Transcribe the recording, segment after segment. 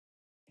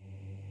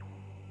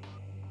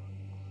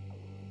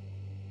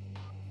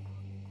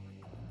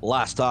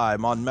Last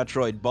time on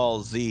Metroid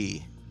Ball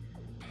Z,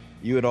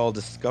 you had all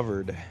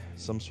discovered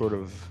some sort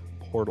of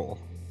portal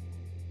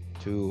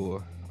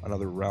to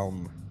another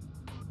realm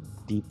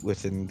deep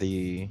within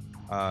the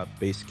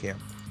base camp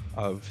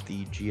of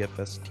the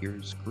GFS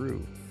Tears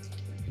crew.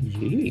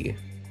 Yee.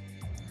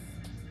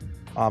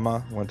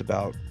 Ama went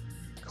about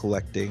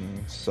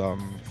collecting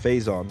some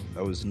Phazon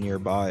that was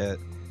nearby it,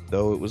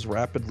 though it was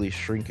rapidly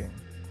shrinking.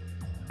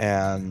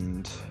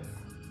 And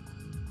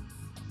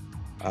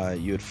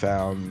you had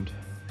found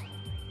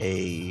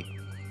a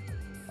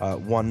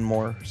one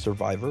more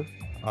survivor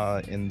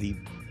in the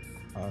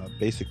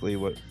basically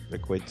what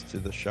equates to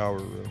the shower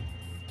room.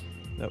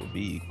 That would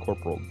be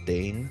Corporal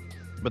Dane.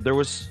 But there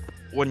was,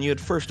 when you had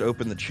first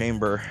opened the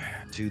chamber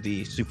to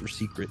the super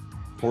secret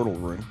portal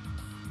room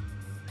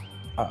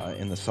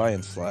in the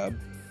science lab,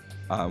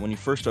 when you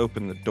first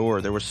opened the door,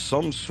 there was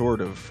some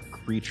sort of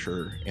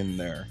creature in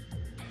there.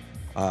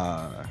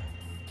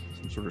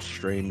 Some sort of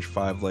strange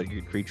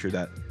five-legged creature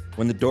that,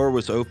 when the door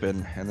was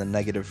open and the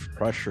negative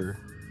pressure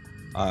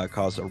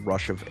caused a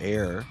rush of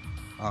air,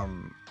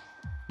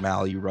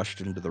 Mal, you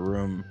rushed into the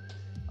room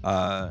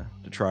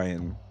to try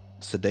and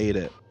sedate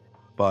it,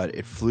 but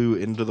it flew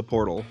into the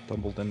portal,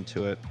 tumbled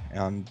into it,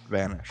 and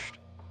vanished.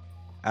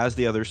 As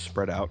the others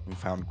spread out and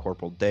found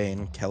Corporal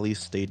Dane, Kelly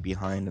stayed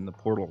behind in the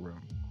portal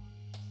room.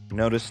 You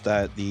noticed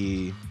that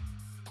the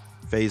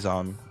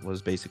Phazon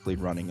was basically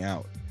running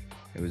out.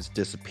 It was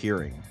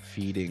disappearing,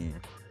 feeding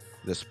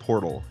this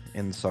portal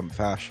in some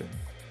fashion.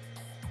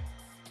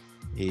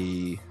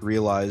 He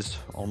realized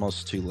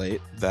almost too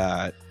late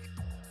that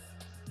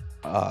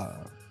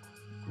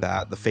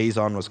the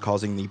Phazon was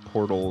causing the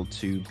portal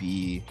to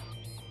be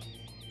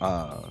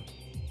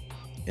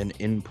an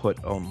input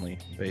only,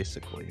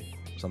 basically.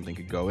 Something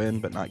could go in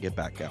but not get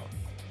back out.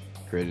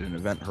 Created an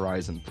event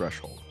horizon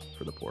threshold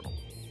for the portal.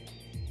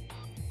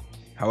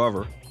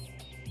 However,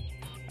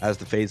 as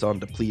the Phazon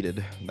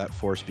depleted, that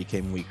force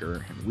became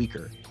weaker and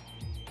weaker.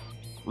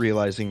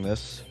 Realizing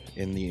this,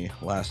 in the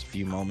last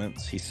few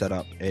moments, he set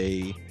up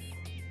a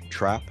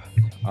trap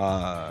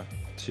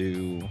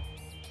to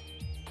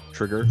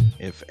trigger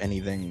if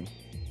anything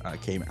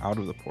came out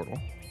of the portal,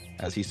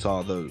 as he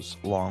saw those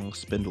long,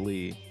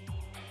 spindly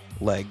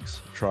legs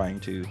trying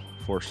to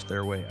force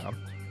their way out.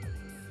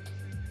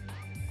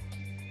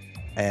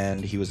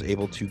 And he was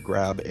able to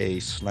grab a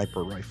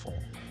sniper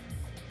rifle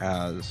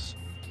as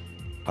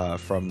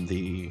from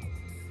the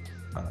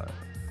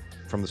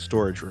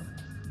storage room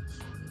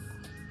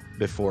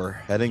before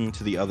heading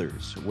to the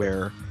others,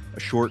 where a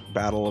short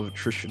battle of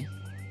attrition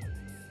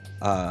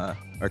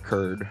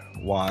occurred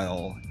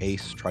while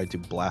Ace tried to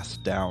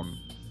blast down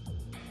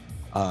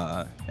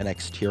an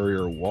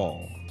exterior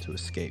wall to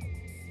escape.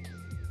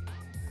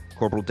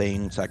 Corporal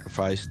Dane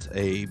sacrificed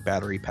a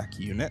battery pack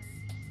unit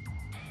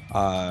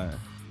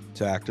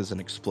to act as an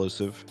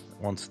explosive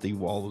once the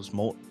wall was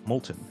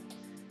molten.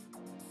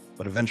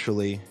 But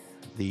eventually,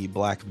 the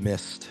black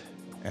mist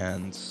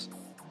and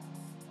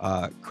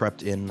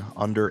crept in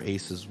under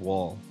Ace's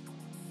wall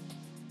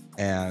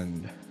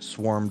and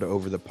swarmed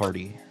over the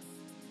party.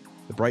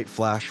 The bright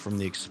flash from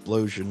the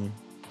explosion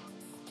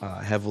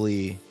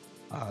heavily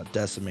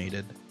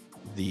decimated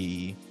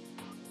the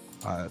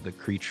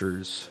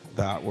creatures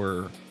that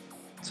were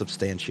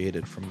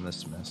substantiated from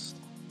this mist.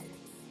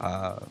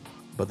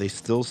 But they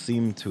still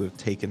seem to have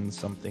taken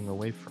something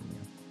away from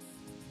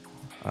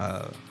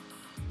you.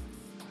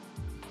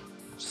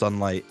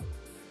 Sunlight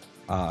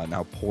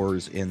now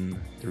pours in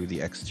through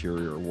the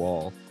exterior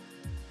wall,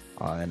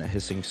 and a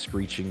hissing,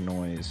 screeching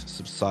noise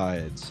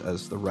subsides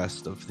as the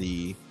rest of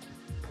the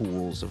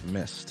pools of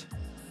mist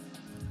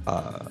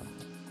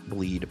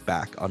bleed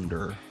back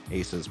under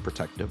Ace's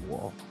protective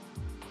wall.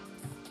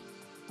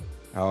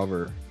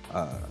 However,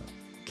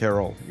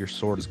 Carol, your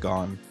sword is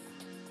gone.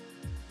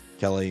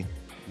 Kelly,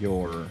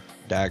 your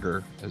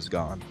dagger is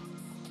gone.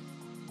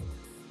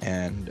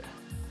 And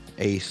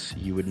Ace,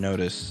 you would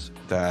notice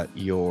that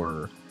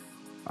your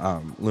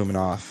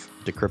Luminoth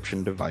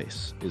decryption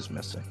device is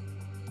missing.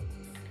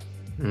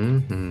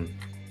 Mm-hmm.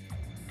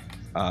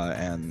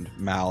 And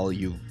Mal,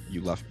 you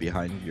left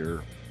behind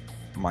your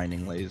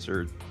mining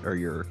laser or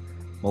your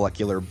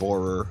molecular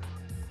borer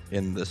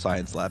in the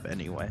science lab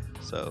anyway,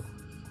 so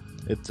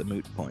it's a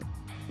moot point.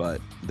 But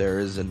there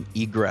is an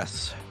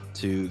egress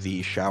to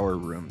the shower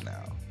room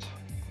now.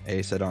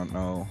 Ace, I don't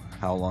know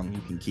how long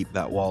you can keep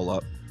that wall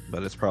up,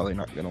 but it's probably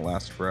not going to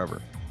last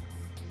forever.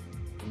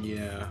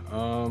 Yeah,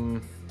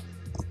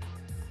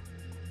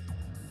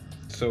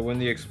 so when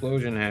the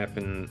explosion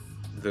happened,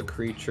 the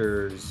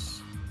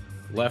creatures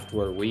left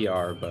where we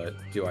are, but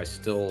do we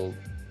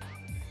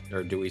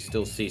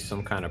still see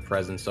some kind of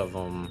presence of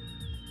them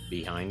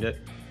behind it?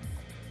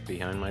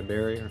 Behind my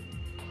barrier?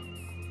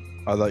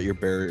 I thought your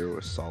barrier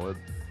was solid.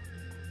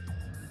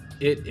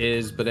 It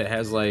is, but it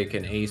has like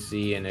an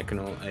AC and it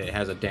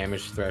has a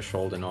damage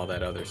threshold and all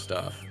that other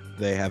stuff.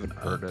 They haven't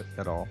heard it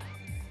at all.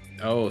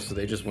 Oh, so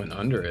they just went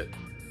under it.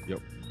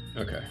 Yep.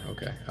 Okay.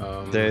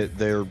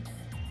 They're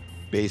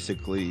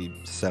basically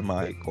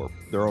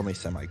they're only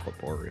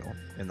semi-corporeal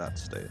in that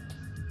state.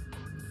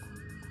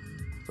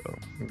 So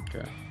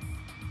Okay.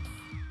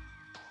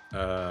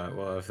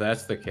 Well, if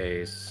that's the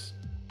case,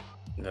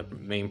 the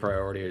main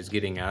priority is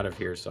getting out of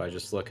here. So I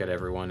just look at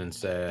everyone and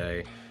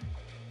say,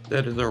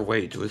 "That is our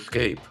way to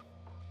escape."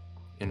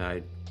 And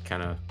I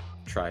kind of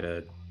try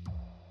to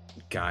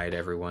guide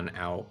everyone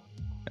out.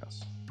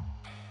 yes.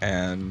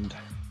 And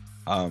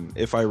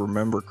if I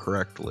remember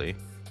correctly,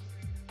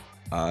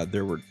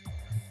 there were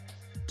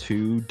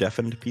 2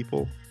 deafened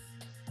people.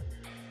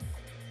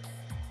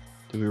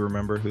 Do we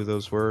remember who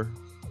those were?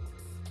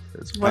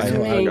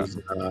 Wasn't I me. got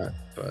Not,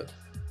 but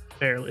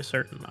Fairly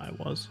certain I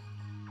was.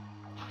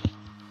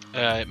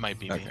 It might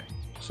be me. okay.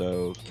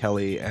 So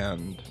Kelly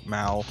and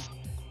Mal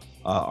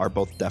are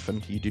both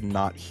deafened. You do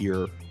not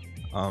hear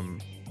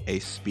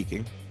Ace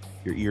speaking.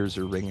 Your ears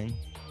are ringing,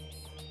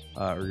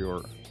 or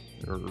your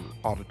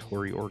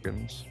auditory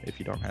organs, if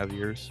you don't have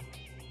ears.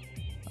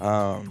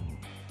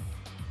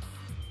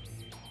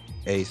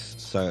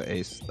 Ace,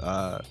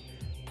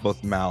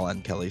 both Mal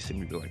and Kelly seem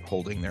to be like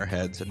holding their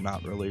heads and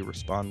not really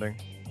responding.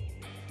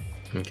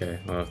 okay.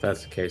 Well, if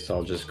that's the case,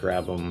 I'll just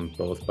grab them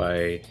both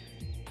by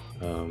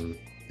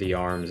the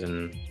arms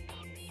and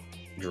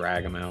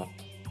drag them out.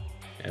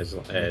 As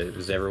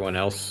is everyone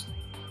else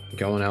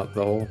going out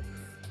the hole?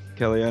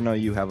 Kelly, I know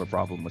you have a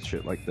problem with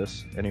shit like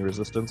this. Any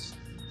resistance?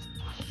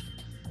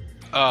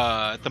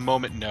 At the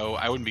moment, no.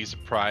 I wouldn't be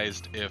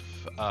surprised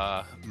if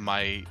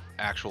my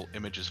actual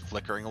image is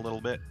flickering a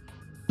little bit.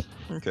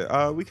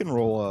 Okay, we can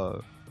roll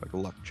a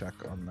luck check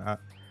on that.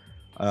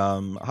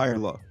 High or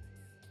low?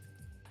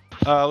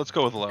 Let's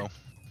go with low.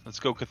 Let's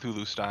go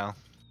Cthulhu style.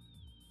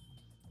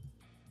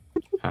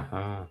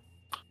 Haha.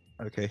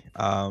 Okay.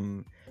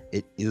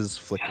 It is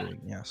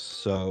flickering. Yes.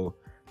 So,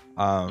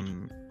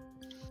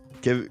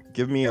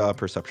 give me a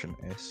perception,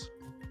 Ace,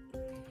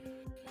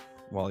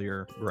 while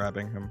you're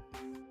grabbing him.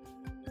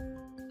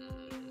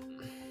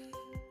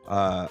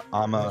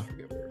 Amma,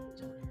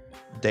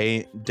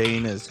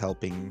 Dane is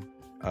helping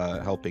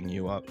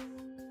you up,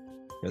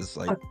 because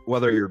like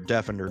whether you're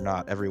deafened or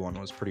not, everyone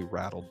was pretty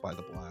rattled by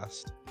the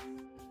blast.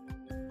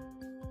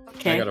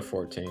 I got a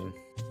 14.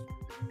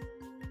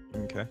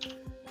 Okay.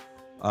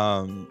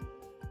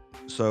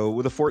 So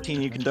with a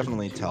 14, you can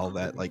definitely tell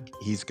that like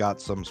he's got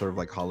some sort of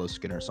like hollow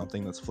skin or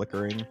something that's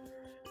flickering,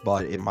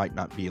 but it might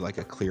not be like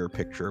a clear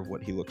picture of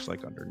what he looks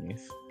like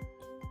underneath.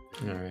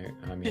 All right.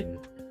 I mean,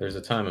 there's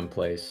a time and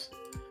place.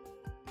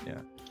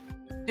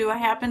 Do I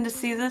happen to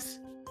see this?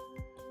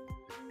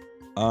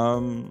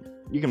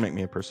 You can make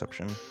me a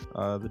perception.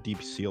 The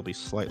DPC will be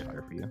slightly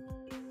higher for you.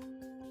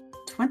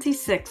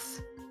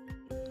 26.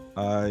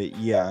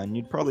 Yeah, and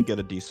you'd probably get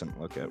a decent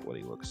look at what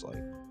he looks like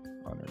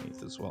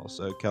underneath as well.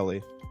 So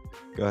Kelly,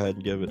 go ahead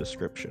and give a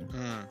description.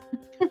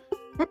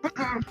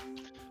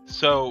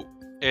 So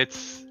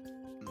it's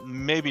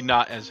maybe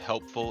not as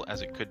helpful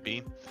as it could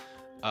be.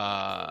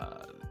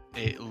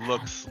 It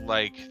looks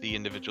like the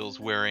individual's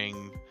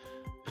wearing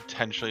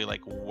potentially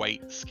like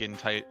white skin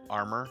tight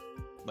armor,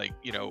 like,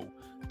 you know,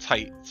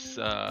 tight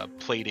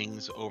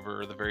platings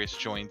over the various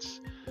joints.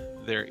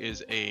 There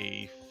is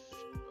a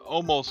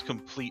almost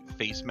complete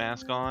face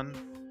mask on,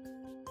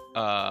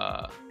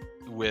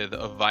 with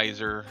a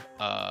visor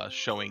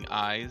showing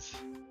eyes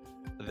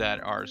that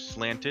are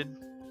slanted,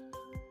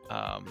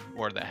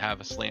 or that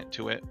have a slant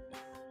to it.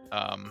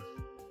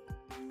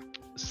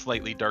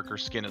 Slightly darker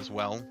skin as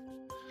well,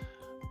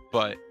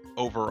 but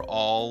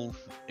overall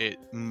it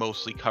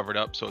mostly covered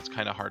up, so it's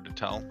kind of hard to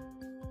tell.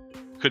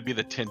 Could be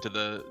the tint of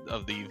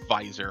the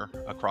visor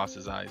across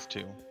his eyes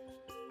too.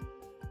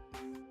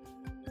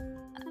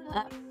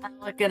 I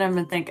look at him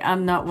and think,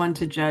 I'm not one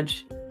to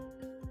judge.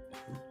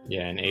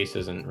 Yeah, and Ace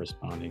isn't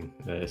responding.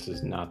 This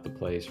is not the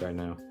place right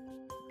now.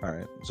 All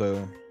right.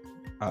 So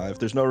if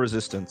there's no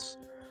resistance,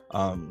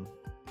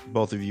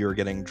 both of you are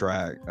getting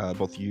dragged.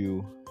 Both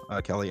you,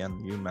 Kelly,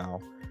 and you,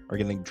 Mal, are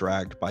getting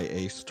dragged by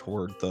Ace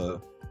toward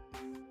the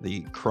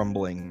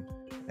crumbling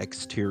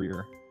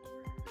exterior.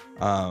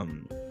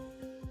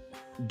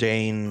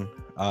 Dane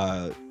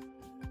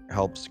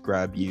helps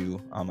grab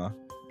you, Amma,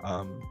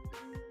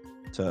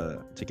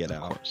 to get Of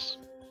out. course.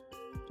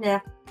 Yeah,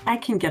 I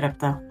can get up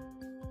though.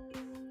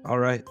 All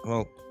right.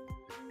 Well,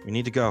 we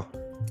need to go.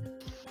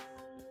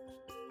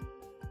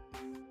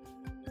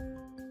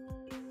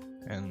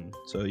 And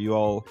so you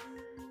all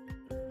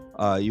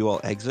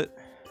exit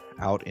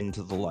out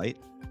into the light.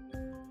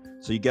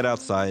 So you get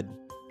outside,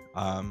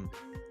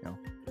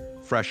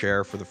 fresh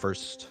air for the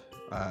first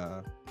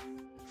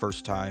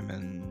time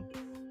in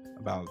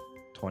about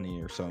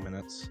 20 or so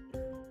minutes.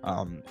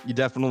 You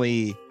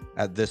definitely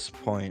at this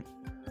point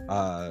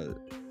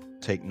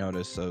take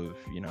notice of,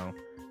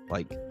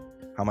 like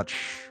how much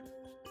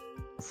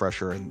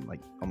fresher and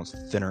like almost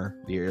thinner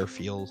the air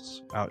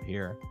feels out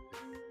here.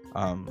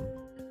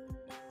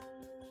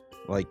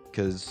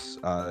 Because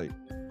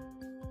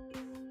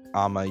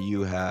Amma,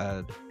 you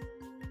had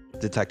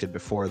detected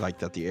before like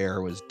that the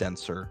air was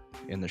denser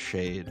in the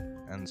shade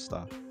and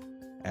stuff,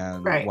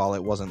 and Right. while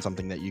it wasn't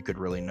something that you could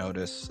really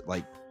notice,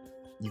 like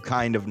you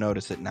kind of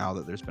notice it now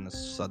that there's been a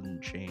sudden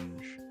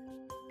change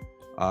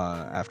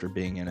after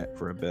being in it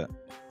for a bit.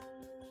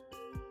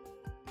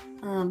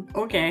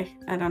 Okay.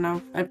 I don't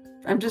know.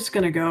 I'm just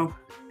gonna go.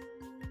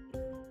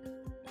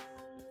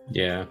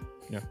 Yeah.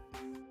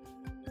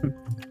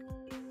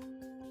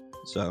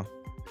 So,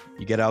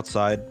 you get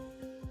outside.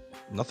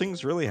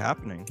 Nothing's really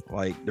happening.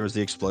 Like, there was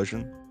the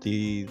explosion.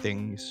 The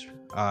things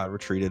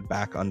retreated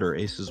back under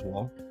Ace's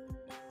wall.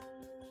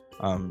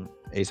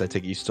 Ace, I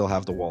take it you still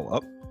have the wall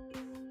up.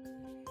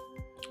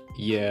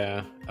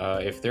 Yeah.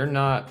 If they're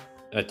not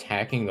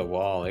attacking the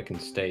wall, it can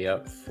stay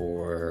up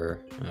for.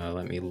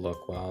 Let me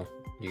look while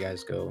you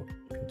guys go.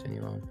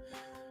 Continue on.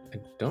 I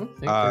don't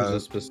think there's a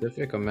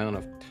specific amount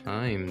of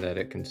time that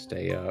it can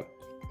stay up.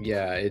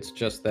 Yeah, it's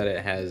just that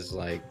it has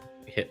like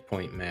hit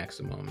point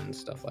maximum and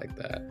stuff like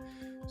that.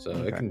 So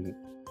Okay.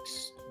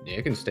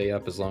 it can stay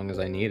up as long as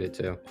I need it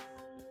to.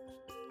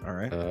 All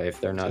right. If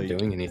they're not So you-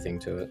 doing anything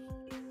to it.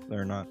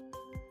 They're not.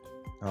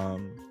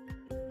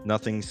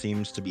 Nothing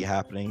seems to be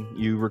happening.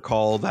 You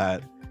recall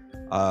that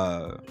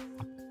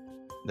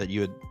that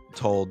you had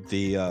told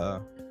the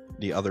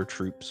other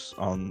troops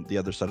on the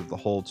other side of the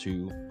hole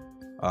to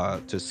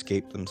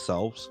escape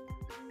themselves,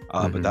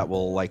 but Mhm. that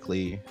will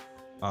likely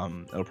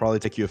it'll probably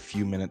take you a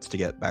few minutes to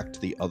get back to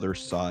the other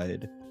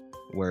side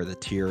where the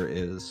tier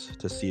is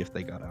to see if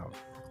they got out.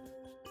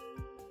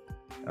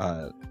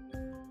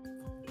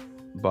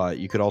 But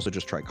you could also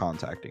just try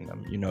contacting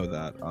them. You know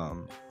that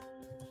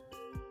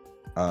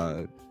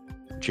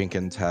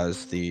Jenkins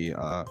has the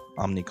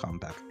Omnicom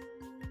back.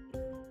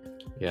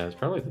 Yeah, it's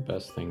probably the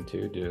best thing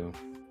to do.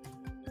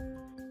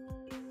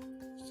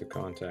 Is to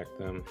contact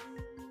them.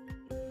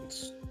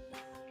 It's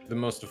the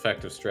most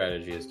effective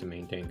strategy is to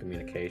maintain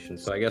communication.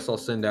 So I guess I'll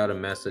send out a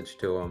message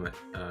to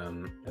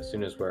them as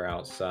soon as we're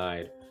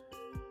outside.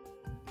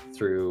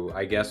 Through,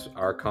 I guess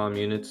our comm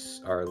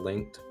units are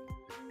linked,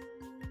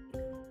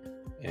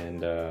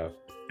 and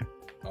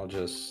I'll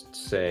just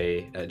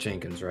say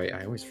Jenkins, right?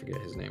 I always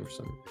forget his name for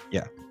some.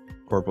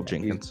 Corporal Yeah,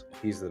 Jenkins.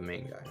 He's the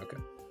main guy. Okay.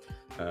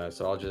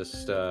 So I'll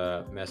just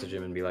message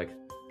him and be like,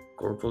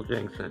 Corporal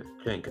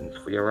Jenkins,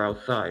 we are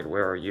outside.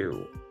 Where are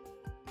you?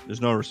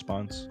 There's no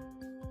response.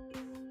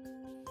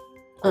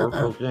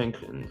 Corporal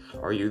Jenkins,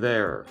 are you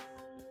there?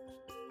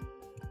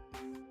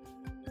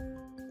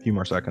 A few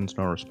more seconds,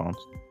 no response.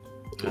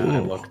 I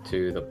look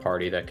to the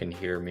party that can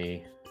hear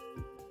me.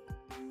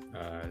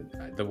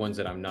 The ones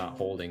that I'm not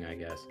holding, I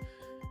guess.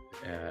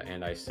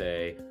 And I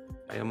say,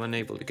 I am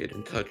unable to get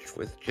in touch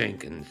with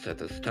Jenkins at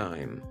this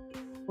time.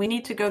 We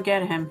need to go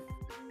get him.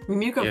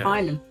 You go Yes.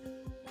 find him.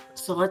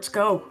 So let's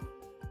go.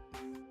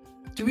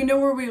 Do we know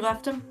where we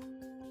left him?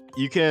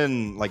 You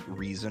can like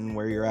reason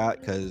where you're at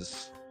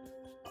because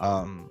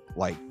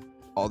like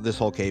all this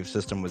whole cave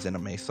system was in a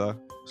mesa,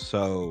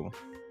 so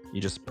you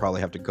just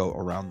probably have to go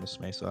around this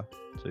mesa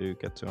to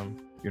get to him.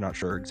 You're not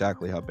sure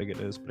exactly how big it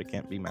is, but it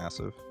can't be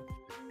massive.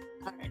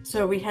 All right,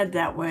 so we head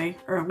that way,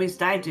 or at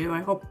least I do. I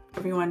hope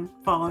everyone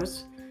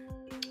follows.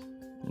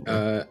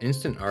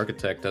 Instant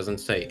Architect doesn't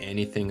say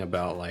anything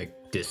about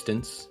like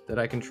distance that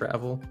I can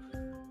travel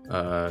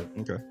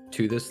Okay.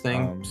 to this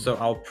thing. So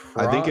I'll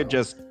I think it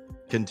just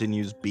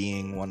continues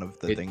being one of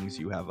the It- things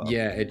you have up.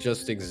 Yeah, it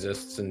just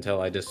exists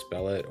until I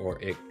dispel it or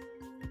it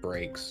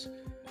breaks.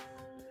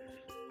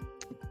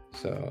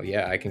 So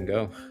yeah, I can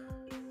go.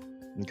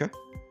 Okay.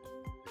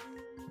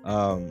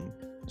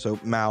 So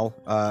Mal,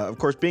 of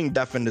course, being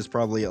deafened is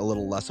probably a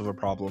little less of a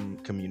problem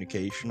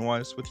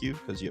communication-wise with you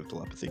because you have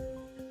telepathy.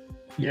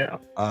 Yeah.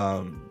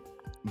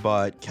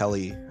 But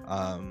Kelly,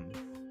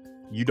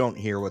 you don't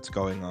hear what's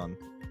going on.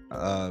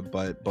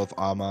 But both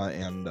Ama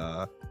and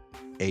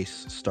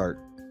Ace start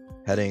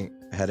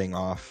heading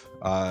off.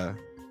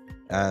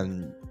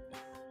 And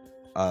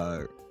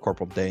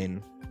Corporal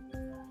Dane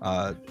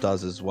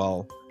does as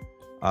well.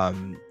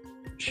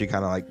 She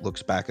kind of like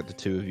looks back at the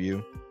two of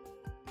you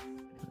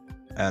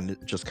and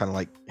just kind of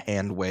like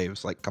hand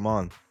waves like, come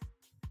on.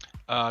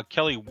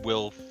 Kelly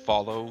will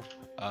follow,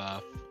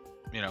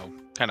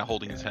 kind of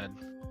holding his head.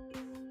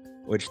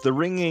 Which the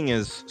ringing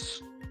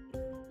is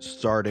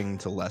starting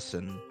to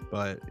lessen,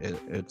 but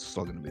it's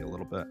still going to be a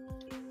little bit.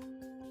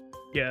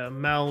 Yeah,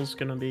 Mal's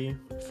gonna be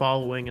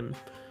following and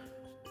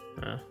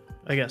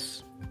I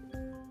guess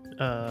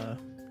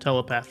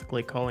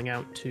telepathically calling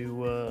out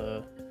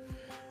to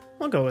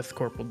I'll go with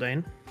Corporal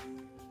Dane.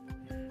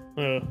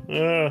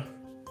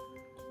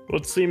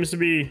 What seems to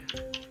be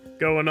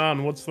going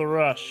on? What's the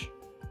rush?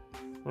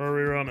 Where are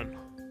we running?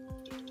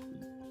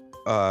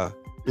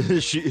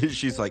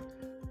 She's like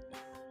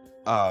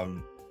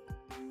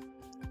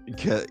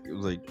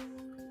like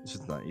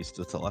she's not used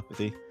to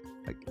telepathy.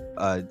 Like,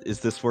 is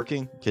this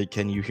working?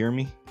 Can you hear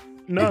me?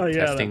 No, Hey,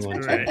 yeah, testing that's 1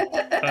 2. great.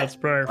 That's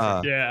perfect.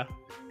 Uh, Yeah,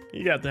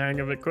 you got the hang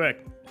of it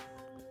quick.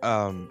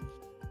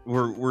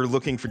 We're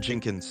looking for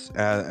Jenkins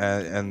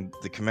and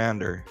the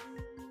commander.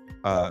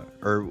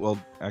 Or well,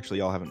 actually,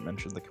 y'all haven't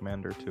mentioned the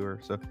commander to her,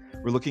 so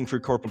we're looking for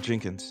Corporal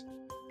Jenkins.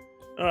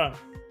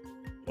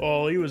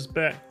 Well, he was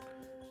back.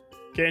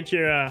 Can't you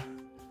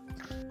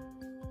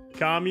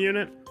comm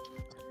unit?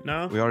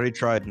 No. We already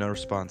tried, no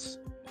response.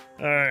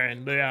 All right,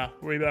 yeah,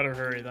 we better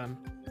hurry then.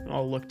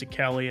 I'll look to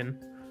Kelly and,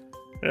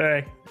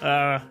 hey,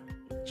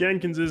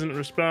 Jenkins isn't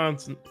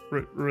responding,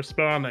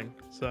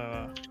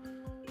 so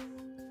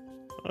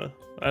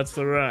that's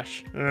the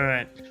rush. All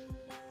right.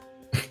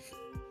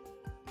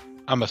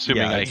 I'm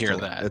assuming I it's hear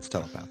that. It's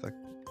telepathic.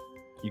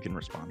 You can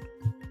respond.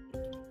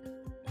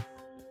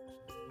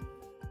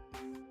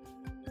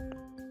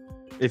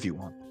 If you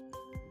want.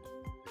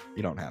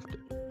 You don't have to.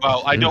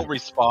 Well, I don't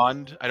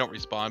respond.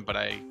 But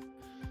I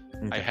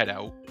Okay. head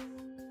out.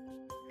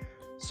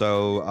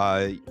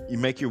 So you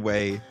make your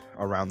way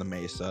around the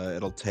mesa.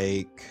 It'll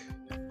take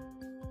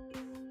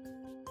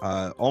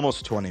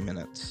almost 20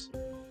 minutes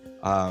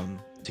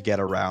to get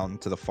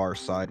around to the far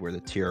side where the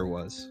tier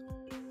was.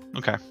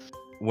 Okay.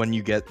 When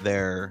you get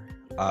there,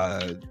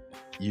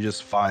 you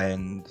just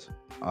find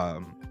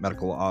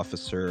medical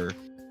officer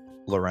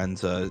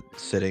Lorenza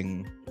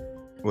sitting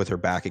with her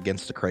back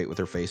against a crate with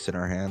her face in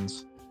her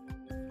hands.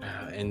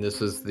 And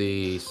this is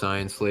the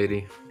science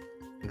lady,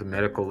 the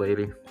medical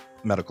lady.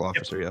 Medical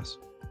officer, yes.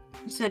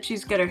 You said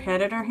she's got her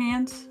head in her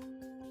hands.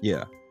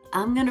 Yeah.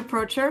 I'm gonna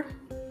approach her.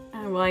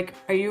 And I'm like,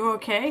 "Are you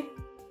okay?"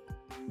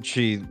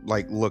 She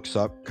looks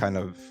up, kind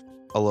of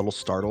a little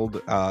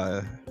startled,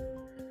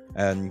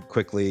 and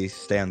quickly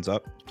stands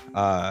up.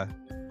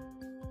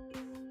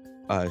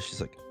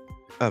 She's like,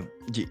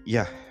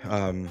 yeah,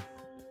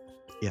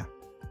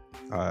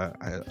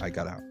 I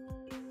got out.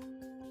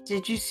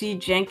 Did you see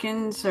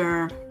Jenkins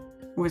or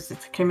was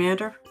it the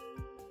commander?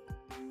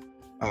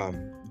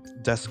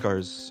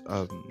 Descar's,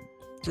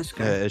 Just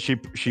go.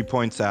 she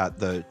points at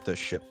the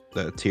ship,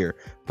 the tier,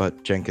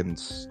 but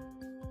Jenkins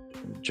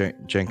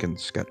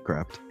got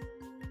grabbed.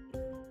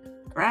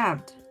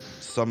 Grabbed.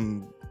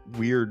 Some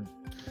weird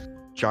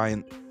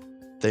giant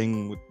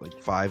thing with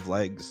 5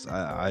 legs.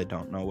 I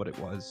don't know what it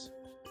was.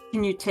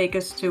 Can you take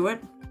us to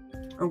it?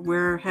 Or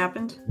where it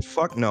happened?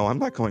 Fuck no, I'm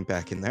not going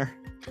back in there.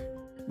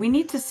 We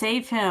need to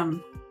save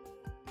him.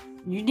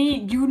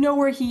 You know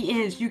where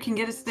he is. You can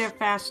get us there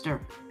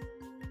faster.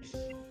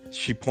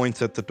 She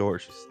points at the door.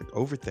 She's like,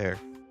 over there.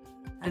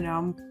 I know,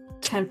 I'm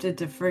tempted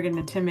to friggin'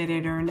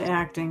 intimidate her into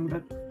acting,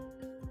 but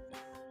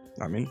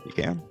I mean, you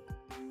can.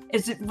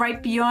 is it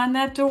right beyond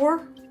that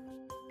door?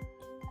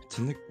 It's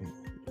in the.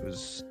 It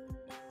was.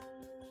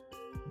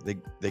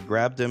 They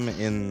grabbed him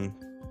in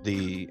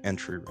the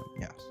entry room.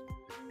 Yes.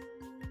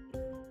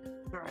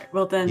 Alright,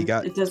 well then He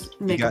got- it does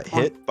He make got a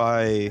point. hit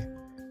by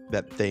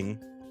that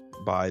thing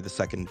by the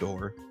second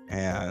door,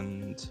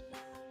 and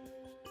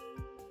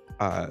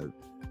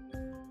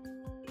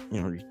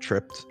he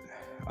tripped,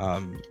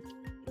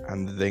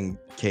 and the thing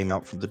came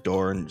out from the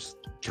door and just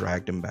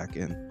dragged him back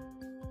in.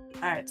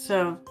 Alright,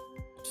 so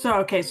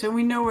okay, so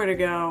we know where to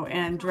go,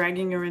 and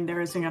dragging her in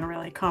there isn't gonna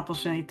really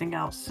accomplish anything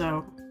else,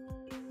 so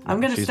I'm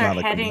gonna She's start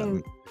not a heading.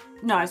 combatant.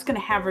 No, I was gonna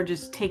have her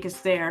just take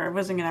us there. I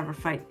wasn't gonna have her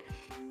fight.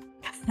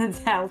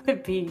 That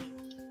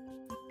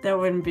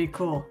wouldn't be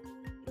cool.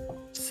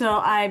 So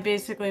I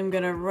basically am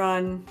gonna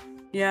run.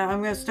 Yeah,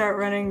 I'm gonna start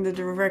running the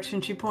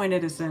direction she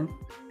pointed us in.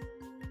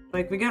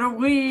 Like, we got a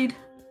lead.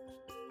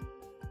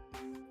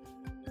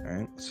 All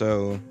right,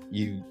 so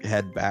you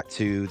head back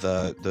to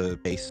the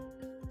base.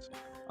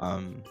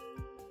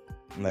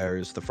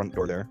 There's the front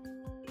door there.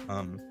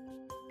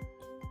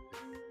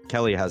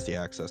 Kelly has the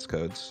access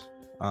codes,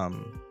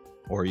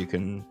 or you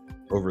can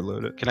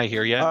overload it. Can I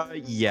hear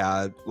yet?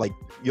 Yeah,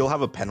 you'll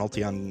have a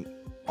penalty on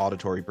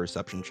auditory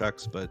perception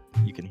checks, but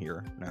you can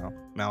hear now.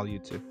 Mal, you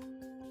too.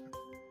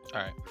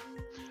 All right.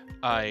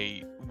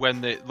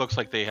 When it looks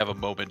like they have a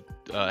moment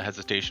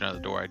hesitation on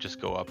the door, I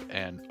just go up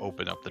and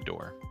open up the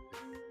door.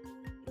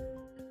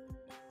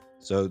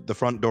 So the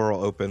front door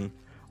will open,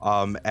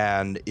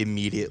 and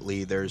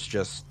immediately there's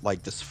just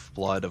this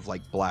flood of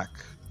black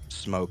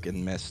smoke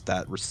and mist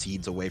that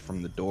recedes away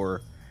from the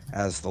door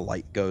as the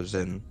light goes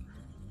in.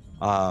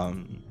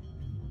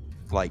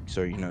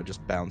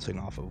 Just bouncing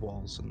off of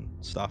walls and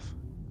stuff.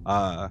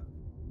 But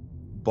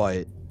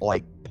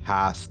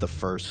past the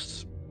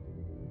first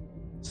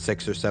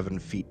 6 or 7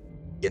 feet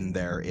in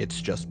there,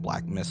 it's just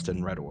black mist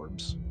and red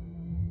orbs,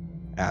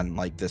 and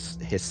this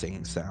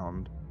hissing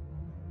sound.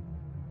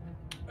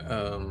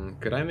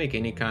 Could I make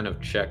any kind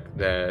of check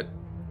that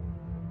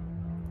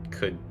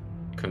could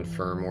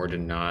confirm or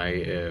deny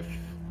if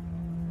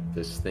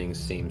this thing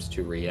seems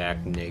to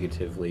react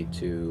negatively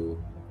to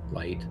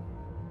light?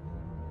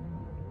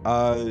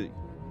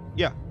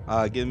 Yeah.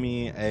 Give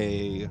me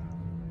a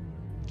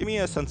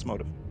sense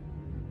motive.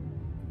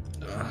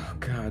 Oh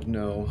God,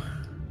 no!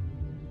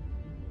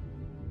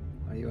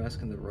 Why are you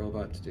asking the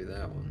robot to do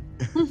that one?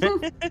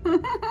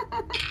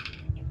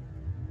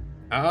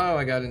 Oh,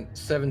 I got a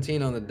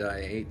 17 on the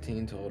die,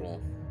 18 total.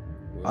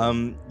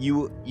 Whoa.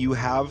 You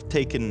have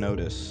taken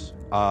notice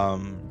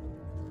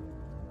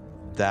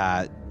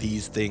that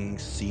these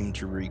things seem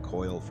to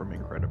recoil from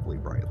incredibly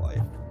bright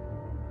light,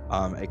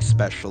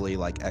 especially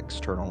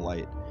external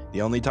light.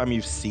 The only time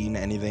you've seen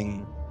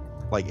anything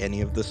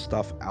any of this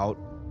stuff out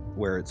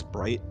where it's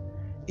bright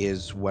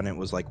is when it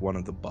was one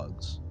of the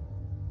bugs.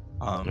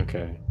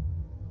 Okay.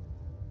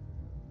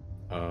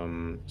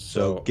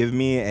 So give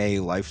me a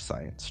life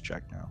science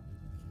check now.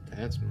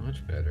 That's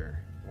much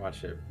better.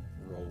 Watch it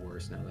roll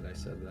worse now that I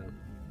said that.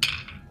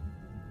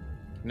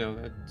 No,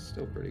 that's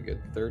still pretty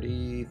good.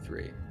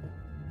 33.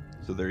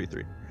 So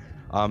 33.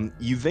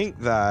 You think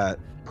that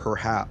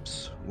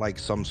perhaps, like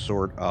some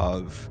sort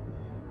of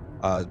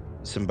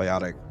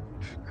symbiotic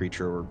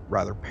creature, or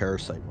rather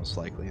parasite most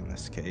likely in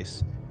this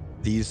case,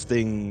 these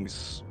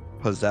things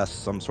possess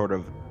some sort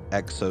of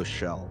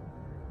exoshell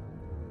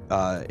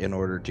in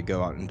order to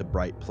go out into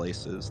bright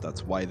places.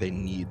 That's why they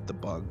need the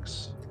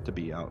bugs to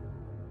be out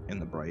in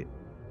the bright.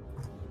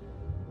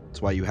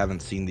 That's why you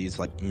haven't seen these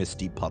like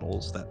misty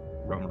puddles that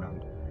roam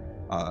around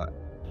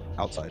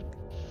outside,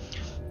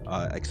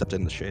 except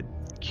in the shade.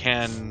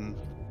 Can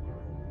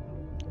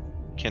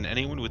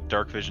anyone with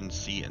dark vision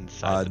see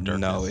inside the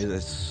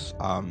darkness?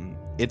 No,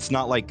 it's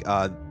not like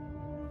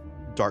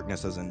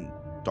darkness as in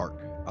dark.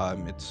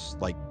 It's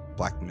like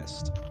black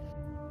mist,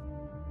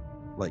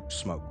 like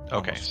smoke.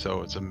 Okay, almost.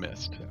 so it's a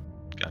mist.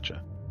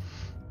 Gotcha.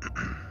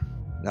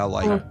 Now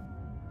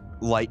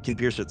light can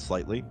pierce it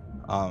slightly,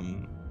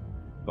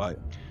 but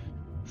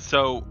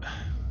So,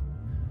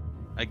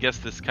 I guess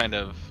this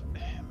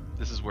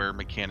is where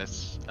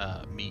mechanics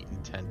meet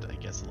intent. I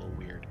guess a little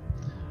weird.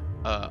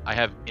 I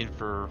have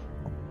infrared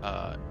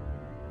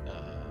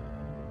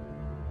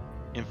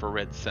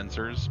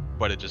sensors,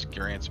 but it just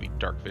grants me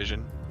dark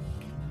vision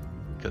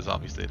because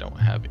obviously they don't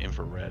have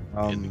infrared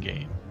in the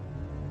game.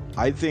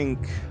 I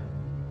think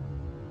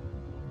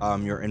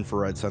your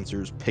infrared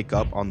sensors pick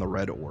up on the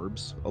red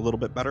orbs a little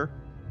bit better.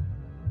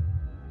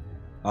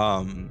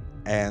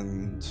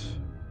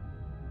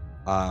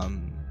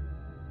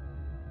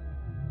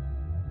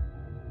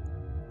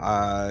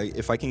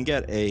 If I can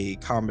get a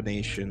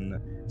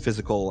combination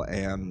physical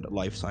and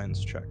life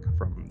science check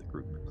from the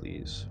group,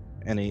 please.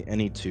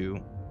 Any two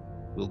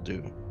will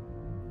do.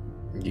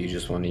 You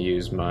just want to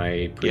use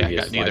my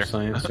previous got neither. life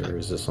science, or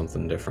is this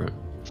something different?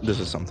 This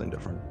is something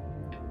different.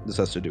 This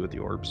has to do with the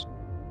orbs.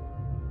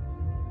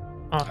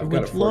 I've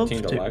got a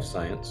 14 to life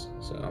science,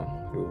 so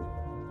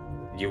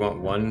you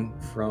want one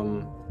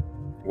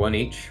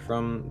each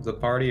from the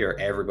party, or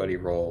everybody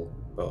roll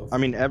both? I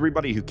mean,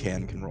 everybody who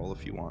can roll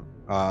if you want.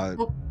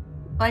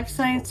 Life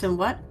science and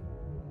what?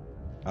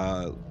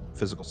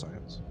 Physical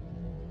science.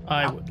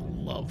 I would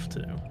love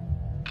to.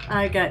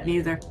 I got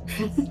neither.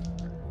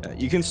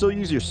 You can still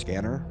use your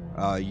scanner.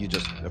 You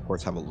just, of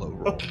course, have a low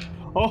roll.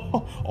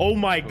 Oh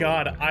my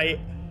god!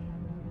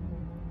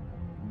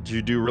 Did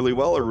you do really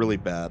well or really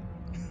bad?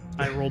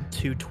 I rolled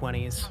 2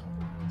 20s.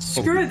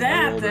 Screw I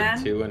that, rolled then.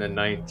 a 2 and a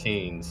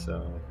 19,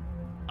 so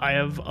I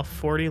have a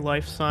 40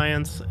 life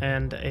science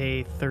and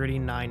a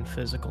 39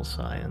 physical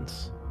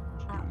science.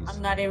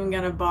 I'm not even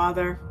gonna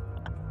bother.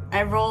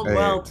 I rolled Hey.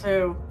 well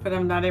too, but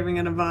I'm not even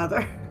gonna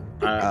bother.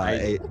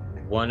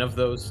 one of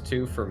those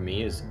two for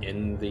me is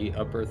in the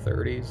upper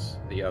 30s.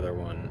 The other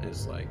one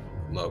is like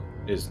low,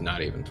 is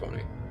not even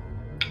 20.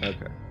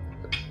 Okay.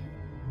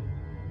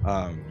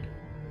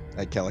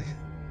 Hey, Kelly.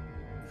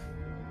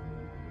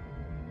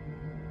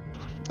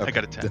 I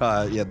got a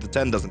 10. Yeah, the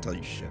 10 doesn't tell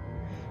you shit.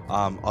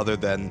 Other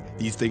than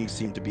these things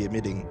seem to be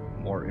emitting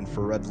more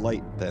infrared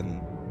light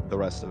than the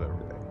rest of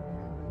everything.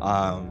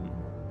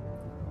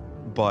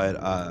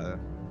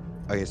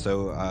 Okay,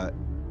 so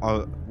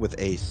with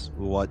Ace,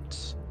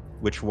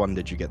 which one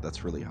did you get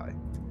that's really high?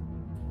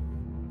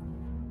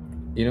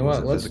 You know Was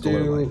what? it Let's physical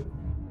or life?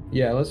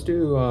 let's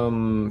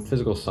do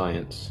physical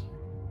science.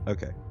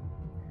 Okay.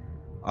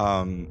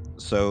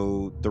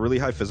 So the really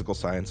high physical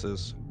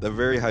sciences, the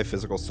very high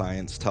physical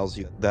science tells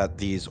you that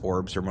these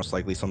orbs are most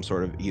likely some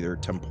sort of either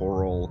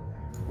temporal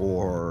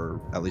or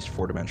at least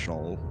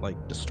 4-dimensional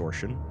like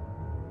distortion,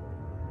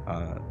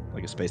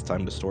 like a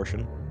space-time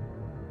distortion.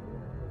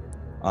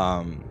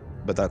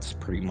 But that's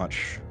pretty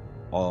much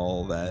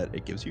all that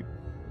it gives you.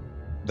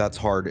 That's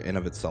hard in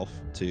of itself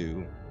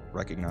to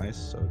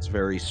recognize, so it's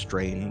very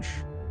strange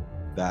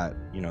that,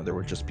 there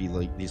would just be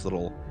like these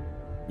little,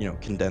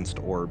 condensed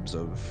orbs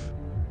of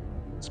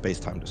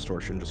space-time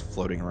distortion just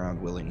floating around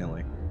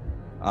willy-nilly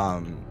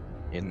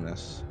in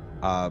this.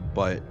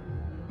 But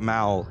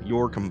Mal,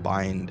 your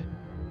combined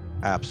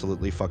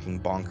absolutely fucking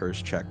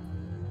bonkers check.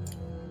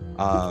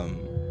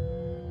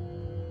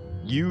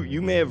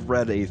 You may have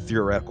read a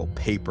theoretical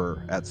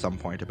paper at some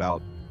point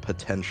about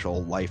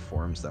potential life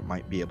forms that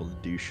might be able to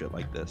do shit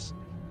like this.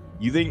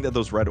 You think that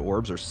those red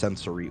orbs are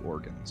sensory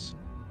organs,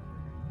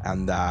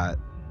 and that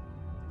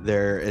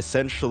they're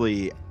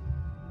essentially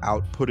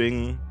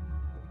outputting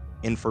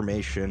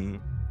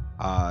information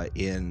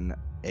in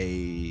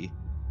a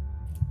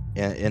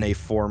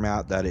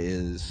format that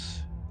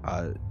is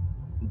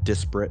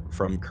disparate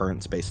from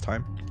current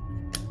space-time,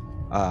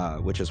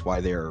 which is why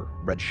they're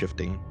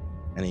redshifting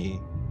any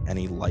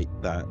light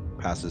that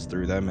passes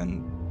through them,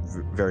 and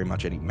very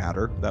much any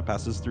matter that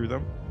passes through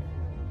them,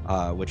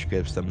 which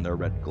gives them their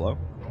red glow.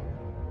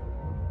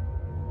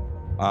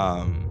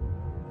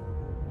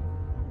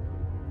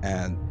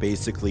 And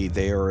basically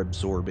they are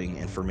absorbing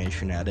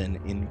information at an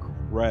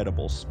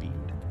incredible speed.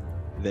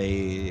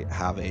 They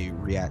have a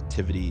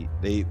reactivity,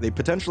 they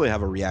potentially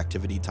have a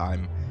reactivity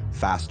time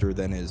faster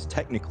than is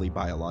technically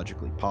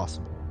biologically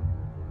possible,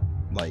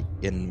 like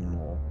in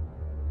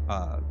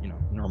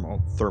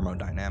normal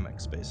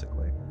thermodynamics,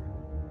 basically.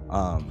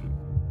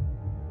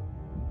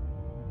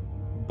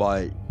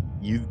 But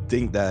you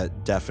think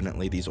that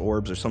definitely these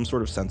orbs are some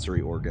sort of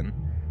sensory organ.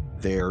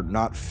 They're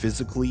not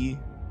physically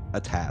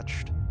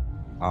attached,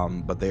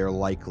 but they are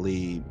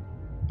likely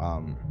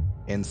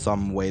in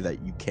some way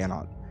that you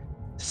cannot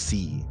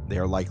see. They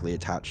are likely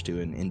attached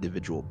to an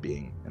individual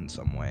being in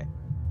some way,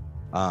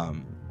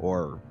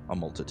 or a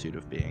multitude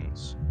of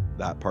beings.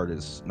 That part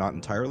is not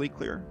entirely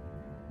clear,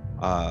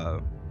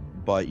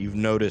 but you've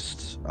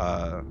noticed,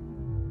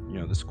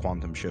 this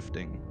quantum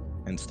shifting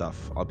and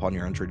stuff upon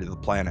your entry to the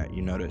planet.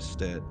 You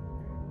noticed it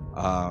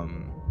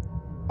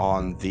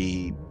on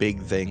the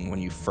big thing when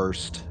you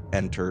first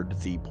entered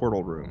the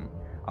portal room.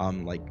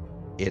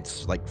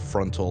 Its like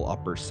frontal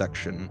upper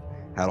section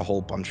had a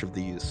whole bunch of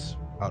these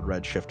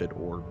red shifted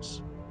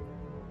orbs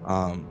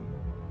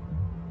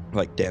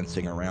like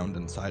dancing around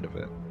inside of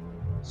it.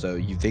 So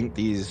you think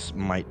these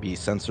might be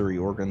sensory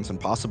organs and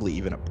possibly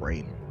even a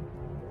brain.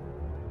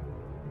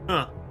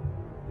 Huh.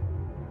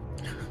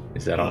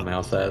 Is that all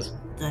Mal says?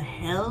 The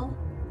hell?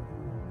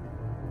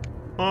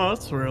 Oh,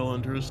 that's real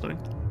interesting.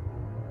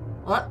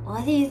 What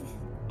do you...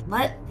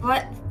 What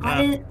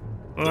is...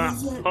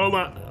 Is it... Hold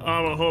on.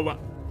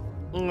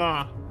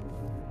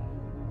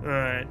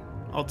 Alright.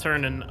 I'll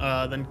turn and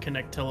then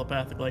connect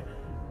telepathically.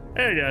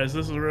 Hey guys,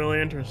 this is really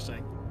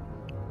interesting.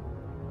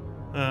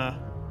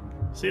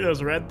 See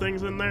those red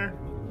things in there?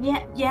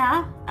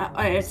 Yeah.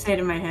 I say it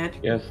in my head.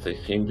 Yes,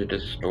 they seem to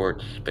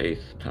distort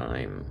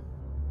space-time.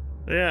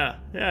 Yeah,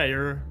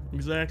 you're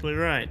exactly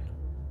right.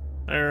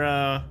 They're,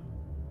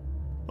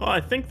 well,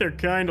 I think they're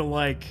kind of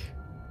like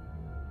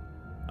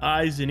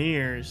eyes and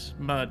ears,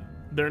 but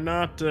they're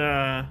not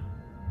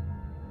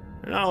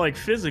like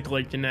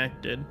physically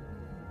connected.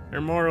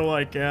 They're more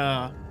like,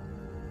 I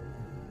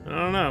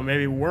don't know,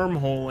 maybe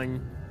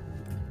wormholing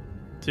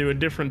to a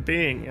different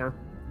being, or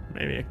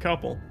maybe a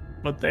couple.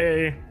 But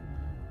they're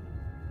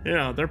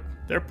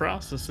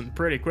processing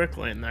pretty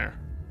quickly in there.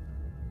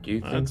 Do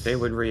you think they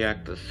would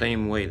react the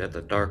same way that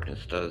the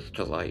darkness does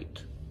to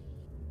light?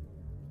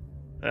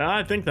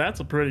 I think that's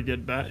a pretty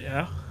good bet,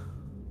 yeah.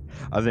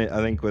 I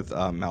think with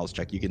Mal's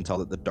check, you can tell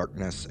that the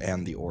darkness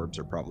and the orbs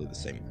are probably the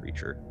same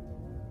creature.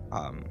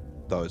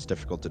 Though it's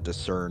difficult to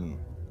discern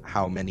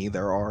how many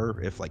there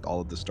are, if like all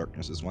of this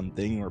darkness is one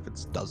thing, or if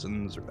it's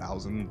dozens or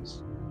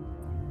thousands,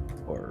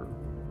 or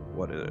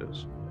what it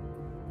is.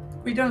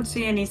 We don't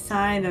see any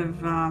sign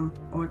of,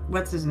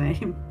 what's his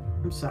name?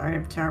 I'm sorry,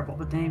 I'm terrible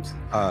with names.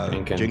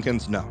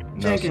 Jenkins, no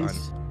Jenkins.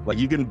 sign. Like,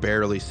 you can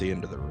barely see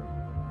into the room.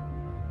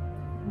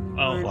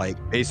 Oh. Like,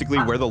 basically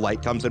where the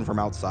light comes in from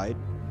outside,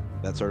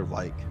 that sort of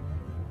like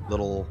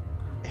little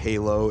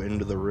halo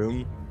into the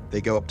room,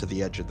 they go up to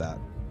the edge of that.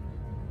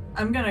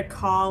 I'm gonna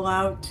call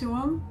out to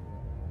him.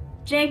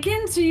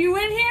 Jenkins, are you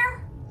in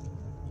here?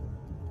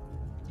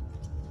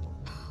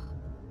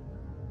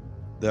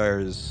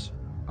 There's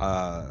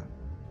a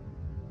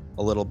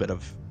little bit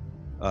of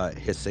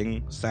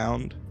hissing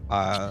sound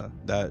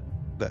that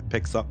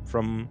picks up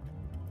from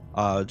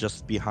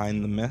just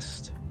behind the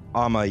mist.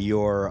 Amma,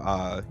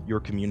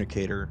 your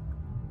communicator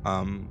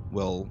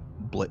will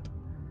blip,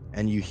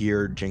 and you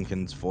hear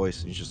Jenkins' voice,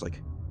 and he's just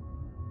like,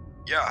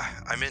 "Yeah,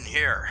 I'm in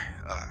here.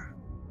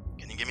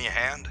 Can you give me a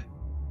hand?"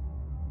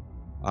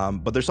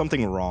 But there's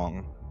something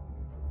wrong.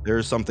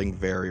 There's something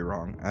very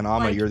wrong, and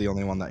Amma, Like- you're the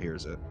only one that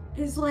hears it.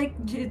 It's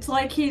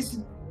like he's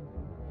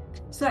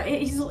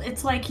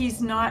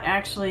not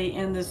actually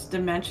in this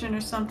dimension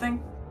or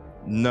something.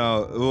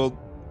 No, well,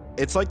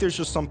 it's like there's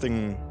just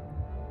something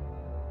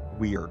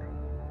weird.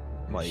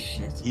 Like,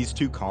 Shit. he's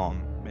too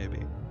calm, maybe,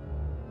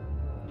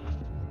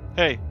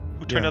 Hey,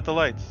 who turned Yeah. out the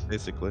lights?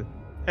 basically.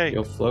 Hey,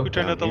 You'll float who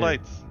turned down out the here.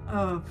 lights?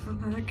 Oh,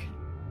 fuck.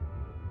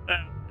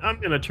 I'm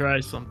gonna try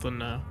something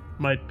now.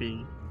 Might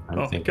be. I'm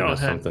Oh, thinking go of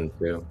ahead. something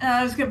too.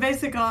 I was gonna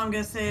basically all I'm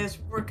gonna say is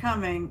we're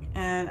coming,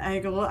 and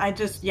I'll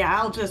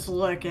just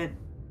look at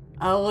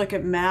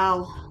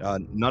Mal.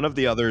 None of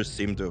the others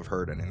seem to have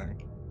heard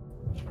anything.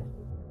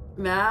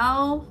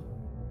 Mal,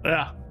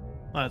 Yeah,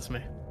 that's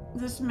me.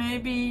 this may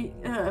be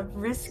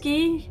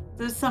risky.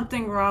 There's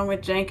something wrong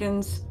with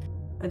Jenkins.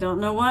 I don't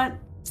know what.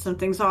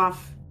 Something's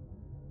off.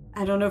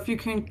 I don't know if you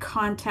can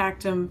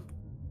contact him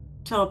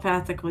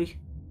telepathically.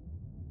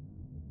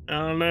 I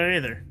don't know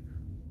either.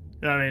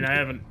 I mean, I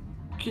haven't.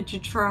 Could you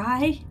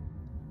try?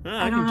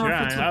 I don't can know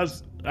if try.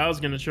 it's I was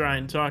gonna try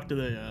and talk to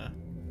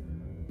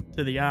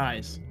the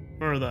eyes,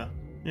 or the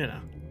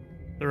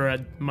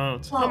red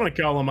motes. Well- I'm gonna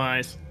call them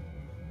eyes.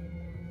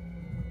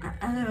 I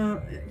don't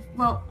know.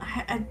 Well,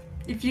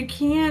 if you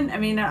can, I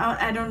mean,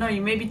 I don't know.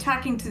 You may be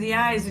talking to the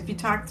eyes if you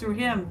talk through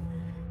him.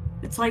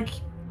 It's like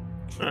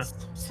Huh.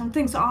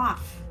 something's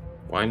off.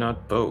 Why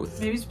not both?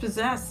 Maybe he's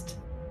possessed.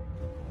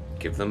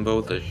 Give them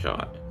both a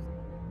shot.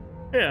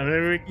 Yeah,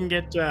 maybe we can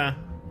get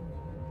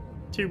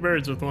two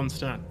birds with one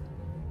stone.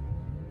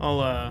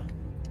 I'll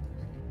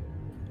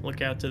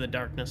look out to the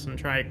darkness and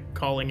try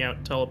calling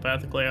out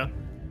telepathically.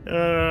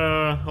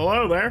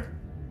 Hello there.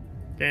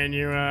 Can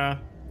you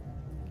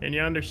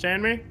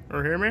understand me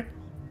or hear me?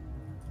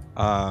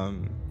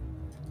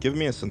 Give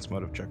me a sense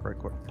motive check right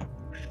quick.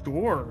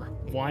 Sure,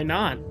 why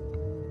not?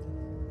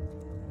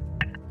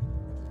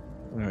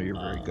 No, you're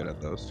very good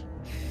at those.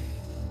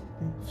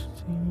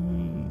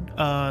 15,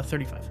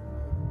 35.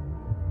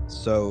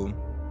 So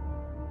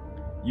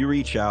you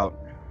reach out,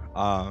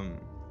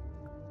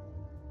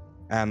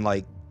 and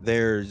like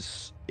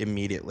there's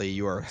immediately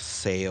you are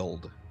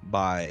assailed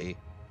by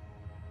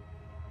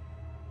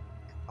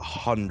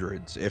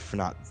hundreds, if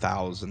not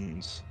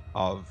thousands,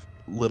 of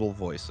little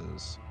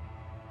voices,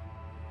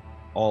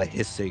 all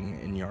hissing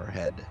in your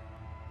head.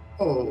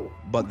 Oh,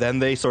 But then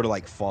they sort of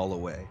like fall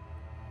away,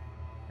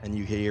 and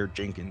you hear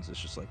Jenkins is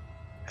just like,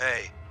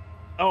 "Hey,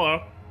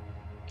 Hello.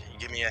 can you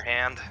give me a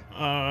hand?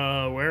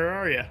 Where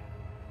are you?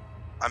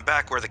 I'm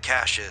back where the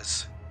cache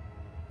is."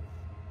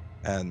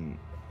 And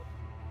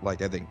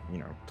like I think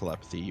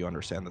telepathy, you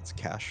understand that's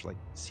cache, like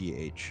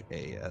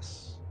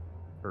CHAS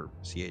or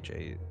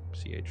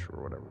CHACH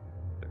or whatever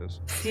it is.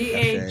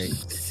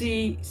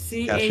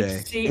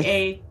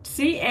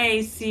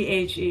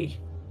 CHCHCHCACHE.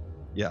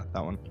 Yeah,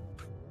 that one.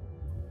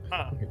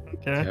 Oh,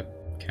 okay.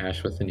 Yep.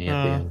 Cash with an E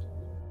at the end.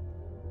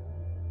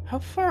 How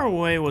far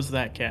away was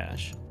that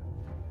cache?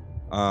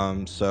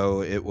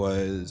 So it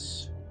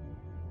was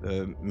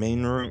the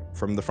main room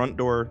from the front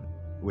door,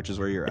 which is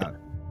where you're at,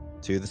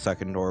 to the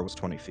second door was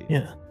 20 feet.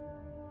 Yeah.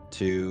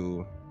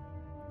 To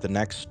the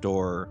next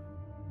door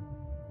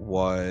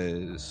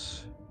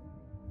was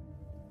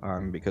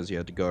because you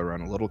had to go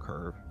around a little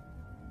curve.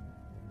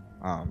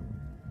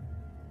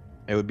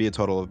 It would be a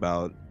total of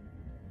about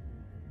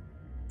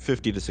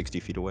 50 to 60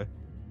 feet away.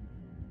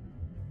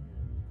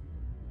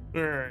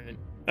 All right.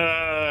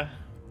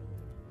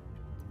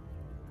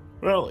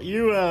 Well,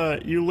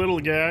 you little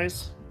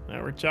guys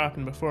that were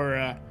talking before,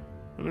 I'm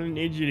gonna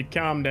need you to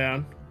calm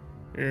down.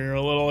 You're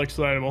a little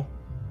excitable.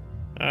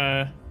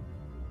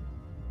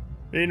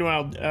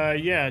 Meanwhile,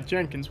 yeah,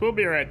 Jenkins, we'll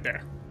be right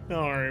there.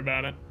 Don't worry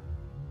about it.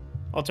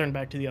 I'll turn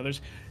back to the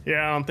others.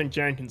 Yeah, I don't think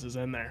Jenkins is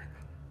in there.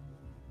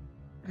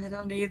 I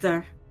don't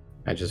either.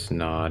 I just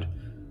nod.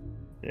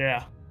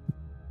 Yeah.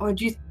 Or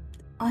do you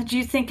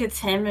think it's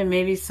him and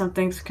maybe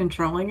something's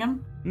controlling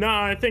him? No,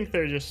 I think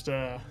they're just,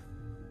 I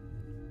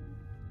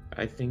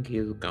think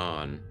he's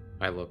gone.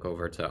 I look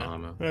over to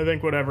Amma. I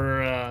think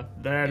whatever,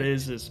 that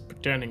is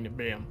pretending to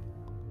be him.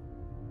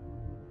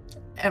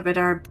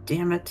 Evidar,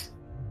 damn it.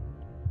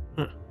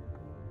 Huh.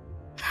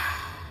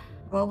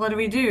 Well, what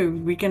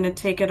do? We gonna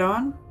take it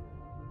on?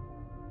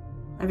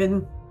 I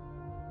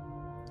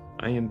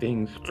am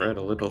being spread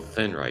a little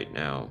thin right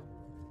now,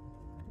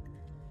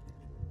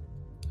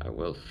 I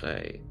will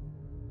say.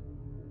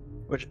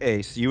 Which,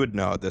 Ace, you would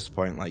know at this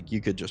point, like,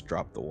 you could just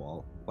drop the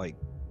wall. Like,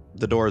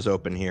 the door's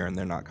open here and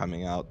they're not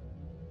coming out.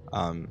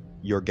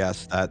 Your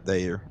guess that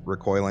they're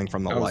recoiling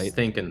from the I was light.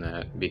 thinking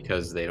that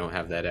because they don't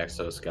have that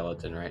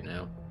exoskeleton right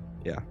now.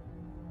 Yeah.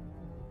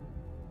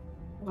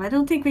 Well, I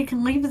don't think we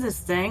can leave this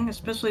thing,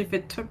 especially if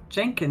it took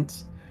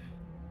Jenkins.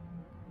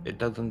 It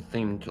doesn't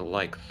seem to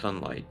like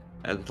sunlight.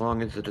 As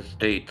long as it is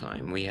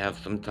daytime, we have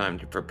some time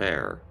to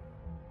prepare.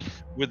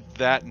 With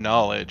that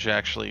knowledge,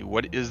 actually,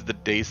 what is the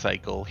day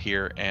cycle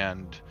here,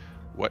 and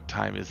what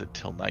time is it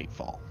till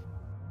nightfall?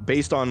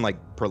 Based on, like,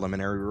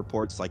 preliminary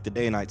reports, like, the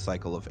day-night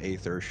cycle of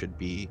Aether should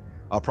be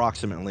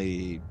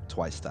approximately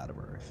twice that of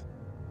Earth.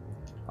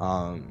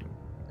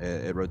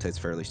 It rotates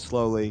fairly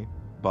slowly,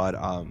 but,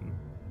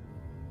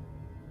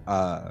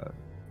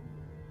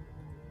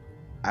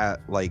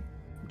 like,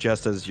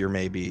 just as you're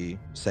maybe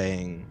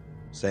saying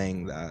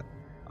that,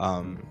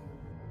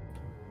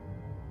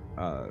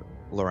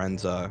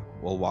 Lorenza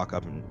will walk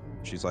up and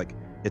she's like,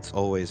 "It's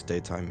always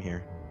daytime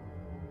here.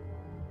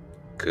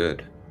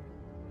 Good.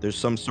 There's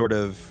some sort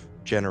of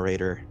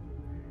generator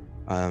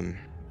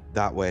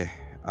that way."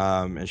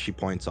 And she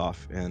points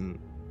off to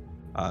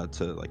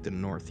like the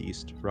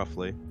northeast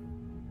roughly.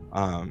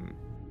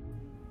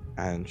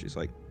 And she's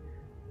like,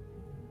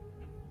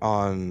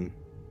 when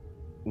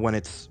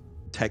it's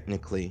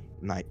technically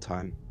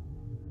nighttime,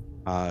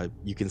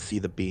 you can see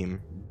the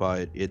beam,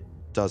 but it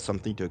does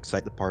something to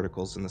excite the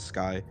particles in the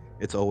sky.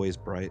 It's always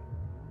bright.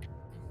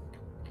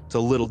 It's a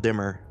little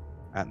dimmer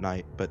at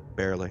night, but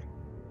barely.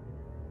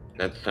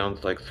 That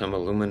sounds like some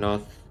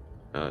Illuminoth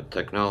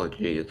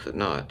technology, is it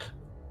not?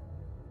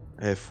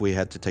 If we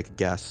had to take a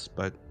guess,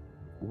 but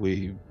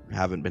we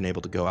haven't been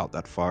able to go out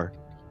that far.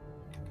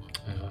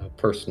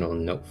 Personal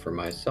note for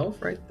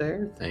myself right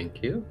there.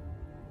 Thank you.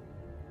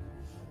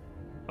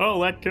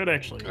 Oh, that could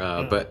actually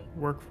but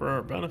work for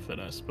our benefit,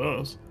 I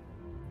suppose.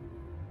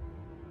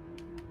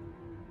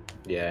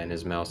 yeah, and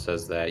his mouth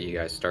says that you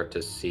guys start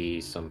to see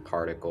some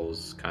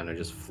particles kind of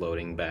just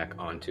floating back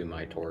onto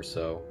my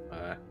torso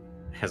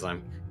as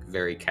I'm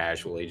very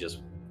casually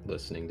just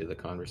listening to the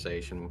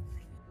conversation.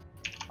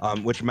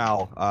 Which,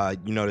 Mal,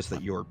 you notice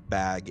that your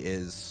bag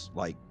is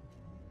like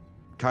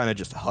kind of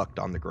just hucked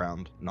on the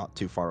ground, not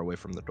too far away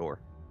from the door.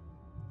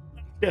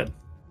 Good.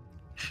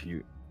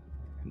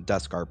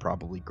 Deskar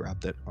probably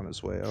grabbed it on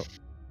his way out.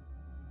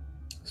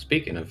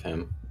 Speaking of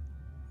him,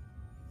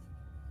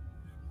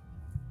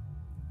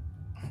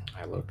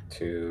 I look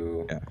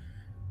to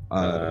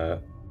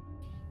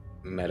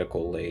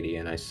medical lady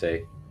and I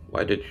say,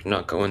 Why did you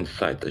not go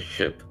inside the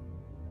ship?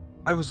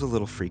 I was a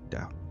little freaked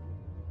out.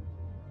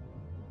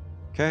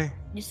 Okay?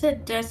 You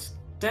said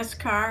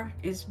Deskar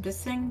is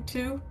missing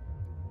too?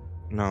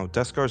 No,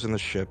 Descar's in the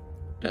ship.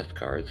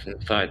 Deskar is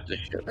inside the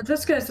ship. But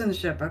this guy's in the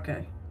ship,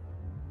 okay.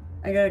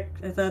 I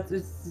thought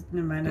it's,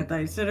 never mind, I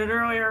thought you said it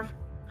earlier.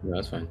 No,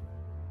 that's fine.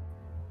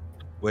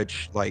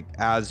 Which, like,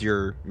 as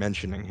you're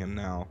mentioning him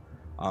now,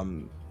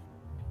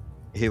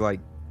 he, like,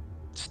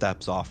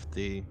 steps off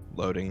the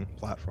loading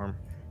platform.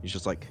 He's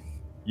just like,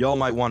 y'all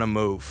might want to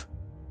move.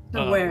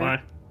 So where?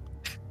 Why?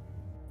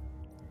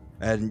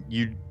 And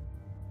you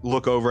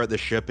look over at the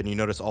ship and you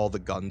notice all the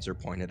guns are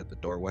pointed at the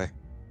doorway.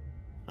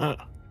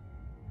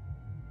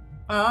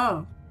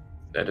 Oh,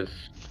 That is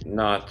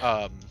not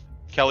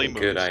Kelly a moves.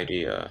 good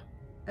idea.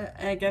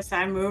 I guess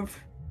I move.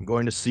 I'm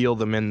going to seal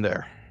them in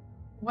there.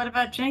 What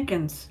about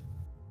Jenkins?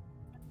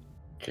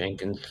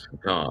 Jenkins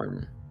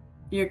gone.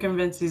 You're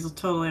convinced he's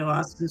totally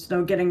lost. There's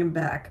no getting him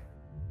back.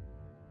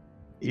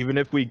 Even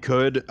if we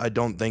could, I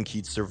don't think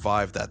he'd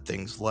survive that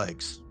thing's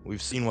legs.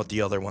 We've seen what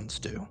the other ones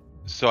do.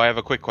 So I have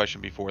a quick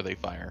question before they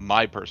fire.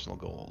 My personal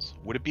goals.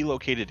 Would it be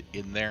located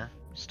in there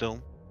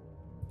still?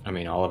 I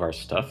mean, all of our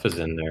stuff is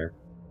in there,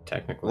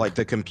 technically. Like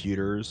the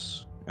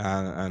computers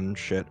and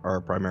shit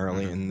are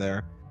primarily in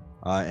there.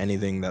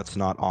 Anything that's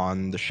not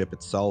on the ship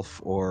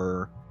itself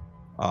or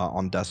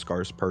on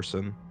Descar's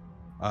person,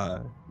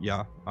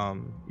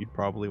 you'd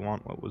probably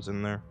want what was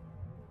in there.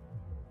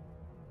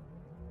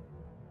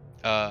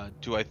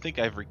 Do I think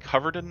I've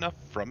recovered enough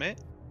from it?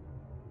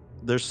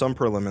 There's some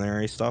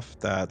preliminary stuff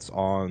that's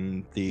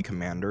on the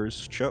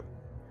commander's chip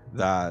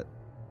that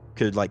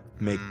could like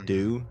make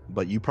do,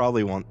 but you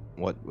probably want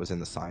what was in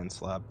the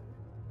science lab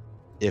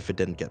if it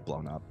didn't get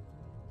blown up.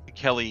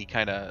 Kelly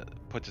kind of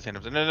puts his hand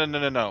up.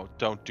 No,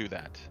 don't do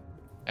that.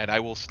 And I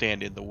will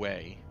stand in the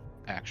way,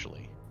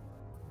 actually.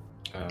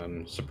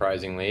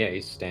 Surprisingly,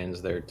 Ace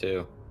stands there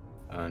too,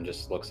 and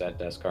just looks at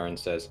Deskar and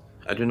says,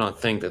 I do not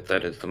think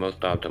that is the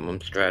most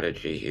optimum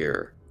strategy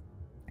here.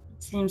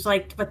 Seems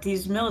like what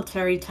these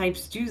military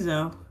types do,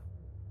 though.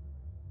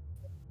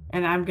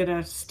 And I'm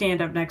gonna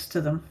stand up next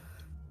to them.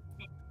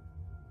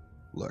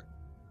 Look,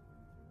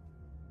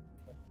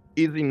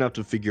 easy enough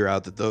to figure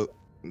out that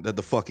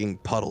the fucking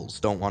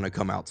puddles don't want to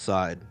come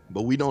outside,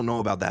 but we don't know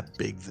about that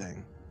big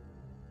thing.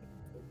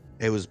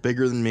 It was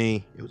bigger than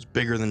me. It was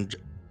bigger than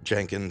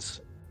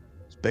Jenkins.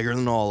 It's bigger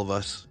than all of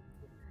us.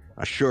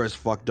 I sure as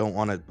fuck don't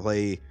want to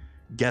play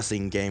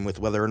guessing game with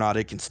whether or not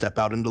it can step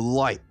out into the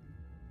light.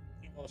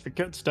 Well, if it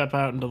could step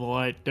out into the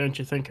light, don't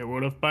you think it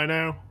would have by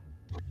now?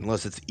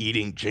 Unless it's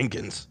eating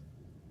Jenkins.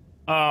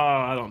 Oh,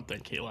 I don't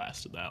think he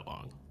lasted that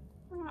long.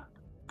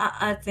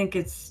 I think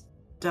it's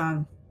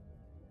done.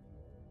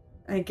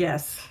 I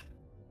guess.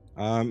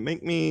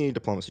 Make me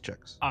diplomacy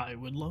checks. I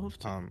would love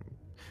to.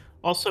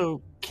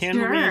 Also, can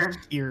Sure. we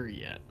hear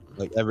yet?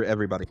 Like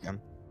everybody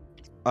can.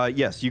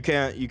 Yes, you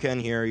can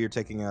hear. You're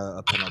taking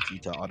a penalty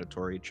to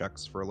auditory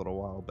checks for a little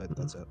while, but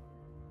that's it.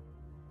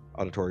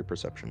 Auditory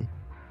perception,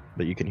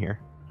 but you can hear.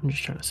 I'm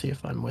just trying to see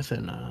if I'm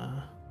within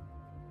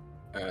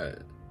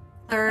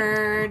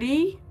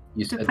 30?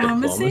 "You said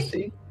Diplomacy?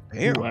 diplomacy?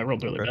 Damn. Ooh, I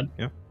rolled really bad.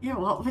 Yeah. Yeah,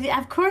 well,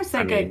 of course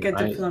I I got mean, good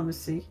I-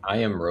 diplomacy. I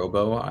am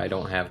Robo. I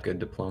don't have good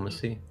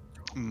diplomacy."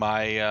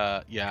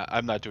 My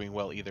I'm not doing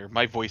well either.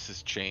 My voice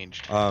has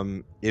changed.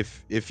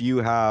 If you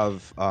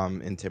have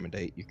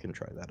intimidate, you can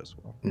try that as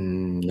well.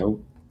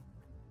 Nope.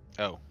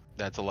 Oh,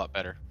 that's a lot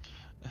better.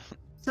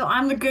 So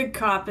I'm the good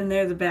cop and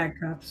they're the bad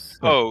cops.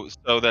 Oh,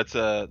 so that's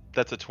a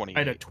 20. I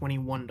had a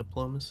 21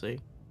 diplomacy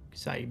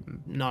because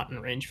I'm not in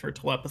range for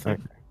telepathy.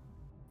 Okay.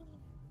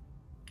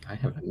 I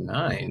have a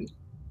 9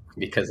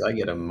 because I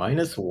get a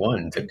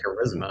 -1 to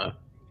charisma.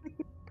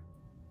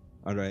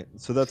 All right,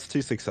 so that's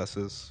 2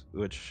 successes,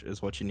 which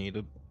is what you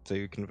needed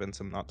to convince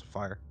him not to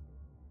fire.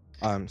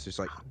 So he's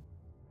like,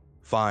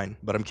 fine,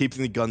 but I'm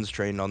keeping the guns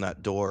trained on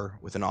that door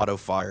with an auto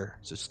fire,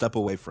 so step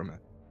away from it.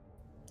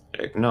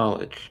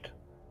 Acknowledged.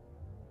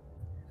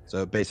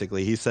 So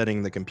basically, he's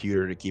setting the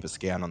computer to keep a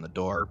scan on the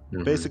door.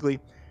 Mhm. Basically,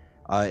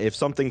 if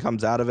something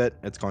comes out of it,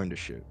 it's going to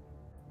shoot.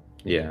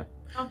 Yeah.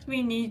 Don't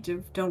we need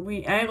to? Don't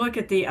we? I look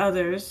at the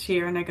others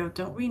here and I go,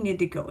 don't we need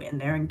to go in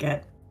there and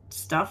get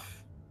stuff?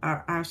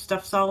 Our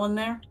stuff's all in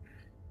there?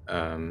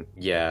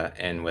 Yeah,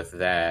 and with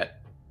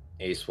that,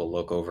 Ace will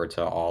look over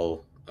to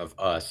all of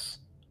us,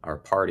 our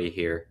party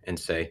here, and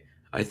say,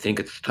 I think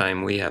it's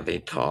time we have a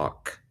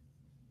talk.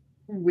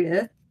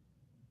 With?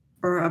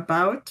 Or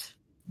about?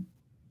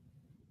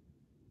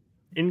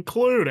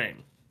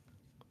 Including.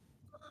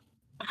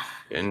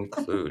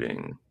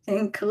 Including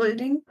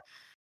Including?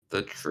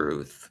 the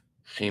truth.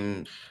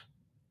 Seems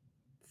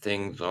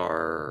things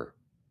are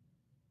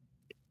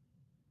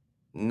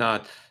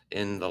not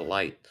in the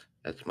light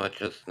as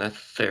much as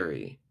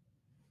necessary.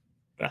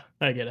 Ah,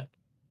 I get it.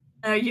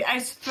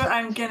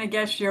 I'm gonna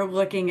guess you're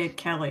looking at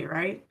Kelly,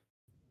 right?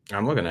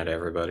 I'm looking at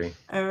everybody.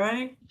 All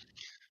right.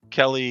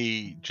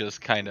 Kelly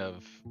just kind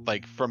of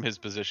like from his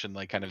position,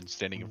 like kind of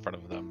standing in front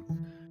of them,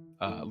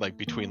 like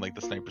between like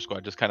the sniper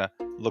squad, just kind of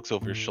looks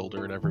over his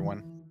shoulder at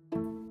everyone.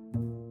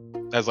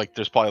 As like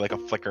there's probably like a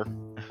flicker,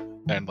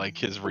 and like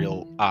his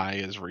real eye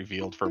is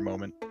revealed for a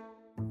moment.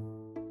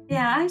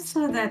 Yeah, I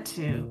saw that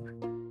too.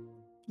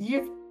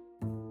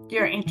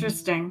 You're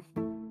interesting.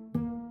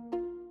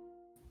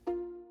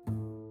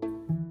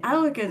 I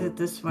look at it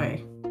this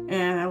way,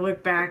 and I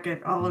look back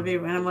at all of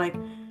you, and I'm like,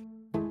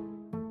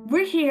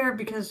 we're here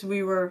because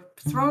we were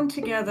thrown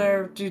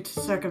together due to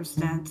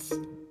circumstance.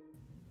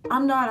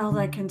 I'm not all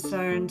that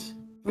concerned.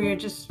 We're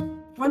just,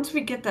 once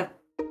we get the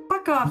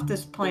fuck off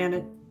this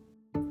planet,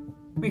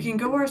 we can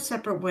go our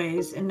separate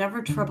ways and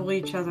never trouble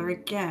each other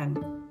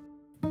again.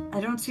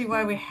 I don't see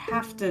why we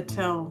have to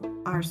tell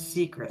our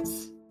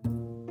secrets.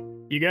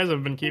 You guys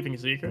have been keeping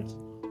secrets?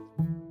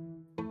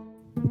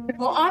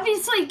 Well,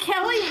 obviously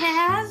Kelly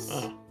has.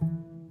 Oh.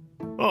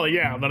 Well,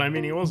 yeah, but I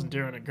mean, he wasn't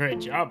doing a great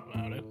job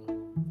about it.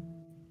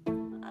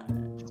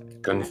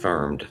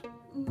 Confirmed.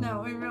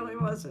 No, he really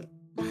wasn't.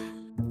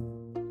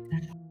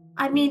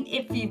 I mean,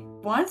 if he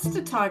wants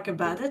to talk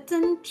about it,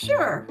 then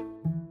sure.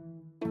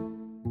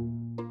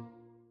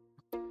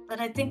 But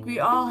I think we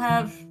all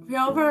have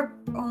our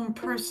own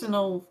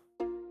personal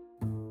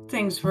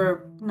things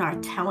we're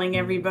not telling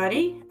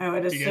everybody, I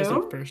would Do you guys have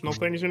assume. personal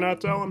things you're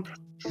not telling?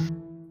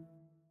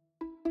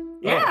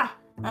 Yeah,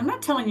 I'm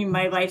not telling you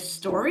my life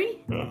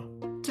story. Oh.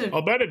 To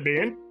I'll bet it'd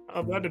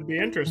be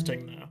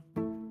interesting though.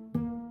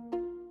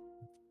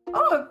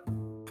 Oh,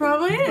 it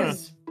probably Huh.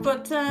 is.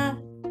 But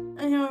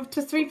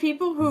to 3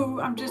 people who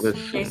I'm just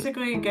Listen.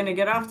 basically gonna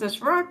get off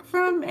this rock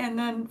from and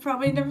then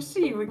probably never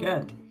see you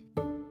again.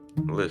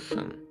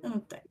 Listen, I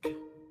don't think.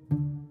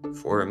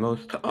 for a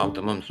most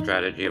optimum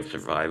strategy of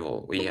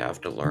survival, we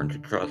have to learn to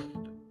trust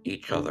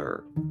each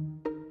other.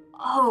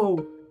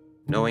 Oh,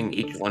 Knowing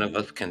each one of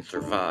us can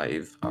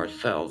survive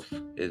ourselves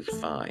is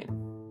fine.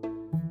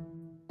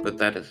 But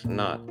that is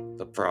not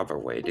the proper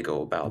way to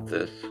go about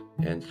this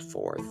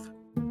henceforth.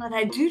 but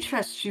I do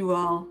trust you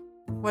all,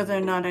 whether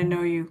or not I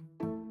know you.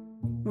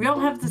 We all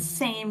have the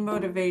same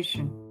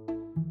motivation.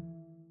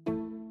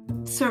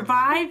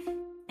 Survive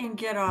and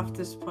get off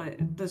this planet.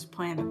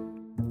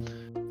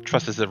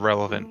 Trust is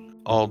irrelevant.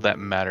 All that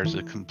matters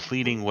is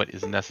completing what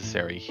is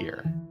necessary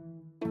here.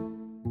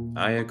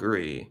 I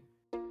agree.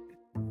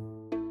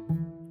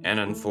 And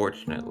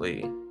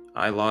unfortunately,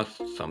 I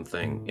lost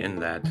something in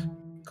that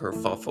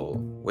kerfuffle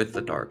with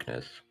the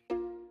darkness.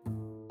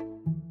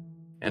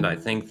 And I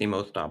think the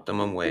most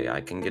optimum way I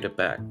can get it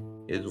back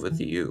is with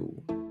you.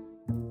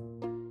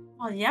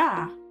 Well,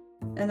 yeah.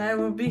 And I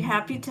would be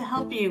happy to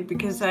help you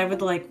because I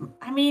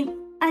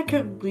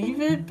could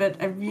leave it,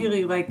 but I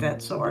really like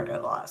that sword I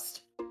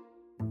lost.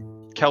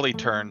 Kelly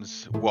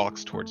turns,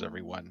 walks towards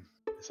everyone.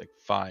 He's like,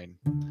 fine.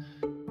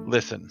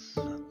 Listen,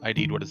 I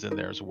need what is in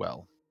there as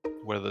well,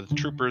 whether the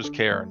troopers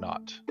care or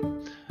not.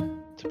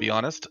 To be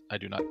honest, I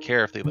do not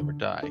care if they live or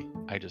die.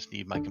 I just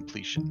need my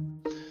completion.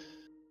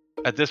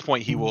 At this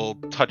point, he will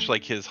touch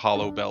like his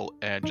hollow belt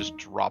and just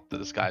drop the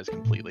disguise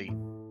completely.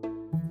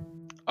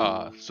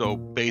 So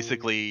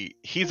basically,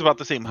 he's about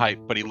the same height,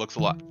 but he looks a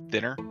lot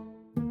thinner.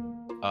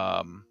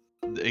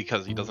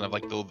 Because he doesn't have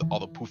like all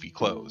the poofy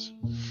clothes.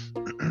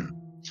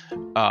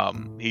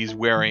 He's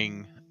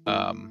wearing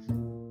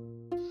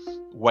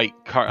white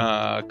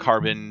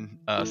carbon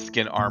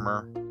skin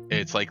armor.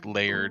 It's like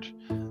layered,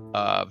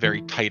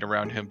 very tight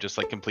around him, just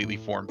like completely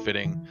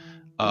form-fitting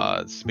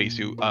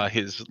spacesuit.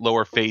 His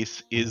lower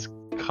face is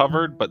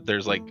covered, but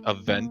there's like a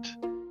vent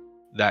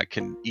that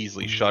can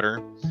easily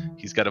shutter.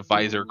 He's got a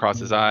visor across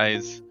his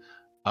eyes.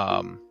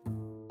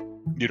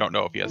 You don't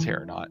know if he has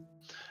hair or not.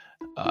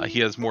 He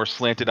has more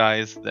slanted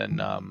eyes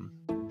than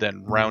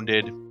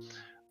rounded.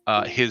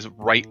 His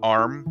right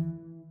arm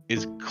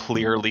is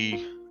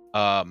clearly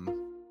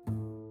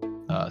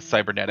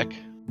cybernetic.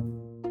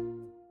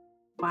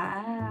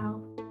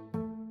 Wow.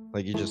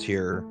 Like you just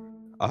hear,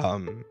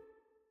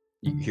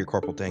 you hear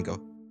Corporal Dan go,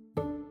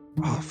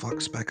 "Oh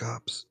fuck, Spec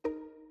Ops."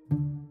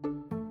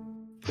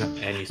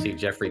 And you see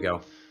Jeffrey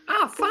go,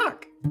 "Ah,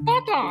 fuck!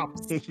 Fuck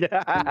ops!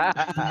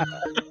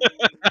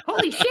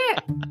 Holy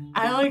shit!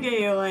 I look at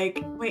you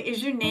like, wait,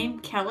 is your name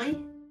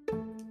Kelly?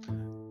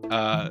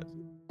 Uh,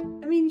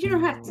 I mean, you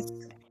don't have to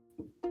say.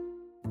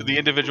 the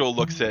individual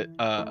looks at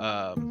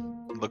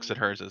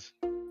hers as,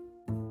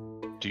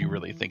 "Do you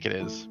really think it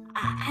is?"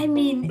 I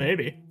mean,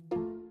 Maybe.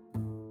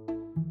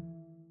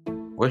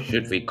 What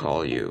should we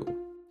call you?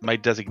 My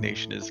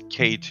designation is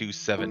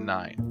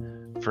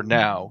K279. For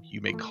now, you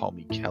may call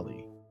me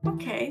Kelly.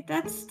 okay,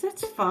 that's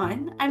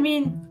fine. I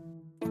mean,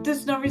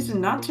 there's no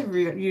reason not to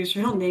use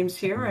real names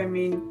here. I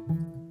mean,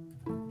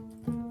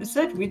 I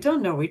said we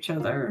don't know each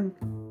other.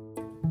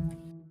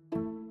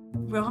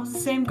 And we all have the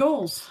same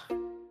goals.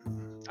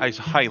 I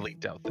highly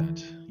doubt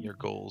that. Your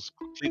goal's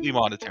completely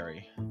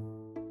monetary.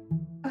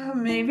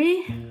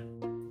 Maybe.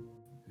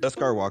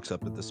 Deskar walks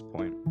up at this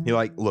point. He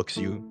like looks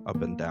you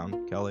up and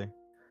down, Kelly.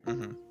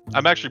 Mm-hmm.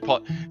 I'm actually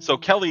so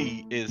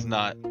Kelly is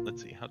not.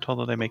 Let's see, how tall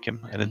did I make him?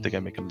 I didn't think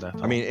I'd make him that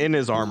tall. I mean, in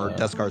his armor, Uh,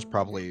 Deskar's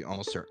probably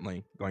almost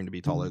certainly going to be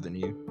taller than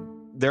you.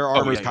 Their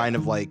armor's yeah. kind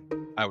of like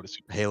I would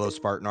assume. Halo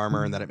Spartan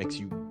armor, and that it makes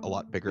you a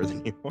lot bigger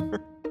than you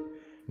are.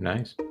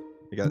 Nice.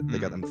 They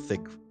got them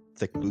thick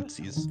thick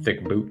bootsies.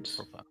 Thick boots.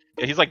 Profile.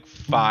 Yeah, he's like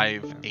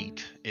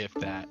 5'8", if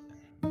that.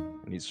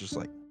 And he's just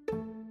like,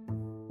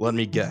 let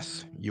me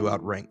guess, you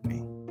outrank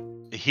me.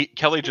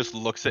 Kelly just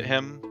looks at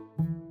him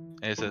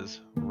and he says,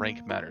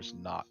 rank matters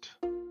not.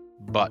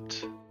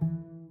 But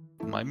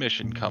my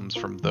mission comes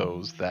from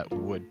those that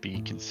would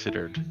be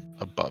considered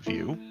above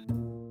you.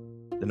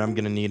 Then I'm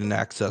gonna need an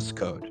access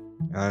code.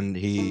 And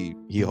he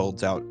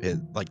holds out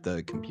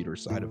the computer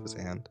side of his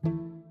hand.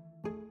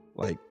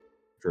 Like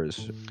for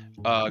his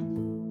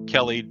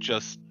Kelly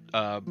just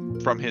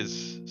from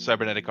his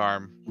cybernetic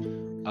arm,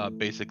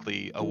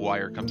 basically a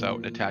wire comes out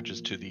and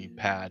attaches to the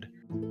pad,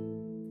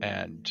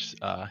 and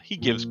he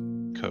gives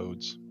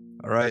codes.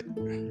 all right,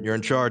 you're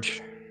in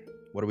charge.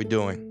 What are we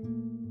doing?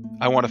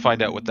 I want to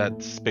find out what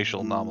that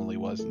spatial anomaly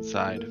was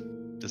inside.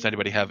 Does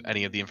anybody have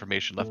any of the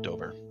information left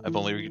over? I've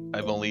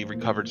only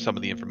recovered some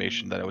of the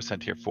information that I was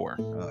sent here for.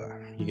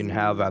 You can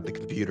have at the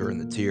computer in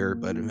the tier,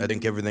 but I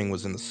think everything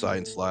was in the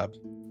science lab.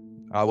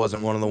 I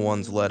wasn't one of the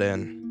ones let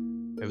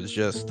in. It was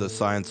just the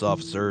science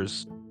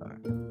officers,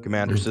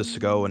 Commander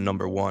Cisco and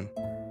Number 1.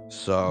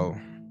 So,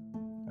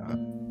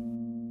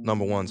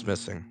 Number 1's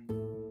missing.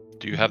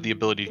 Do you have the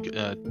ability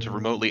to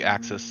remotely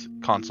access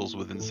consoles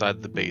within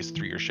inside the base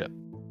through your ship?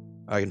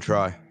 I can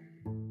try.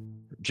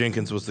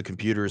 Jenkins was the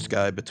computers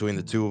guy between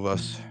the two of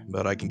us,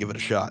 but I can give it a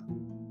shot.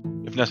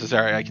 If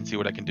necessary, I can see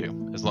what I can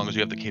do, as long as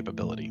you have the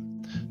capability.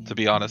 To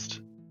be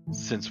honest,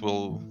 since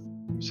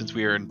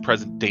we are in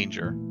present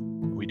danger,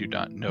 we do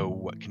not know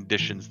what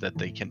conditions that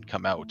they can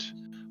come out.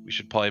 We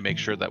should probably make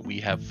sure that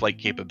we have flight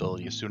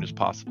capability as soon as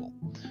possible.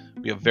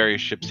 We have various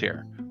ships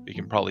here. We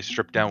can probably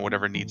strip down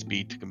whatever needs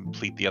be to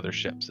complete the other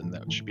ships, and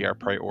that should be our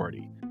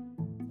priority.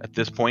 At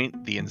this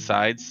point, the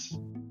insides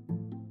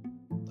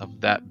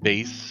of that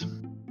base,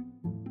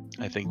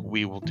 I think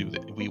we will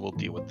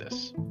deal with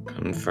this.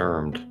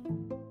 Confirmed.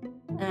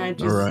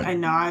 And Alright. I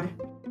nod.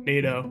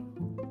 NATO.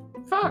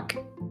 Fuck.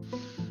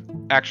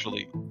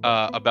 Actually,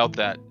 about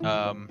that,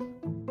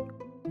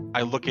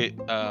 I look at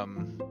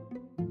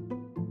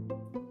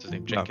what's his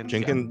name? Jenkins.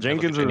 Jenkins Yeah.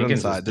 Jenkins I is look at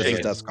inside. This is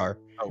Jenkins. Deskar.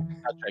 Oh,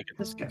 not Jenkins.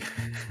 This guy.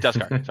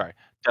 Deskar. Sorry,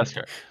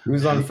 Deskar.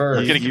 Who's on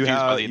first? getting You confused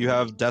by have the you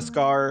have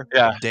Deskar,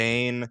 Yeah.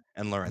 Dane,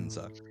 and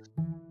Lorenza.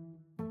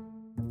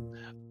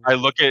 I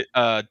look at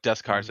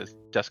Deskar and says,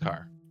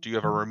 Deskar, do you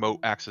have a remote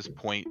access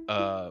point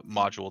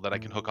module that I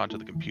can hook onto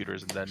the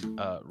computers and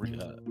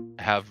then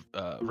have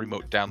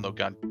remote download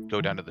gun go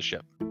down to the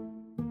ship?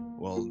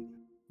 Well, the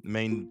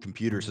main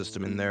computer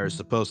system in there is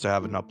supposed to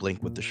have an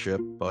uplink with the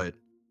ship, but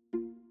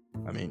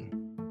I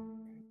mean,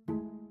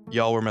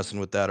 y'all were messing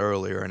with that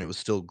earlier, and it was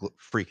still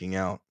freaking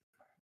out.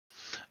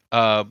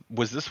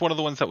 Was this one of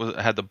the ones that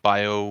had the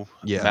bio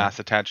Yeah. mass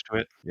attached to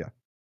it? Yeah.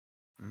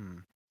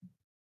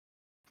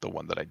 The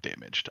one that I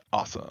damaged.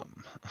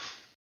 Awesome.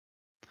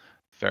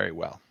 Very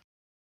well.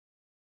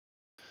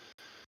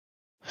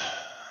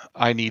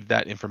 I need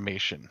that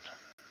information.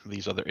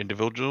 These other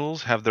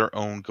individuals have their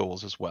own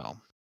goals as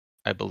well.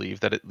 I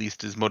believe that at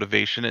least is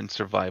motivation and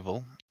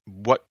survival.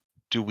 What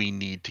do we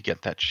need to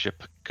get that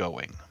ship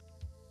going?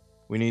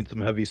 We need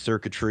some heavy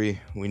circuitry.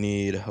 We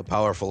need a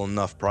powerful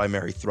enough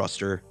primary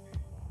thruster.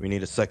 We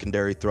need a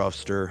secondary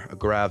thruster, a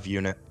grav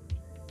unit,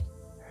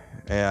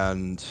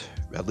 and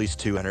at least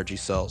 2 energy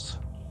cells.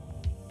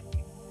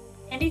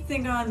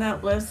 Anything on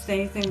that list?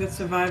 Anything that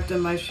survived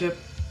on my ship?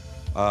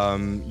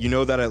 You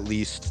know that at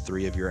least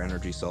 3 of your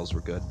energy cells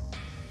were good.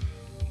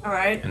 All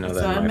right. I know So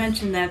that I my-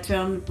 mentioned that to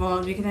him.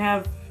 Well, you can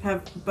have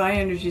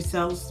bioenergy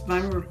cells.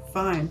 Mine were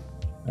fine.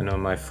 I know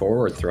my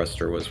forward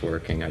thruster was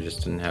working. I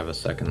just didn't have a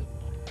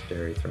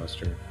secondary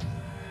thruster.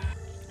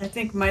 I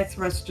think my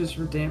thrusters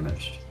were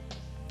damaged.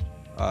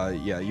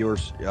 Yeah,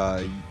 yours.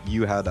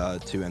 You had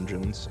 2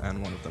 engines,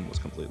 and one of them was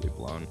completely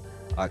blown.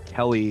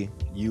 Kelly,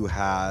 you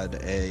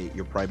had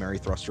your primary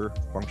thruster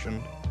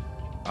functioned,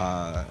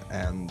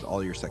 and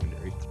all your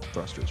secondary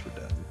thrusters were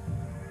dead.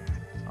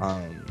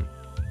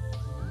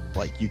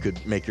 Like you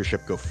could make your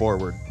ship go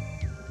forward,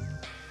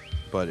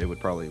 but it would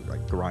probably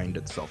like grind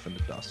itself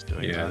into dust.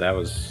 Doing Yeah, that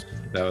was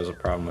a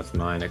problem with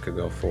mine. It could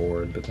go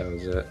forward, but that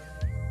was it.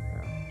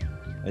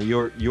 And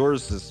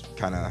yours is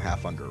kind of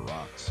half under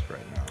rocks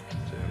right now.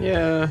 Too.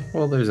 Yeah,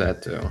 well, there's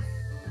that too.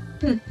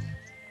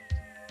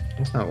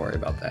 Let's not worry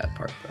about that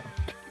part though.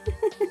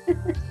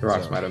 The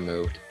rocks So- might have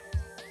moved.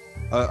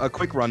 A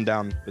quick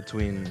rundown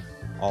between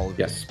all of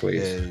Yes, it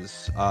please.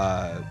 is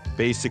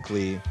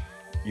basically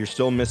you're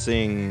still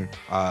missing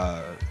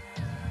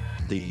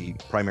the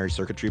primary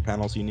circuitry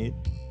panels you need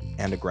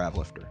and a grav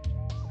lifter,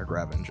 a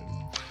grav engine.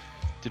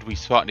 Did we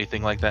spot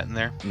anything like that in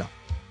there? No.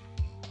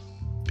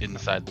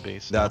 Inside the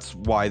base? That's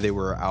why they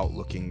were out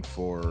looking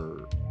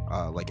for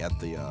like at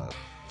the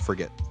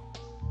frigate,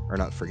 or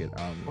not frigate,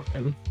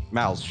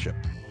 Mal's ship,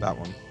 that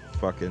one,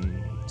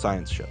 fucking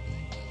science ship.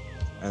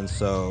 And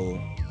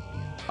so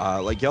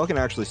like y'all can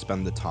actually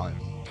spend the time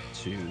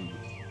to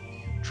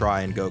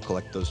try and go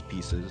collect those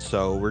pieces.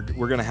 So we're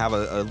gonna have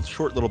a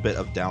short little bit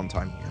of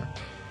downtime here,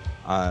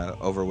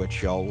 over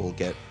which y'all will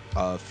get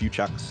a few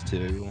checks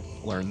to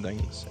learn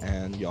things,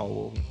 and y'all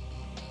will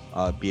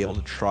be able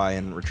to try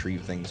and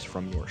retrieve things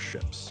from your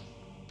ships.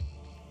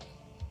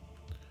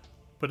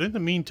 But in the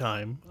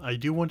meantime, I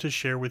do want to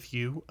share with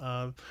you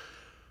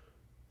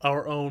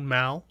our own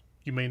Mal.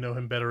 You may know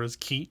him better as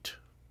Keat.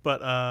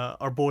 But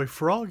our boy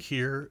Frog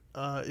here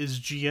is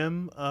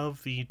GM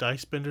of the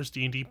Dice Benders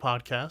D&D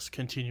podcast,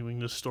 continuing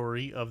the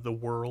story of the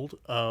world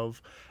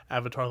of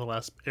Avatar: The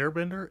Last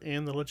Airbender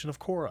and The Legend of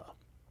Korra.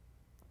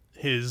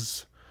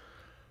 His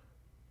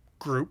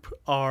group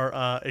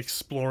are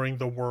exploring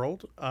the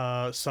world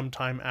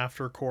sometime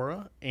after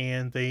Korra,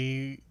 and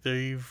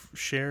they've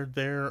shared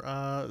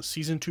their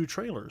season 2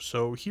 trailer.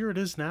 So here it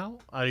is now.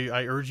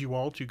 I urge you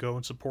all to go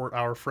and support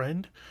our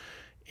friend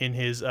in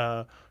his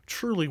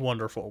truly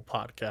wonderful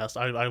podcast.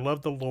 I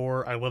love the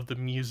lore. I love the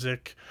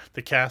music.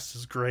 The cast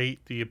is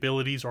great. The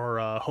abilities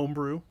are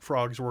homebrew.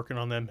 Frog's working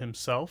on them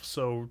himself.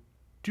 So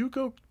do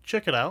go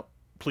check it out,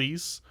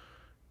 please.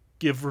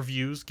 Give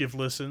reviews, give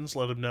listens.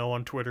 Let him know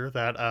on Twitter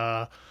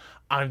that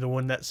I'm the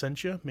one that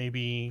sent you.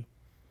 Maybe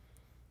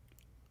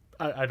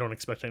I don't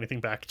expect anything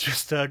back.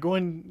 Just go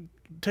and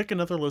take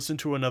another listen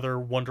to another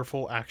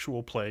wonderful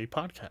actual play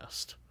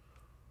podcast.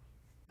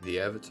 The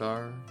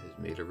Avatar has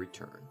made a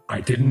return.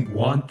 I didn't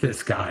want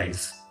this,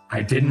 guys.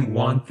 I didn't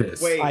want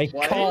this. Wait, I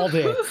what? called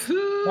it.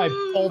 I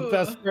pulled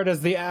Bespert as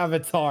the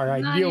Avatar.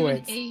 I Not knew even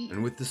it. 8.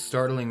 And with this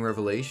startling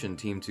revelation,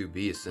 Team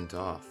 2B is sent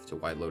off to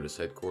White Lotus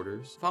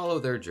headquarters. Follow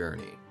their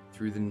journey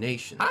through the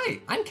nation.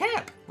 Hi, I'm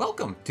Cap.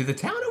 Welcome to the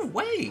town of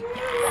Wei.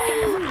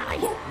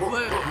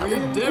 Let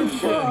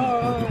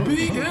redemption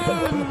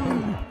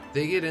begin!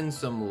 They get in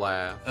some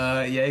laughs.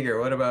 Jaeger,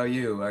 what about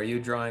you? Are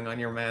you drawing on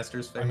your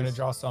master's face? I'm gonna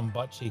draw some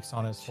butt cheeks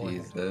on his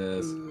forehead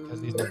Jesus.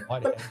 because he's a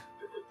butthead.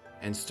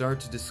 And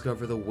start to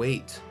discover the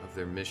weight of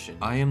their mission.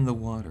 I am the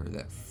water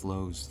that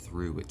flows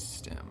through its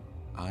stem.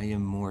 I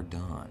am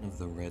Mordan of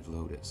the Red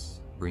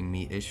Lotus. Bring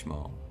me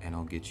Ishmael, and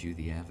I'll get you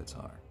the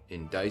Avatar.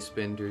 In Dice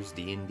Benders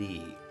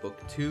D&D, Book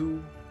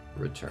 2,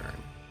 Return.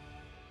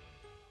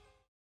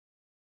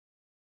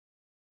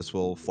 This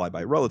will fly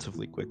by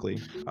relatively quickly,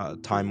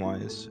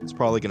 time-wise. It's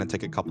probably going to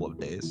take a couple of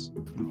days.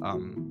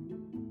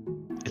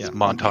 It's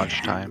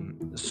montage time.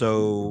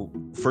 So,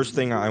 first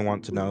thing I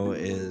want to know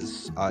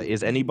is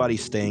anybody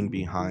staying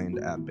behind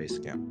at base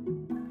camp?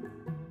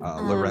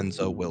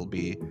 Lorenzo will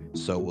be,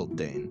 so will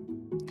Dane.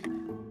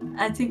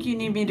 I think you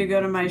need me to go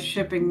to my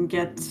ship and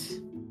get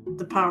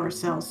the power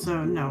cells,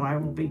 so no, I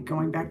will be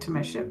going back to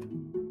my ship.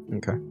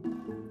 Okay.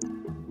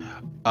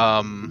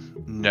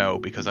 No,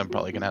 because I'm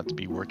probably gonna have to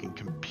be working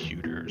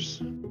computers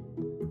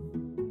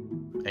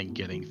and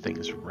getting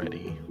things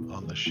ready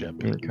on the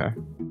ship. Okay.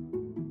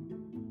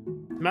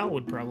 Mal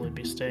would probably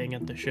be staying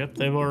at the ship.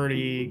 They've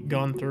already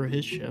gone through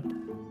his ship.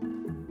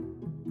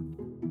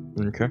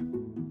 Okay.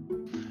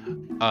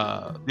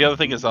 The other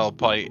thing is I'll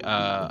probably,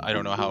 I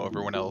don't know how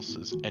everyone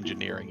else's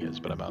engineering is,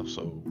 but I'm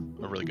also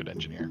a really good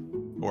engineer.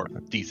 Or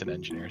a decent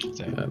engineer, I should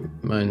say.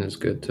 Mine is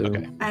good too.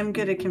 Okay. I'm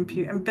good at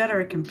I'm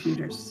better at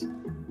computers,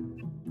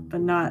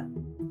 but not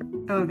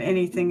of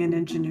anything in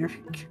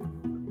engineering.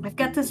 I've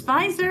got this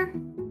visor.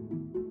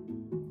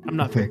 I'm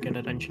not very good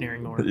at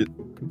engineering or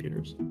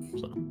computers,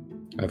 so.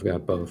 I've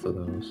got both of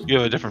those. You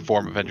have a different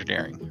form of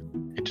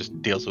engineering. It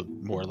just deals with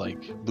more like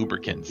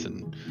lubricants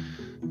and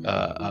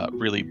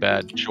really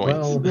bad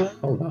joints. Well,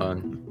 hold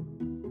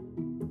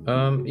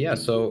on. Yeah,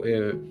 so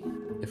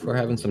if we're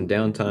having some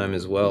downtime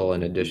as well,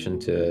 in addition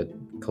to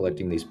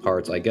collecting these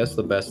parts, I guess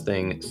the best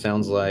thing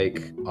sounds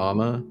like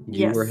Amma,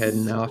 you were Yes.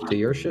 heading off to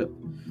your ship.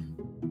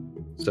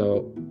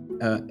 So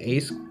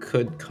Ace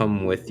could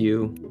come with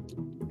you.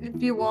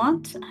 If you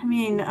want, I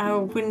mean, I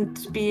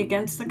wouldn't be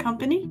against the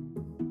company.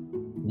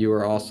 You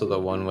were also the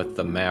one with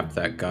the map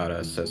that got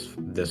us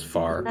this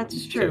far.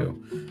 That's true.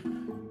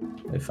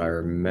 Too, if I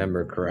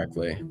remember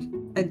correctly.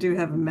 I do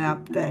have a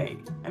map that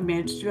I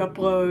managed to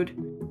upload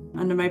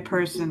onto my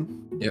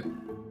person. Yep.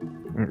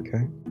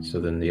 Okay. So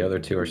then the other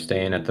two are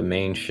staying at the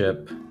main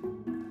ship.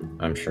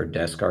 I'm sure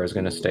Deskar is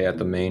going to stay at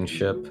the main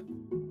ship.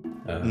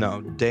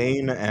 No,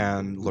 Dane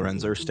and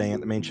Lorenzo are staying at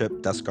the main ship.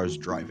 Descar's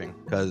driving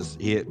because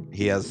he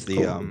has the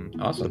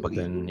Cool. Awesome. the buggy.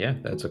 Then yeah,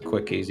 that's a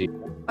quick, easy.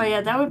 Oh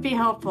yeah, that would be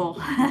helpful.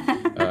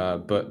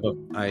 But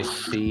I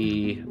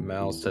see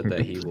Mal said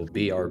that he will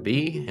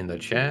BRB in the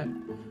chat.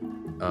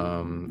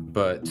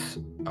 But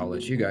I'll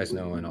let you guys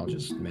know, and I'll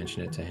just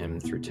mention it to him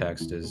through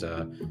text.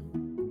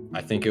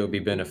 I think it would be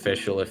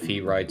beneficial if he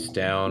writes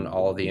down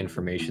all the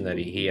information that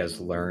he has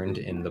learned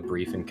in the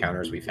brief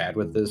encounters we've had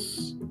with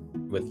these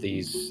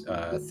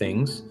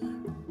things,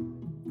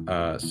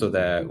 so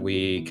that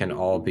we can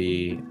all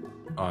be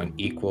on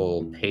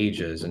equal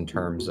pages in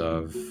terms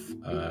of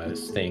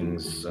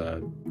things,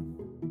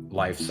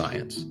 life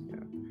science.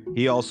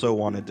 He also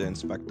wanted to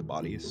inspect the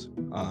bodies,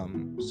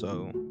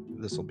 so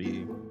this will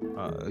be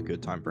a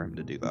good time for him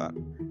to do that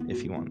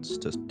if he wants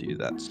to do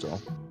that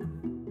still.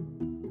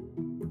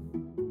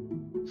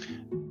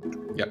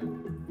 Yep.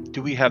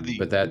 Do we have the?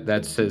 But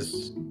that's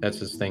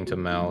his thing to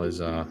Mal,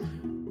 is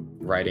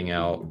writing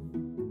out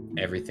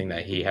everything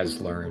that he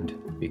has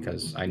learned,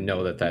 because I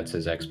know that that's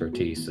his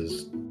expertise,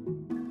 is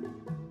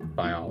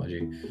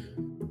biology.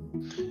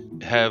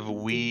 have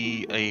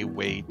we a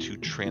way to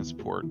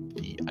transport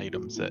the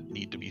items that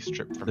need to be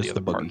stripped from It's the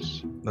the other buggy.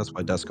 parts? That's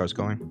why Descar's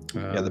going.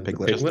 Yeah, the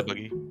piglet. Just the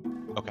buggy.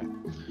 Okay,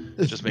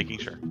 just making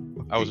sure.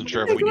 I wasn't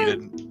sure if we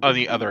needed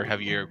any other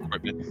heavier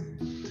equipment.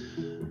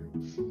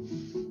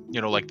 You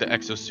know, like the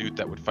exosuit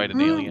that would fight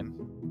an alien.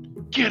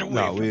 Get away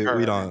No, from we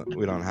her.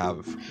 don't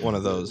have one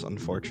of those,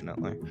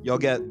 unfortunately. You'll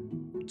get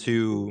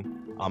to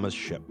Ama's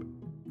ship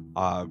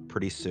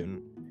pretty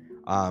soon.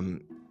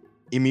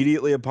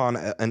 Immediately upon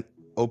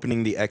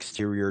opening the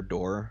exterior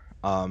door,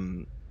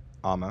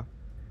 Ama,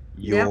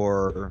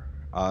 your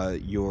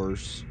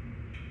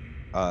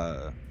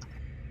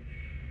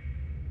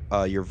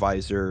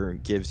visor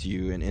gives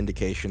you an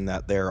indication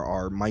that there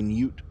are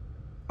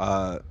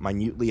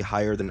minutely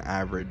higher than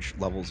average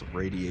levels of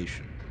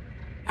radiation.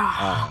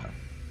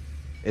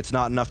 It's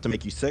not enough to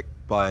make you sick,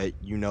 but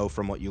you know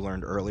from what you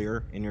learned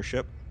earlier in your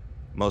ship,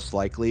 most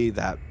likely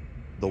that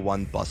the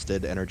one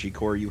busted energy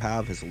core you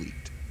have has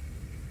leaked.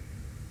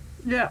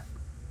 Yeah.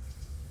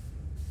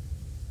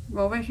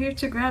 Well, we're here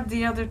to grab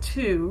the other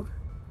two.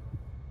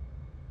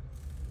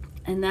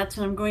 And that's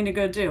what I'm going to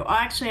go do.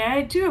 Actually,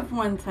 I do have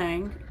one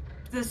thing.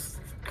 This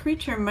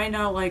creature might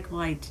not like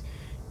light.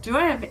 Do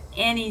I have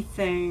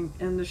anything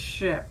in the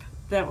ship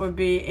that would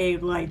be a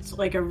light,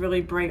 like a really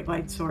bright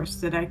light source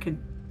that I could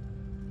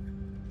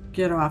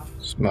get off?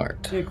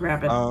 Smart. To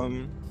grab it.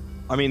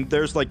 I mean,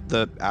 there's like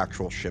the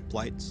actual ship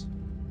lights,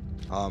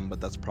 but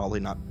that's probably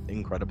not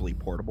incredibly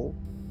portable.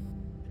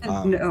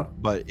 No.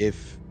 But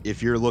if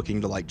you're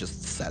looking to like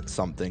just set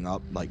something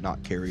up, like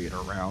not carry it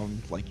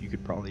around, like you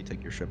could probably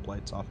take your ship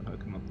lights off and hook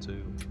them up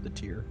to the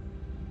tier.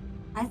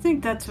 I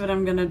think that's what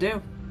I'm gonna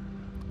do.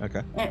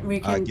 Okay. And we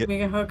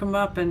can hook them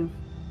up and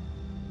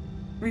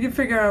we can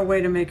figure out a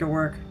way to make it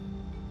work.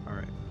 All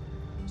right.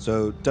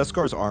 So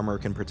Descar's armor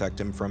can protect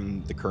him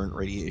from the current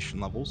radiation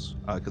levels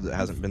because it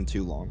hasn't been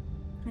too long.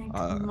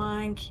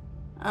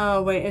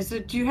 Oh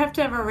wait, do you have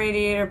to have a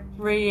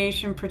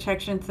radiation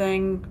protection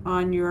thing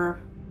on your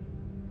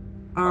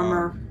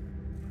armor?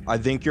 I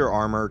think your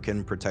armor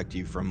can protect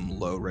you from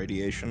low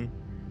radiation,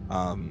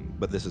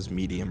 but this is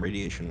medium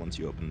radiation once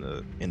you open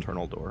the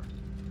internal door.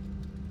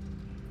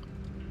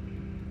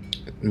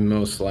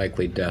 Most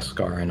likely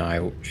Deskar and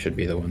I should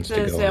be the ones to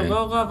Says go that in.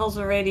 low levels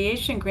of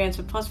radiation grants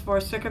a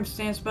 +4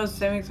 circumstance bonus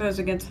saving throws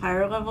against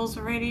higher levels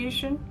of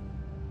radiation.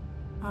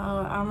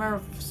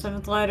 Armor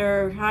 7th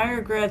lighter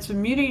higher grants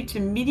immunity to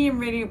medium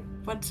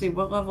radiation. Let's see,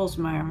 what level's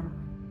my armor?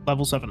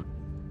 Level 7.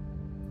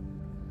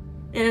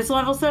 It is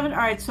level 7?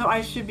 Alright, so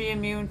I should be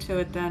immune to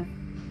it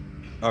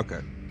then. Okay.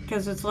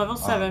 Because it's level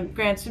 7,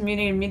 grants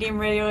immunity to medium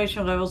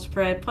radiation levels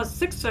spread,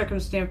 +6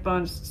 circumstance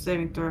bonus to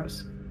saving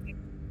throws.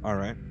 All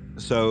right.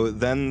 So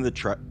then the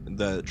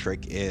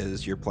trick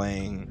is you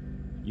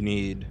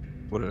need,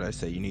 what did I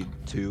say? You need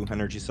 2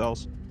 energy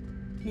cells?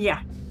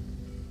 Yeah.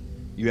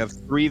 You have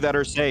 3 that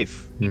are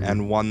safe,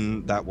 and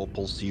 1 that will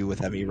pulse you with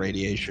heavy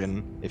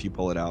radiation if you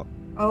pull it out.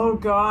 Oh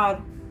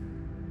god.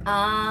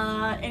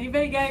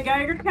 Anybody got a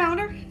Geiger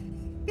counter?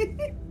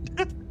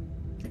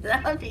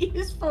 That would be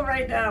useful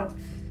right now.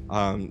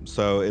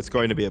 So it's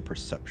going to be a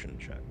perception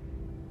check.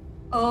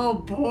 Oh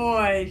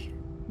boy.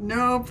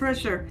 No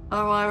pressure.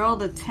 Oh, well, I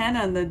rolled a 10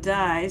 on the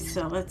die,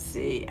 so let's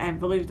see. I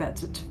believe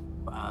that's a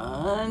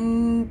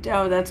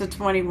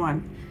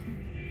 21.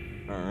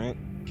 All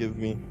right. Give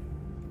me...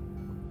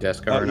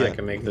 Deskar and I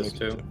can make this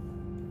too.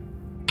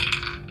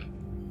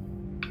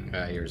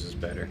 Yours is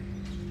better.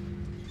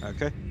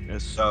 Okay.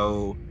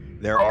 So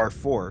there are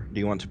 4. Do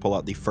you want to pull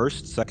out the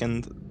 1st,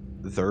 2nd,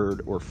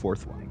 3rd, or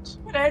 4th ones?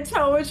 Can I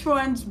tell which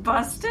one's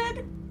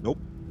busted? Nope.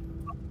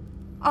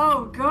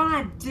 Oh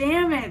god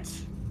damn it.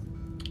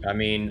 I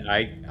mean,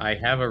 I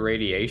have a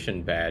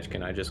radiation badge.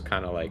 Can I just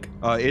kind of like...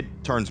 it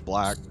turns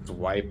black.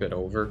 Swipe it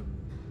over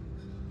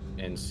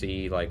and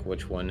see like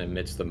which one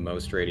emits the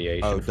most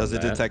radiation. Oh, does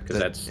it detect the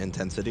that's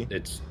intensity?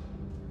 Its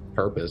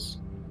purpose.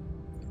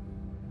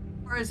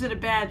 Or is it a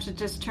badge that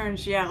just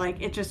turns,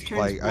 like it just turns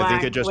Like, black? I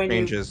think it just when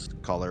changes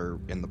color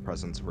in the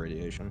presence of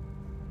radiation.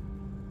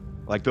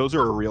 Like, those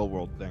are a real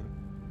world thing.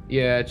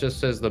 Yeah, it just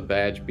says the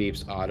badge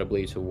beeps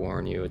audibly to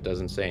warn you. It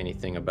doesn't say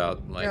anything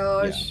about like.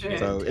 Oh Yeah. shit.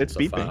 So it's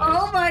beeping.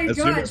 Oh my As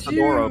god, soon as the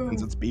door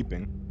opens, it's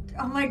beeping.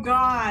 Oh my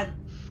god.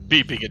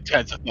 Beeping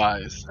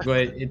intensifies.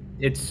 But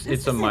it's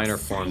This a is minor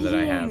form that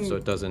I have, so insane.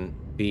 it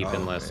doesn't beep Oh,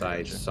 unless I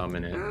gotcha.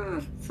 summon it.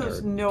 So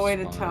there's or no way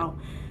to spawn it. tell.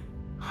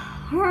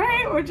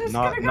 Alright, we're just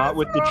Not gonna go not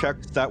with the through 'em.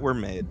 checks that were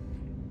made.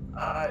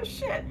 Oh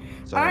shit.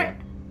 So Alright.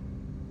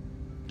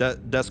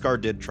 Deskar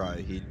did try.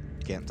 He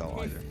can't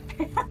tell either.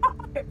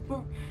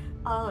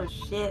 Oh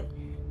shit.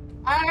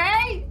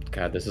 Alright.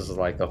 God, this is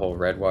like the whole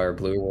red wire,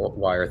 blue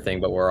wire thing,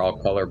 but we're all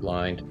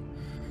colorblind.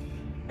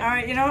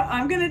 Alright, you know what?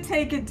 I'm gonna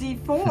take a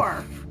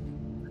D4.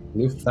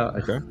 Blue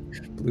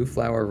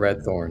flower,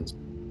 red thorns.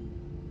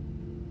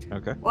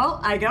 Okay. Well,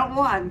 I got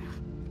 1.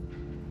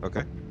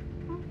 Okay.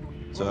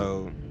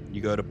 So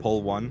you go to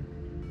pull 1.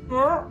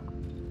 Yeah.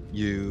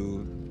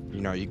 You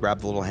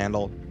grab the little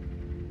handle,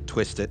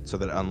 twist it so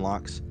that it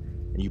unlocks,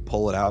 and you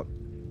pull it out,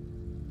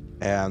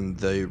 and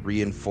the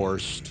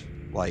reinforced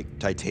like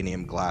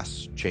titanium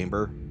glass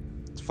chamber.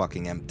 It's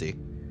fucking empty.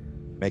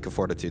 Make a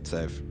fortitude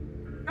save.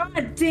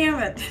 God damn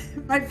it!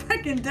 My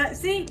fucking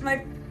see,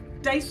 my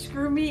dice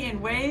screw me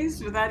in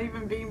ways without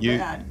even being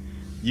bad.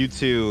 You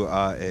too,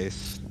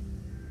 Ace.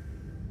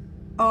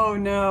 Oh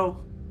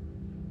no.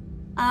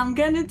 I'm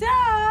gonna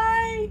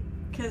die!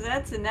 Cause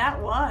that's a nat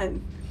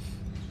 1.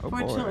 Oh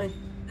Fortunately. boy.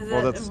 Is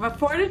Well, that, that's but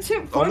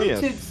fortitude, only a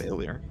fortitude's-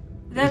 failure.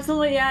 That's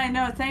only, yeah, I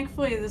know.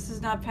 Thankfully, this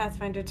is not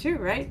Pathfinder 2,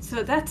 right?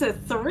 So that's a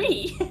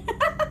 3.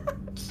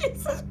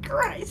 Jesus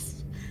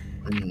Christ.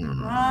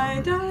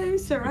 My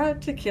dice are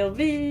out to kill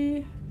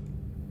me.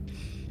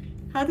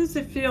 How does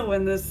it feel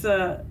when this,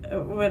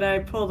 when I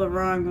pull the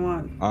wrong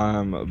one?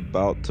 I'm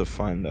about to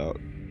find out.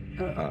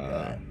 Oh,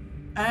 God.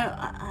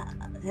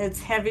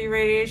 It's heavy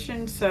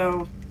radiation,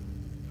 so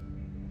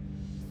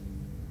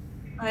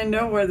I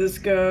know where this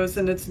goes,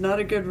 and it's not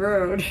a good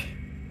road.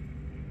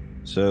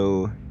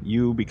 So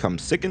you become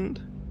sickened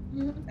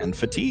and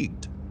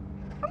fatigued.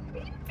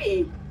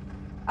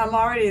 I'm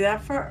already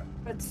that far.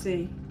 Let's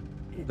see.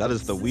 That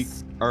is the weak,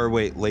 or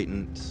wait,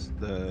 latent.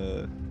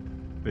 The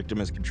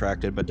victim is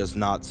contracted, but does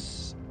not.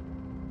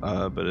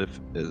 But if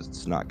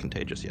it's not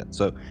contagious yet,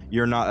 so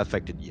you're not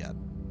affected yet.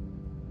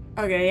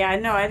 Okay, yeah,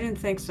 no, I didn't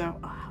think so.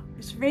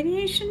 Is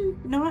radiation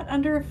not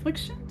under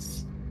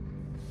afflictions?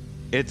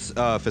 It's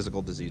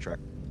physical disease track.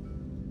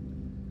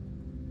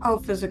 Oh,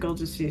 physical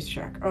disease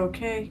check.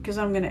 Okay, because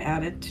I'm gonna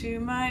add it to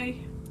my.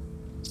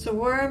 So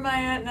where am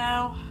I at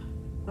now?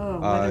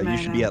 Oh, what am I You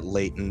should be now? at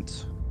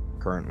latent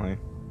currently.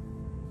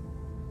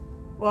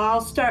 Well,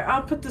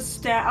 I'll put the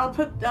stat.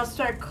 I'll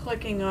start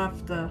clicking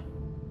off the.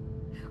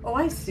 Oh,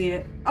 I see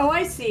it. Oh,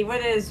 I see. What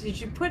it is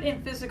you put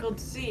in physical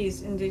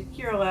disease into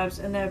Hero Labs,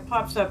 and then it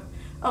pops up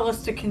a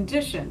list of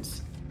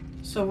conditions.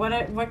 So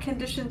what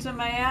conditions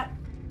am I at?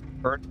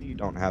 Currently, you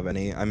don't have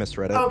any. I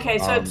misread it. Okay,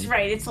 so it's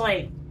right. It's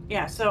late.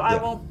 Yeah, so I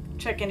Yeah. won't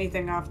check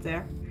anything off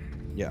there.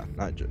 Yeah,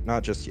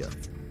 not just yet.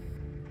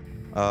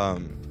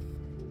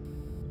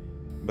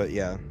 But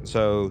yeah,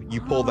 so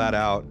you pull that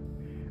out,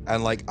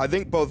 and like I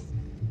think both,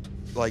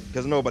 like,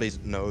 because nobody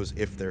knows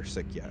if they're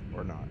sick yet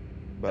or not.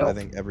 But I Nope.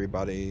 think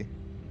everybody,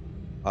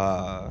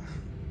 I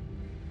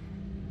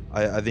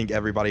think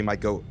everybody might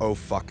go, oh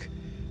fuck.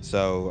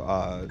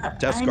 So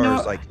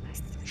Descar's like,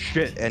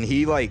 shit, and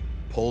he like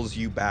pulls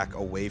you back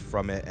away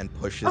from it and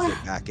pushes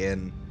it back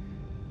in.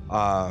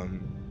 But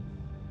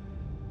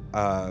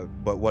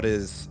what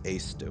is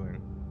Ace doing?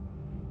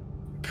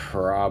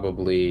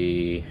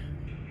 Probably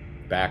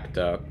backed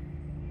up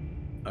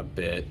a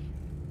bit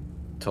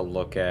to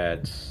look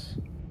at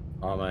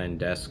Alma and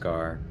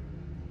Deskar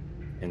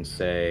and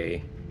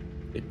say,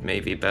 It may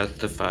be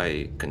best if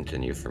I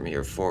continue from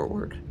here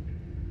forward.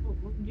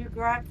 You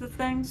grab the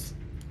things.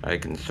 I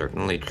can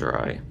certainly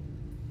try.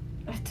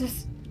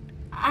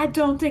 I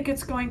don't think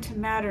it's going to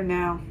matter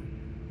now.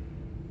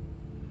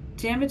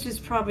 Damage is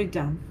probably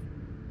done.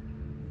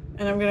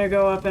 And I'm gonna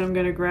go up and I'm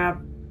gonna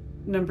grab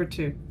number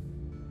 2.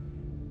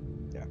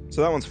 Yeah,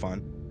 so that one's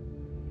fine.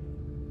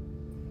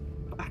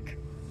 Fuck.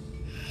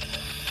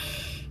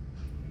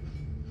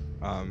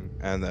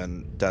 And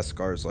then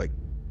Descar's like,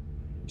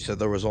 you said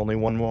there was only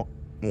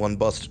one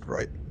busted,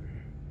 right?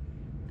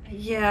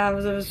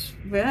 Yeah,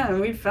 yeah,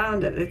 we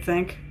found it, I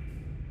think.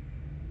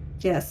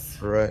 Yes.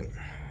 Right.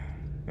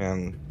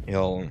 And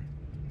he'll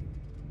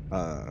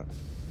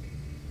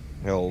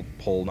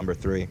pull number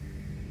 3.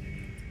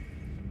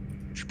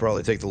 Should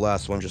probably take the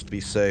last one just to be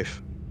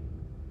safe.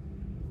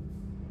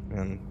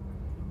 And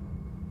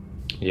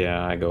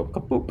yeah, I go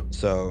kapoop.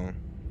 so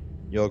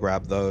you'll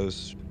grab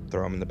those,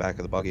 throw them in the back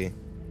of the buggy.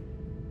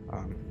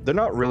 They're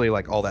not really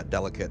like all that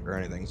delicate or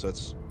anything, so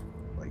it's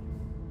like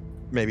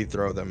maybe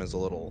throw them is a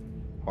little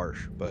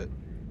harsh, but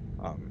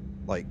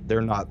like they're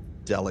not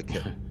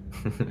delicate.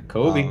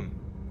 Kobe.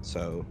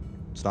 So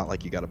it's not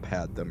like you gotta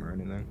pad them or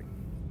anything.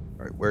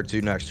 All right, where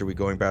to next? Are we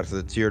going back to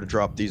the tier to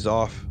drop these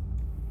off,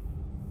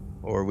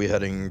 or are we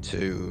heading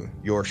to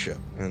your ship?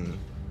 And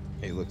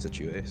he looks at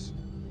you, Ace.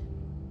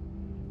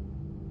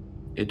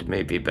 It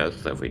may be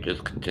best that we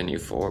just continue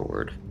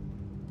forward.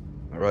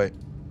 All right.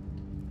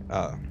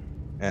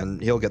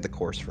 And he'll get the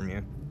course from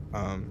you.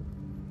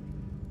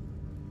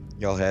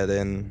 Y'all head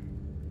in,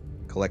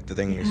 collect the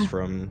things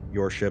from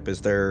your ship. Is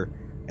there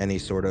any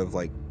sort of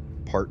like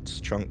parts,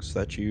 chunks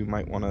that you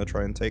might want to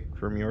try and take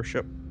from your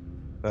ship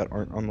that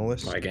aren't on the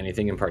list? Like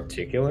anything in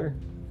particular?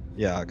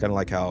 Yeah, kind of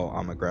like how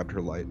Amma grabbed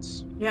her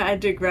lights. Yeah, I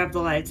did grab the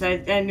lights. I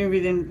knew we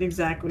didn't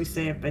exactly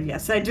say it, but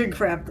yes, I did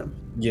grab them.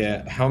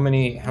 Yeah. How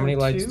many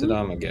lights 2? did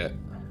Alma get?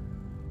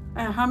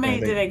 How many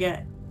think- did I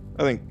get?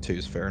 I think 2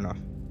 is fair enough.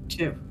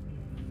 2.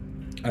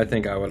 I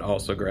think I would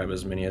also grab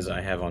as many as I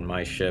have on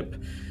my ship.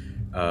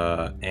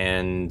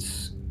 And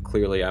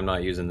clearly I'm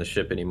not using the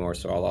ship anymore,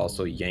 so I'll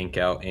also yank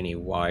out any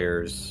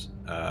wires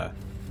to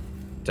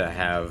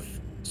have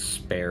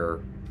spare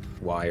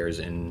wires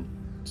in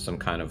some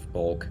kind of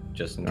bulk,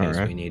 just in case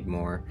Alright. we need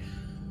more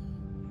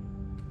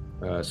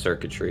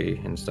circuitry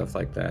and stuff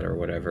like that or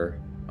whatever.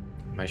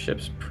 My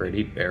ship's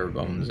pretty bare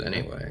bones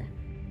anyway.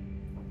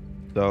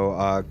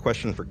 So,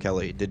 question for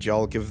Kelly: did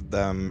y'all give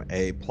them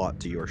a plot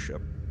to your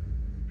ship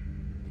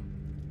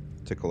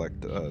to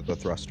collect the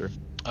thruster?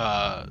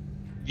 Yeah,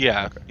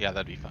 Okay. yeah,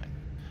 that'd be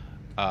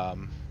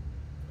fine.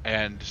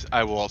 And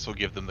I will also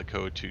give them the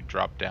code to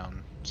drop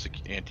down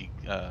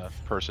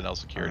personnel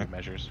security Alright.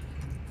 measures.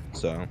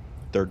 So,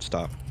 third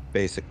stop,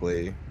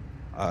 basically,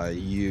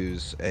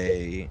 use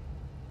an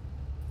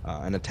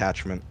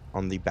attachment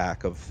on the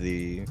back of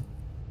the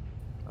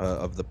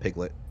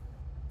piglet.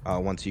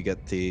 Once you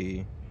get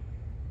the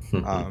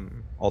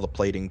all the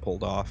plating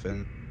pulled off,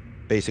 and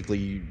basically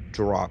you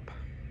drop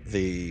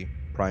the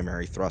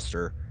primary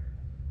thruster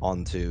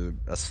onto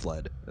a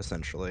sled,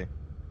 essentially,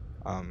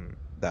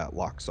 that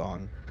locks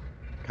on,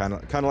 kind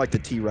of like the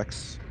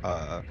T-Rex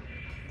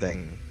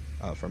thing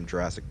from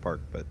Jurassic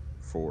Park, but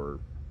for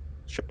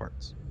ship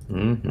parts.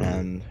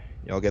 And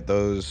y'all get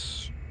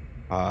those,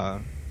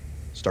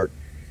 start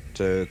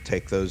to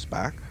take those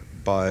back,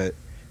 but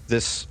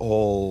this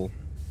whole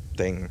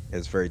thing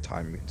is very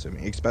time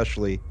consuming,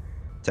 especially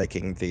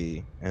taking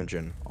the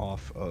engine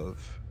off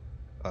of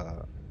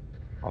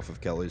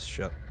Kelly's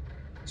ship.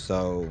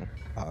 So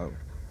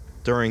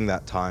during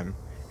that time,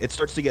 it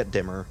starts to get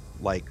dimmer,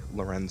 like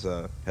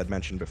Lorenza had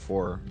mentioned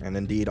before, and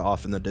indeed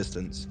off in the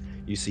distance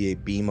you see a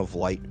beam of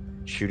light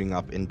shooting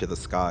up into the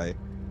sky,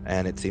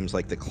 and it seems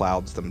like the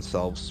clouds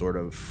themselves sort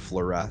of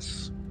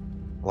fluoresce,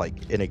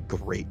 like in a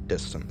great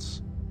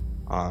distance.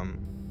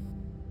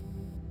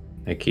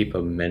 I keep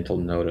a mental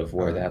note of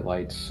where that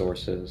light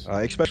source is.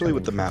 Especially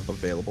with the coming map from.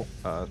 available.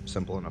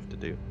 Simple enough to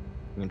do. You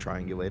can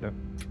triangulate it.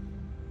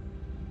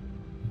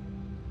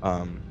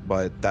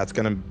 But that's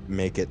gonna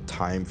make it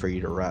time for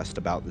you to rest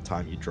about the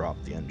time you drop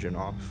the engine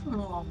off.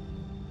 Oh.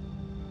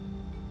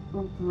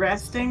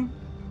 Resting?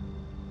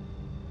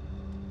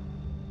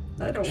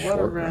 I don't want to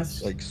Short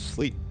rest. Like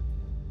sleep.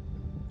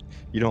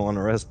 You don't want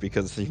to rest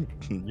because you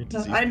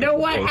I know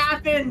what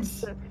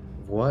happens.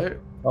 What?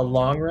 A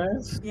long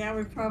rest? Yeah,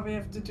 we probably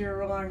have to do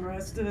a long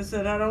rest. And I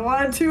said I don't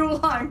want to do a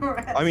long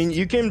rest. I mean,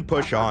 you can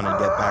push on and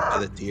get back to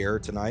the tier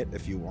tonight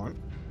if you want,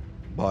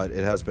 but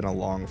it has been a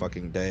long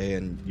fucking day,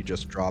 and you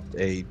just dropped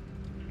a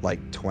like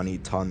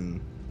 20-ton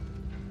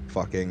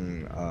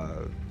fucking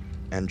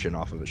engine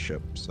off of a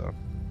ship. So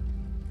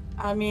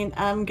I mean,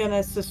 I'm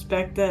gonna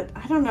suspect that.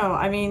 I don't know.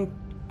 I mean,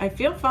 I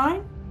feel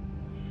fine.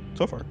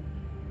 so far,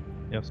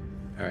 yes.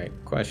 All right.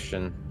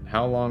 Question: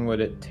 how long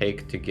would it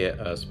take to get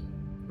us,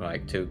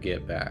 to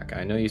get back?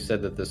 I know you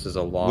said that this is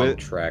a long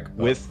trek.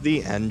 But... with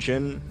the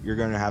engine, you're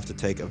gonna have to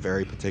take a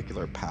very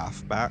particular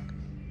path back.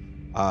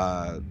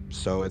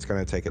 So it's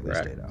gonna take at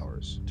least 8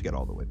 hours to get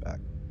all the way back.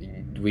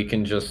 We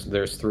can just,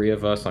 there's 3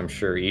 of us. I'm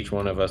sure each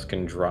one of us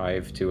can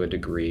drive to a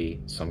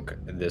degree.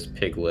 This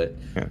piglet.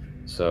 Yeah.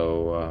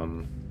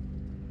 So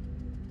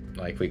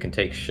we can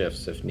take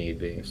shifts if need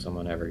be. If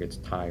someone ever gets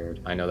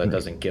tired. I know that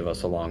doesn't give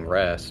us a long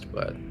rest,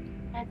 but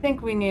I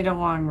think we need a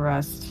long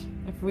rest.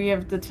 If we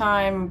have the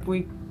time,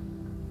 we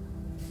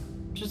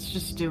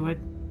just do it.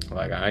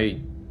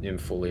 I am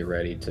fully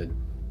ready to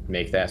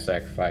make that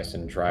sacrifice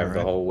and drive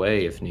the whole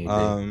way if need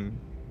be.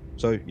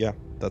 So yeah,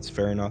 that's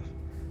fair enough.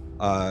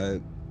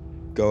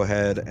 Go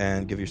ahead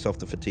and give yourself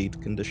the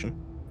fatigued condition,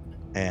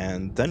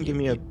 and then give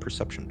me a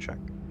perception check.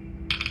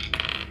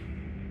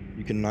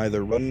 You can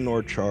neither run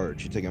nor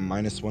charge. You take a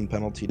 -1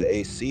 penalty to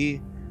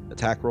AC,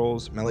 attack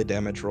rolls, melee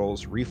damage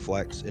rolls,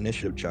 reflex,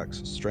 initiative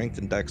checks, strength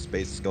and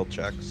dex-based skill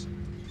checks.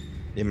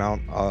 The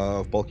amount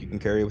of bulk you can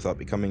carry without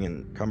becoming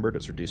encumbered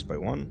is reduced by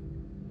 1.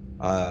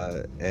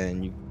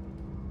 And you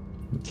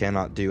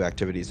cannot do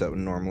activities that would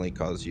normally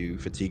cause you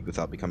fatigue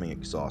without becoming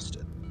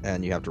exhausted.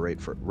 And you have to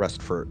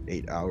rest for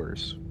 8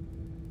 hours.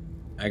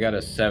 I got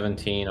a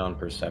 17 on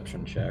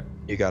perception check.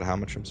 You got how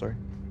much? I'm sorry?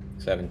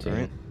 17. All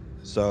right.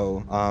 So,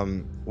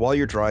 while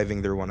you're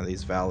driving through one of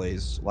these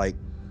valleys, like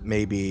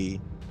maybe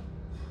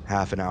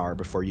half an hour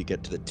before you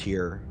get to the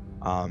tier,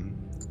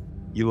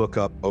 you look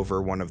up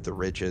over one of the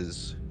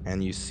ridges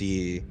and you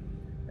see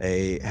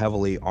a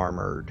heavily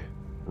armored,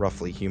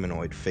 roughly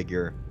humanoid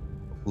figure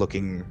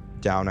looking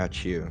down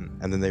at you,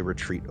 and then they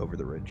retreat over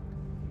the ridge.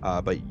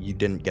 But you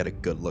didn't get a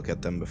good look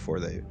at them before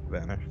they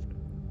vanished.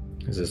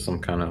 Is this some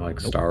kind of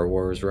Star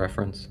Wars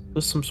reference? Is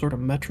this some sort of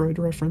Metroid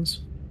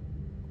reference?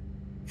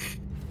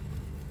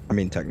 I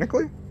mean,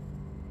 technically.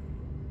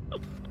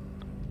 Okay.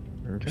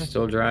 We're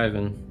still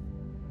driving.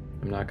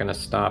 I'm not gonna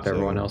stop.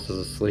 Everyone else is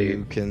asleep.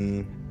 You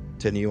can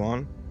continue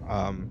on,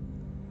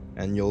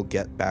 and you'll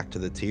get back to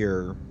the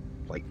tier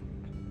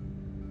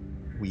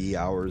wee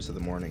hours of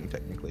the morning,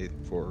 technically,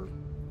 for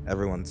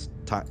everyone's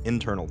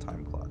internal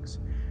time clocks.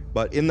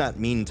 But in that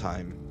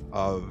meantime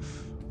of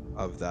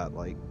that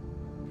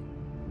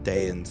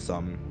day and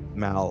some,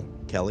 Mal,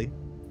 Kelly,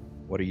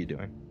 what are you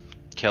doing?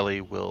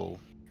 Kelly will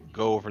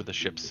go over the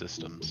ship's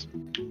systems,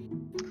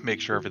 make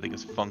sure everything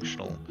is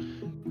functional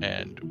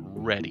and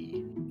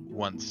ready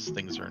once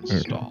things are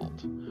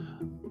installed.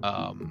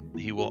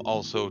 He will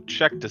also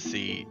check to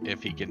see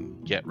if he can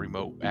get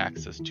remote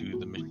access to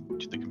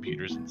the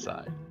computers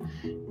inside.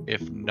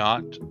 If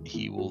not,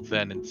 he will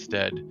then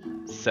instead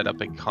set up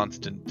a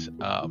constant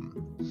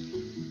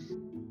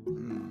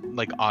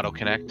like auto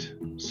connect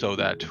so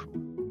that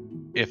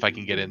if I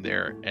can get in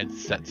there and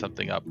set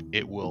something up,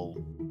 it will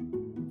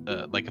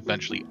like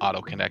eventually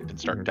auto connect and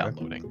start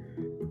downloading,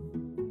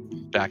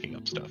 backing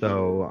up stuff.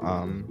 So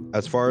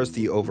as far as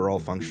the overall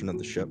function of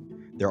the ship,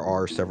 there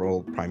are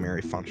several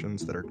primary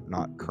functions that are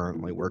not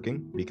currently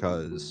working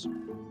because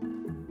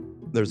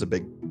there's a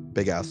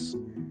big ass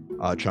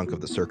chunk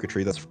of the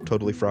circuitry that's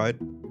totally fried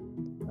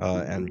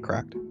and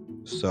cracked.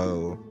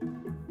 So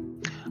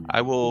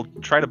I will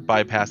try to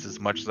bypass as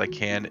much as I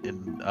can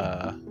in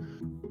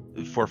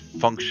for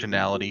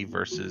functionality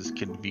versus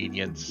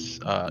convenience,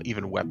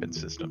 even weapon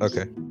systems.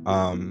 okay,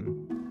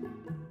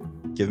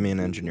 give me an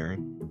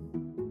engineering.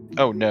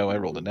 Oh no, I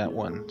rolled a nat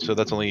 1, so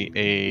that's only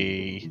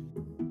a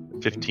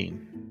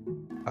 15.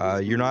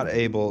 You're not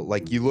able,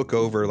 like, you look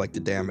over like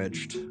the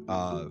damaged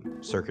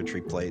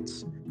circuitry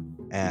plates,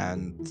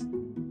 and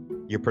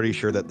you're pretty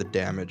sure that the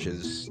damage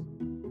is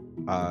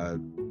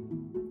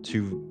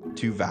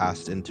too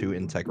vast and too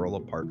integral a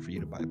part for you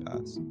to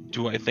bypass.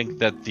 Do I think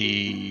that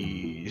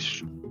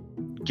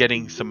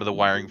getting some of the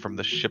wiring from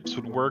the ships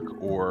would work,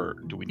 or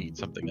do we need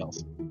something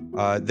else?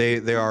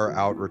 They are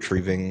out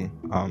retrieving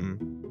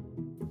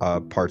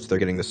parts. They're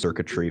getting the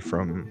circuitry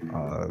from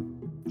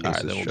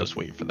Alright, then we'll just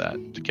wait for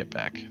that to get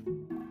back.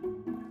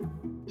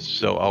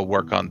 So I'll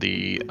work on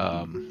the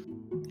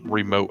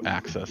remote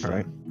access. All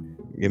right,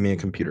 give me a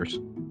computers.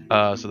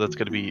 So that's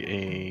going to be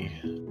a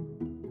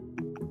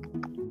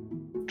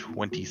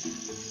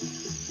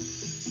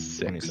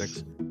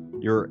 26.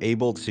 You're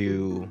able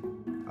to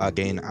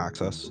gain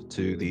access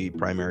to the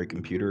primary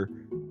computer,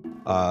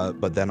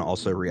 but then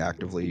also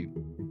reactively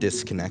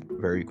disconnect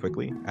very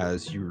quickly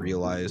as you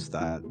realize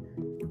that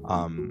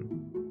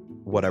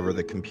what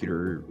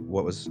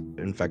was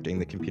infecting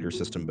the computer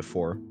system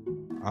before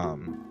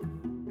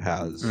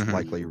has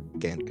likely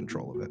gained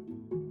control of it.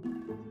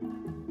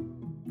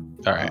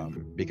 All right.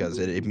 Because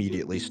it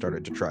immediately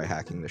started to try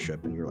hacking the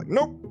ship, and you're like,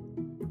 nope,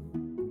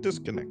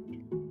 disconnect.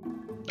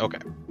 Okay,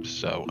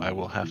 so I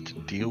will have to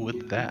deal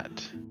with that.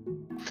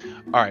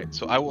 All right,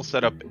 so I will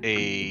set up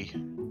a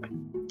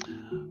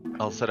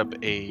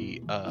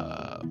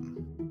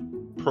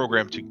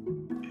program to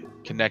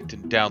connect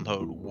and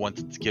download once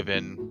it's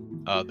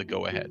given the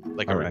go ahead,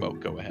 like a remote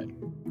go ahead,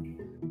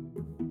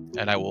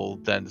 and I will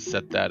then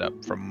set that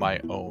up from my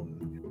own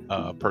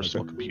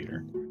personal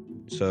computer.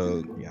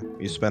 So yeah,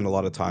 you spend a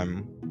lot of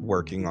time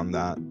working on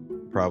that.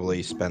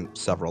 Probably spent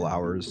several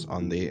hours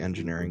on the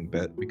engineering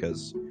bit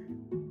because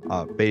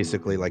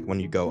basically, like, when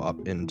you go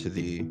up into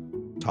the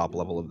top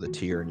level of the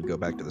tier and you go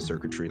back to the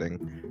circuitry thing,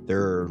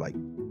 there are like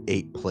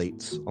 8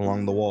 plates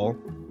along the wall.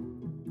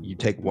 You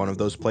take one of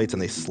those plates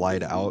and they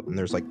slide out, and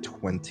there's like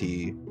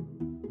 20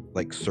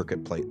 like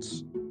circuit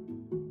plates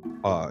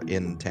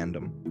in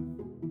tandem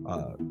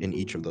in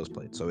each of those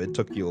plates. So it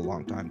took you a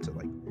long time to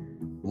like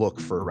look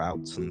for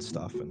routes and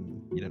stuff,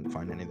 and you didn't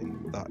find anything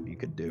you thought you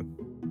could do.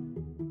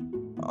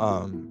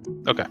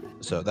 Okay.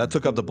 So that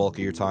took up the bulk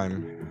of your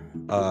time.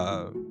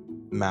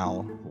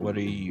 Mal, what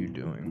are you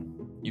doing?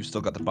 You've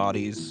still got the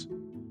bodies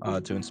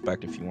to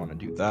inspect if you want to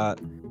do that.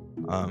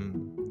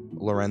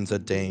 Lorenza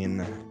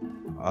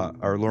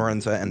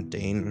and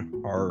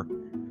Dane are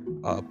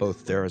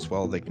both there as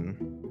well. They can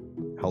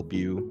help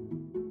you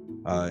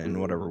in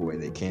whatever way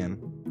they can.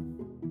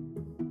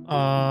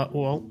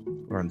 Well,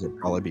 Lorenza would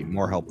probably be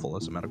more helpful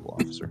as a medical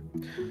officer.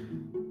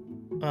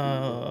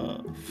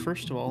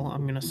 First of all,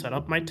 I'm gonna set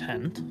up my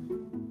tent.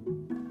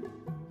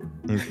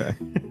 Okay.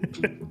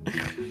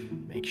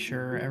 Make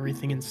sure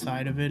everything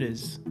inside of it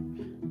is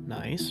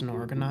nice and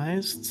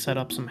organized. Set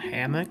up some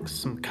hammocks,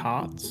 some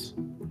cots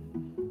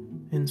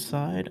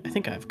inside. I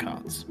think I have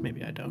cots.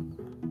 Maybe I don't.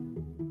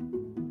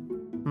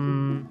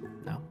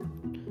 No.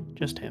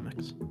 Just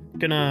hammocks.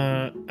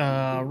 Gonna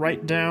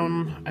write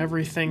down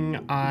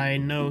everything I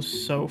know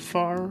so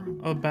far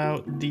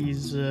about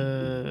these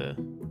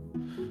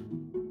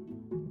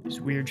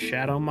weird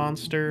shadow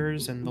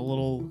monsters and the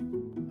little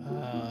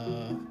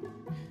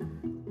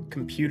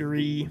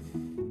computery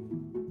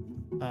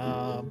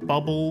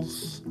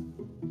bubbles.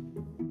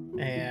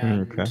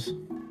 And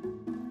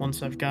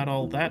once I've got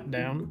all that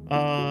down,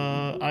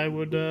 I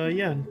would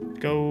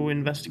go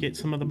investigate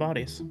some of the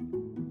bodies.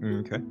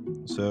 Okay.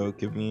 So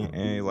give me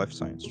a life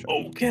science check.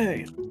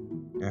 Okay.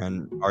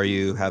 And are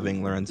you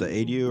having Lorenza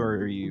aid you, or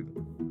are you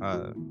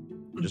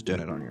just doing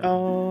it on your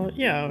own?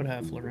 Yeah, I would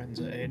have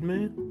Lorenza aid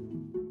me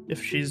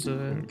if she's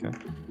if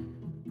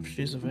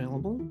she's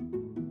available.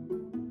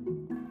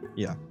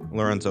 Yeah,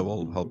 Lorenza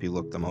will help you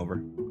look them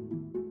over.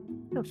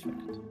 Perfect.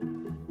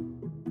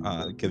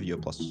 Give you a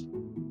 +2.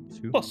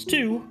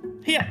 +2?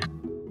 Yeah.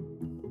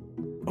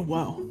 Oh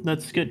wow,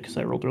 that's good because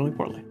I rolled really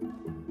poorly.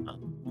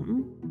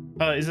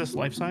 Is this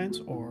life science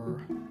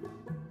or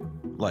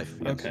life?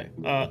 Yes. Okay.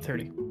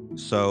 30.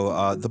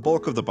 So the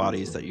bulk of the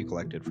bodies that you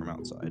collected from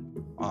outside,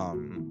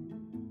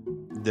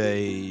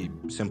 they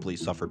simply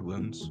suffered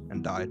wounds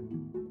and died.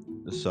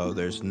 So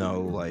there's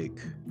no like,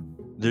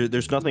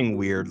 there's nothing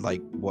weird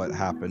like what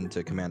happened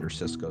to Commander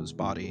Sisko's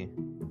body.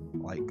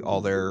 Like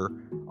all their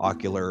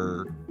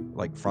ocular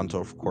like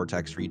frontal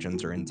cortex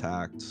regions are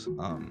intact.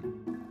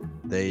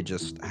 They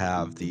just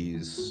have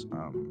these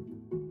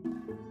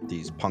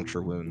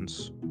puncture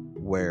wounds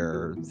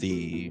where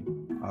the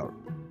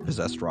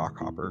possessed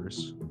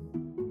rockhoppers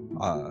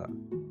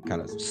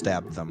kind of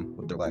stabbed them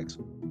with their legs.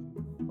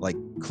 Like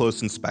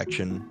close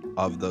inspection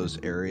of those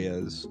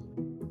areas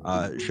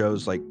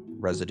shows like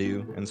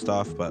residue and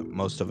stuff, but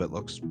most of it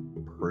looks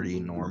pretty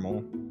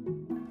normal.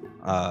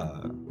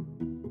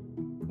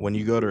 When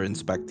you go to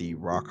inspect the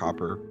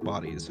rockhopper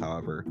bodies,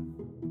 however,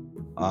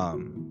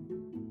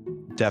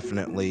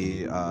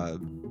 definitely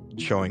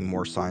showing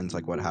more signs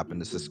like what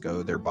happened to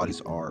Cisco. Their bodies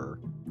are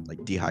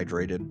like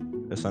dehydrated,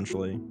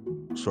 essentially,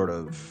 sort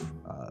of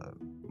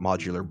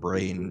modular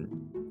brain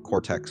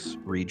cortex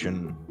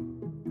region,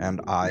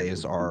 and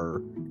eyes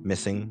are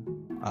missing.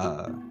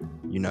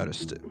 You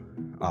noticed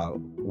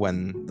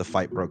when the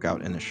fight broke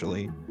out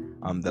initially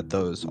that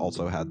those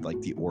also had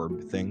like the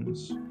orb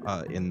things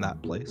in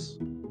that place.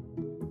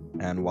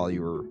 And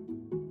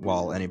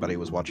while anybody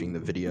was watching the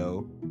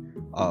video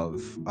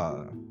of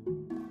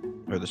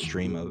or the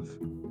stream of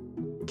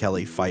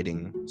Kelly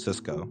fighting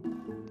Cisco,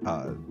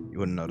 you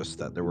wouldn't notice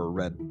that there were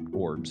red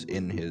orbs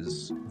in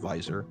his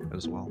visor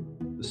as well.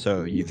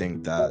 So you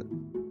think that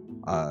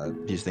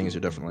these things are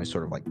definitely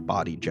sort of like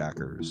body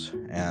jackers,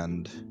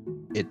 and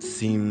it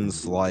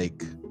seems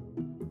like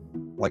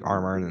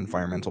armor and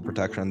environmental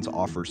protections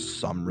offer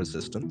some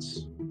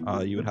resistance,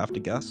 you would have to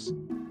guess.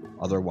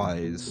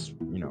 Otherwise,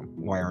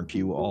 why aren't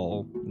you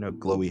all,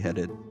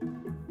 glowy-headed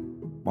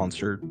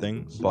monster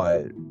things?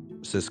 But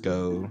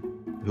Cisco,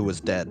 who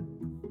was dead,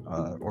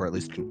 or at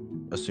least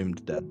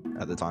assumed dead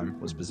at the time,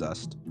 was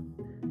possessed,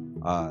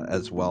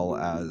 as well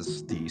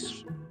as the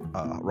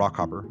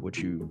rockhopper, which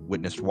you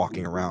witnessed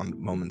walking around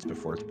moments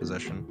before its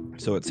possession.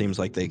 So it seems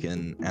like they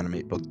can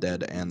animate both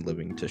dead and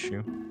living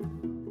tissue.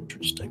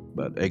 Interesting.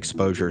 But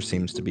exposure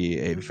seems to be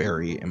a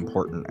very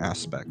important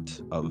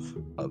aspect of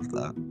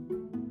that.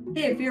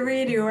 Hey, if you're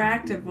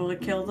radioactive, will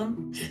it kill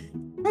them?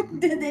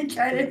 Did they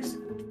try to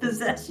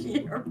possess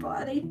your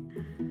body?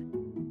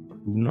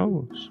 Who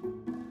knows?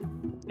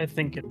 I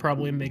think it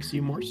probably makes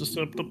you more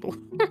susceptible.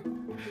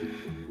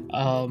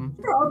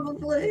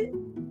 Probably.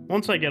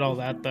 Once I get all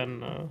that,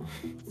 then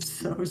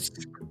So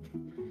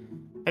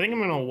I think I'm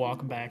gonna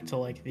walk back to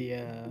like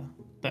the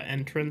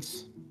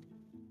entrance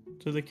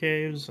to the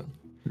caves and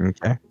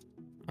Okay.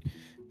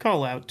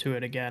 call out to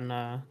it again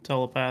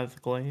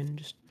telepathically and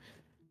just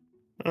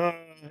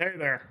hey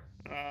there.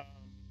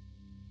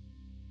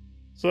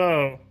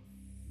 So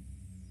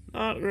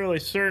not really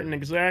certain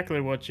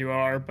exactly what you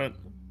are, but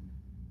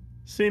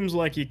seems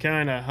like you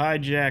kind of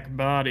hijack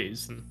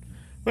bodies, and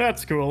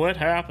that's cool. It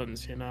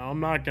happens, I'm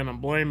not gonna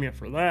blame you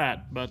for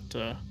that, but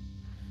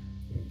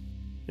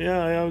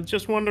yeah, I was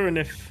just wondering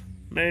if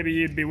maybe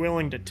you'd be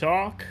willing to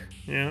talk,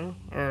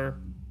 or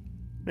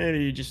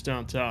maybe you just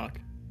don't talk.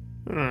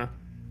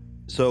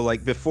 So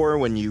like before,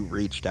 when you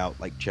reached out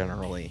like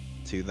generally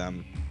to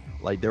them,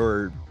 like there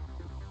were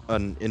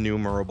an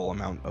innumerable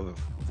amount of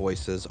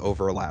voices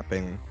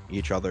overlapping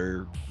each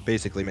other,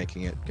 basically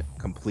making it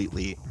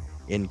completely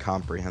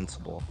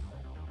incomprehensible.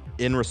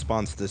 In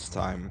response this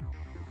time,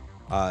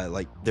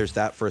 like there's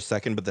that for a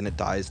second, but then it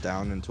dies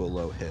down into a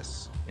low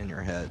hiss in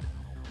your head,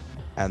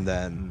 and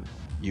then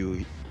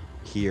you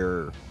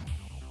hear,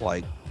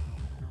 like,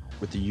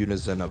 with the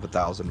unison of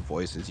 1,000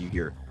 voices, you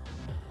hear,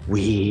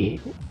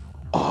 "We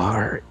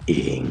are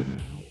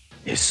in.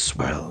 This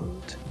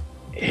world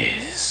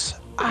is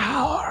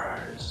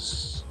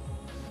ours."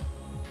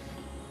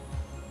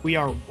 We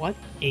are what?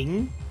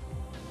 Ing?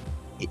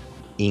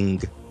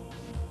 Ing,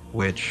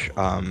 which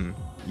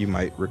you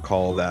might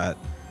recall that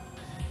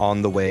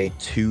on the way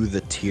to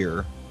the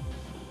tier,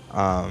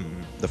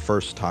 the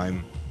first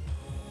time,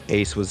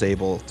 Ace was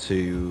able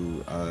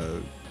to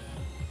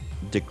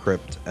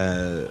decrypt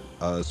a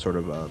sort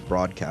of a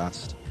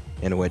broadcast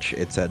in which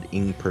it said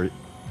Ing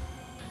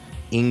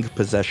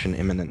possession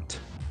imminent,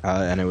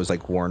 and it was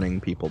like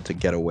warning people to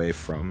get away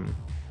from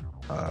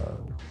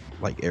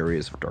like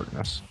areas of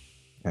darkness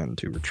and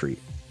to retreat.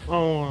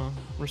 I'll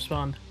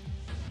respond.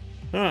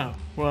 Oh,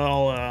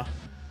 well,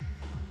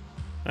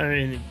 I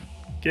mean,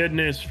 good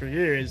news for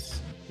you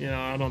is,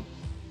 I don't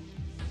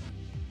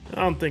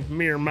think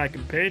me or my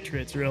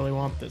compatriots really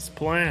want this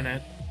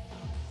planet.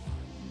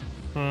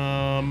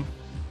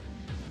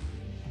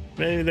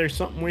 Maybe there's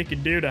something we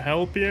could do to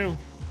help you,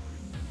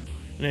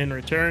 and in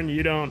return,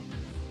 you don't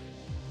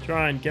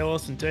try and kill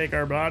us and take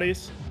our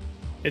bodies.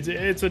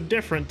 It's a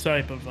different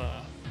type of,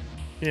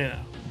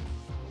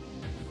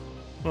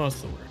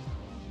 what's the word?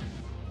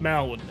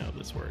 Mal would know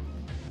this word.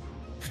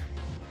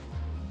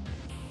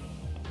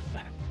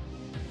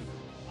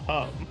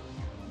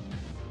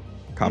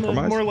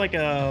 Compromise? More like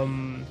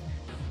when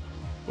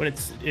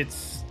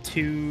it's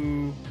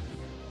too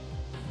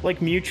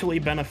like mutually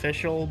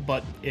beneficial,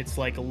 but it's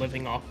like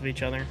living off of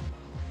each other.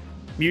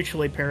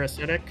 Mutually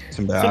parasitic.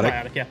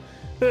 Symbiotic. Yeah.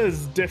 This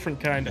is a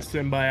different kind of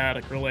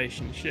symbiotic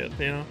relationship,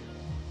 Does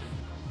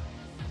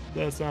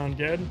that sound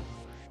good?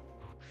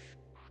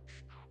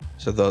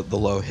 So the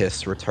low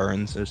hiss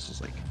returns. It's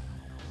just like,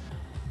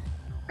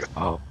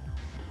 Go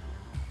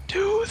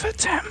to the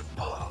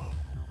temple.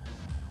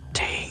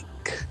 Take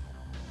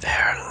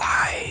their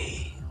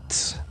light.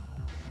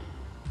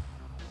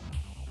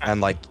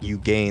 And like you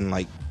gain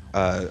like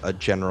a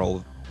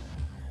general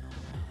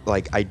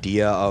like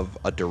idea of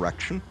a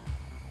direction.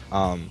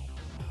 And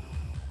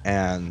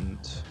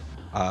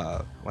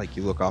like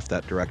you look off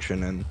that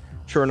direction, and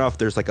sure enough,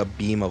 there's like a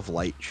beam of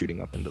light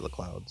shooting up into the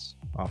clouds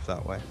off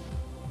that way.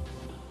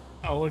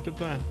 Oh, look at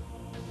that.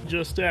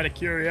 Just out of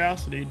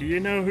curiosity, do you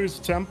know whose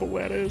temple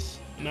that is?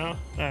 No?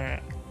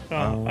 Alright.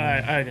 Oh,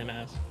 I can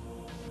ask.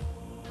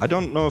 I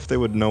don't know if they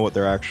would know what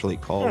they're actually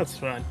called. That's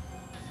fine.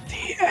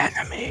 The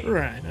enemy.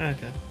 Right,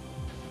 okay.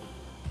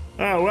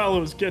 Oh, well, it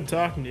was good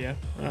talking to you.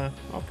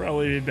 I'll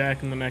probably be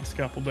back in the next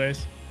couple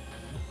days.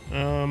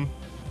 I'll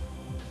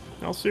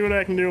see what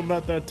I can do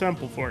about that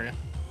temple for you.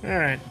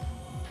 Alright.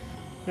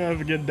 Have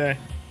a good day.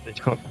 They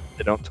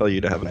don't tell you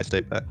to have a nice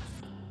day back.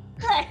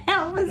 What the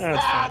hell was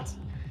That's that?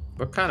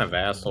 What kind of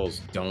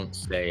assholes don't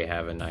say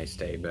have a nice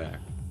day back?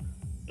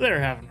 They're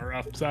having a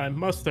rough time.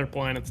 Most of their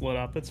planet's lit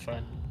up. It's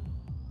fine.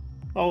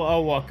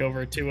 I'll walk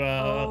over to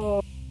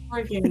Oh,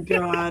 freaking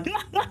God.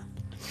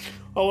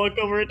 I'll look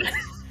over it.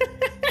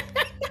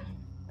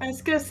 I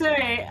was gonna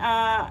say,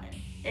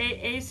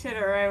 Ace hit it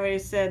right when he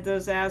said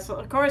those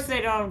assholes. Of course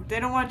they don't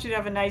want you to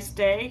have a nice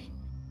day.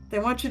 They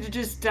want you to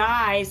just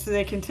die so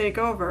they can take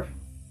over.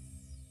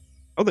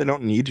 Oh, they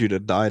don't need you to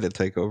die to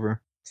take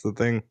over. It's the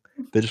thing.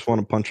 They just want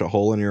to punch a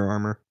hole in your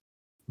armor.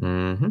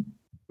 Mm-hmm.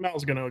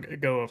 Mel's gonna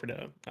go over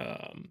to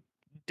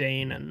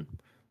Dane and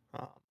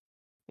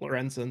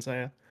Lorenz and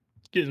say,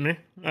 "Excuse me.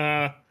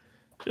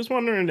 Just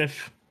wondering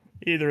if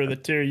either of the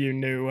two you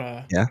knew."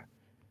 Yeah.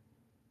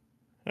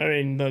 I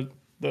mean,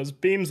 those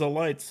beams of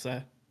lights.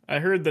 I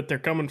heard that they're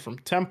coming from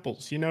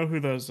temples. You know who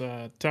those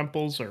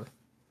temples are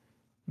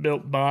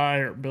built by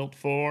or built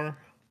for?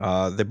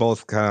 They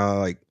both kind of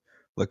like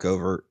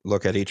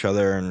look at each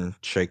other and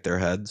shake their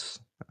heads.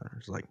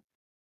 It's like,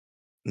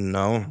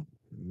 no,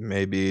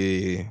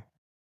 maybe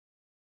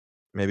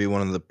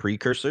one of the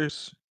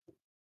precursors.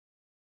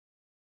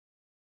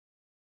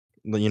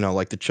 You know,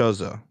 like the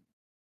Chozo.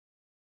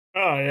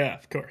 Oh yeah,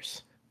 of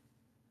course.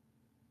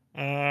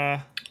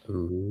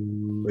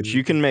 Which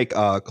you can make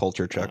a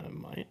culture check. I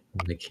might.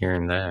 I like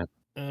hearing that.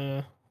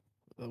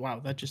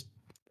 Wow, that just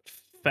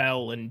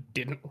fell and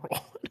didn't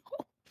roll at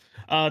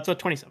all. It's a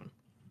 27.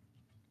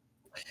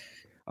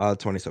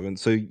 27.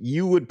 So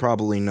you would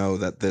probably know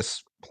that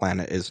this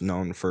planet is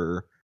known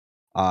for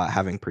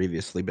having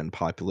previously been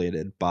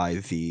populated by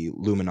the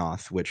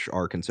Luminoth, which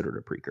are considered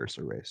a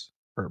precursor race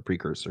or a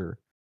precursor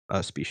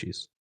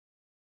species.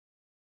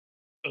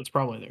 So it's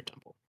probably their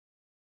temple.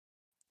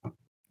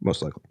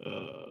 Most likely.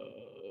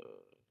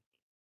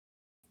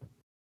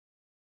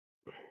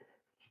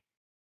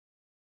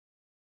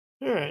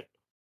 All right.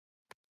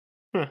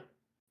 Huh.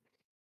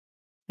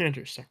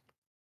 Interesting.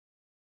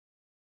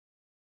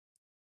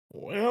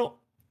 Well,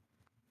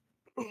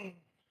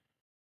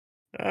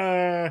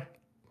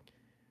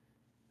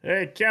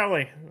 hey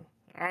Kelly,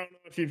 I don't know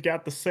if you've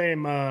got the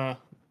same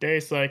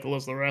day cycle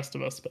as the rest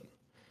of us, but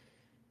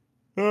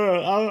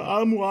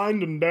I'm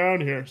winding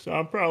down here, so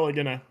I'm probably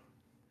gonna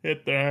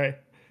hit the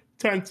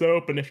tent's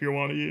open if you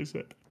want to use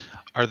it.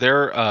 Are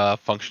there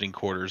functioning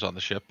quarters on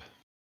the ship?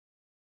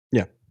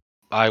 Yeah.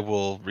 I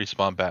will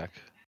respond back.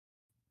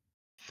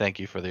 Thank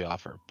you for the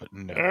offer, but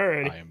no,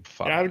 Alrighty. I am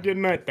fine. Have a good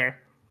night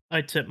there.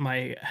 I tip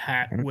my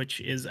hat,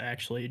 which is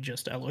actually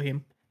just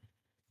Elohim.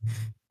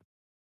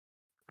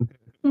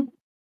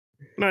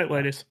 Night,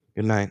 ladies.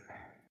 Good night.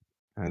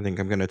 I think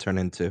I'm gonna turn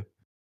into.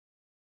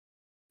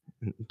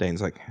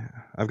 Dane's like,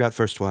 I've got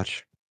first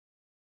watch.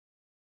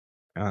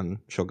 And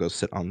she'll go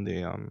sit on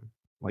the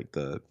like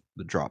the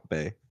drop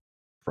bay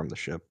from the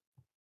ship.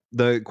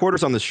 The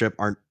quarters on the ship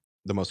aren't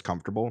the most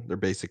comfortable. They're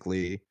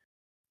basically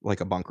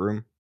like a bunk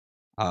room.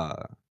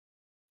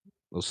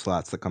 Those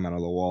slats that come out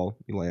of the wall,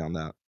 you lay on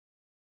that.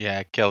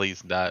 Yeah,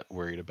 Kelly's not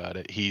worried about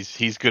it.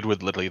 He's good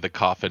with literally the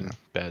coffin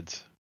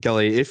beds.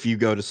 Kelly, if you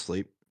go to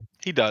sleep,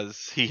 He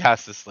does. He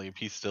has to sleep.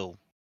 He still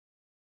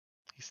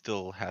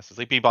has to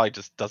sleep. He probably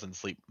just doesn't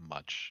sleep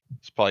much.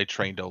 He's probably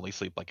trained to only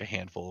sleep like a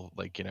handful,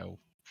 like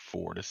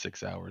 4 to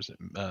 6 hours at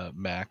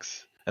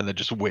max, and then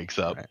just wakes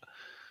up. Right.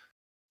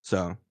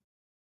 So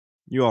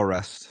you all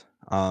rest.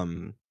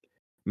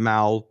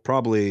 Mal,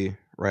 probably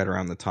right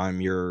around the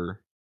time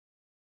you're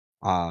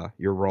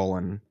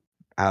rolling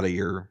out of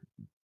your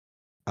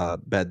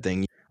bed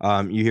thing,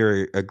 you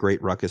hear a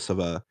great ruckus of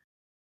a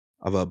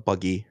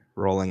buggy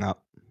rolling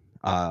up,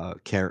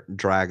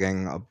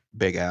 dragging a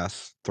big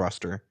ass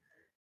thruster.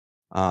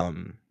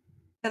 Can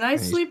I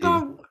sleep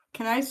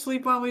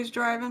while he's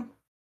driving?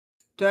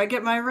 Do I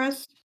get my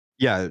rest?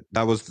 Yeah,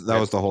 that was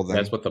the whole thing.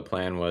 That's what the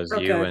plan was.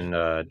 Okay. You and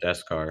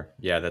Deskar.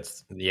 Yeah,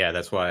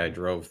 that's why I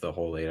drove the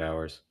whole 8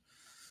 hours.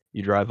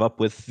 You drive up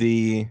with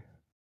the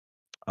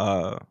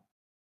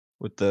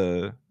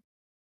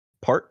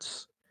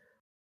parts.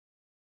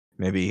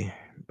 Maybe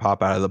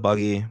pop out of the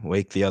buggy,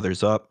 wake the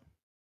others up,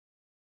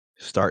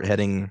 start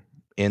heading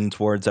in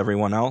towards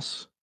everyone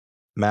else.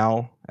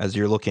 Mal, as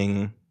you're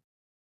looking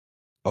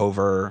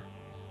over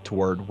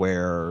toward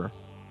where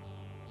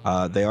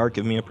they are.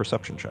 Give me a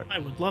perception check. I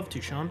would love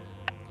to, Sean.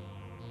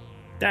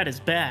 That is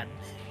bad.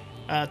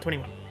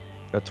 21.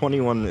 That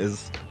 21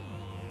 is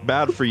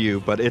bad for you,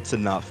 but it's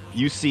enough.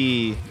 You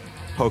see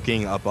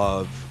poking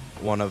above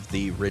one of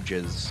the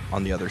ridges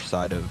on the other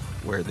side of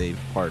where they've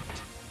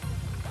parked.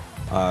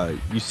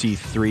 You see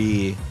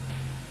 3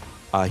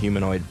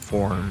 humanoid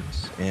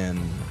forms in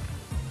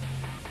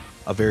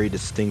a very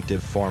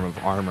distinctive form of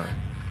armor.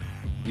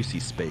 You see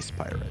space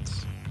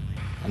pirates.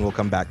 And we'll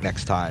come back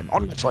next time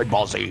on Metroid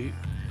Ball Z.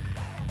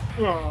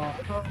 Because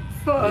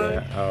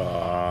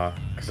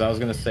I was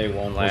gonna say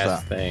one What was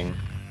last that? thing.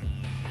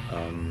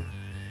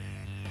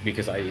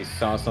 Because I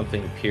saw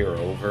something peer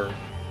over.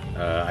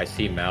 I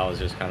see Mal is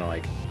just kind of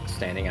like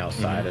standing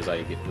outside as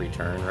I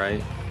return,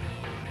 right?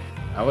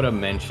 I would have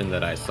mentioned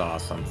that I saw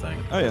something.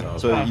 Oh yeah,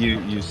 so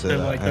you say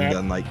that, and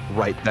then like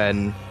right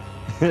then,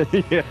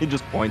 yeah, he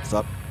just points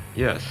up.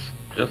 Yes,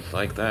 just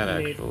like that,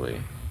 Neat. actually.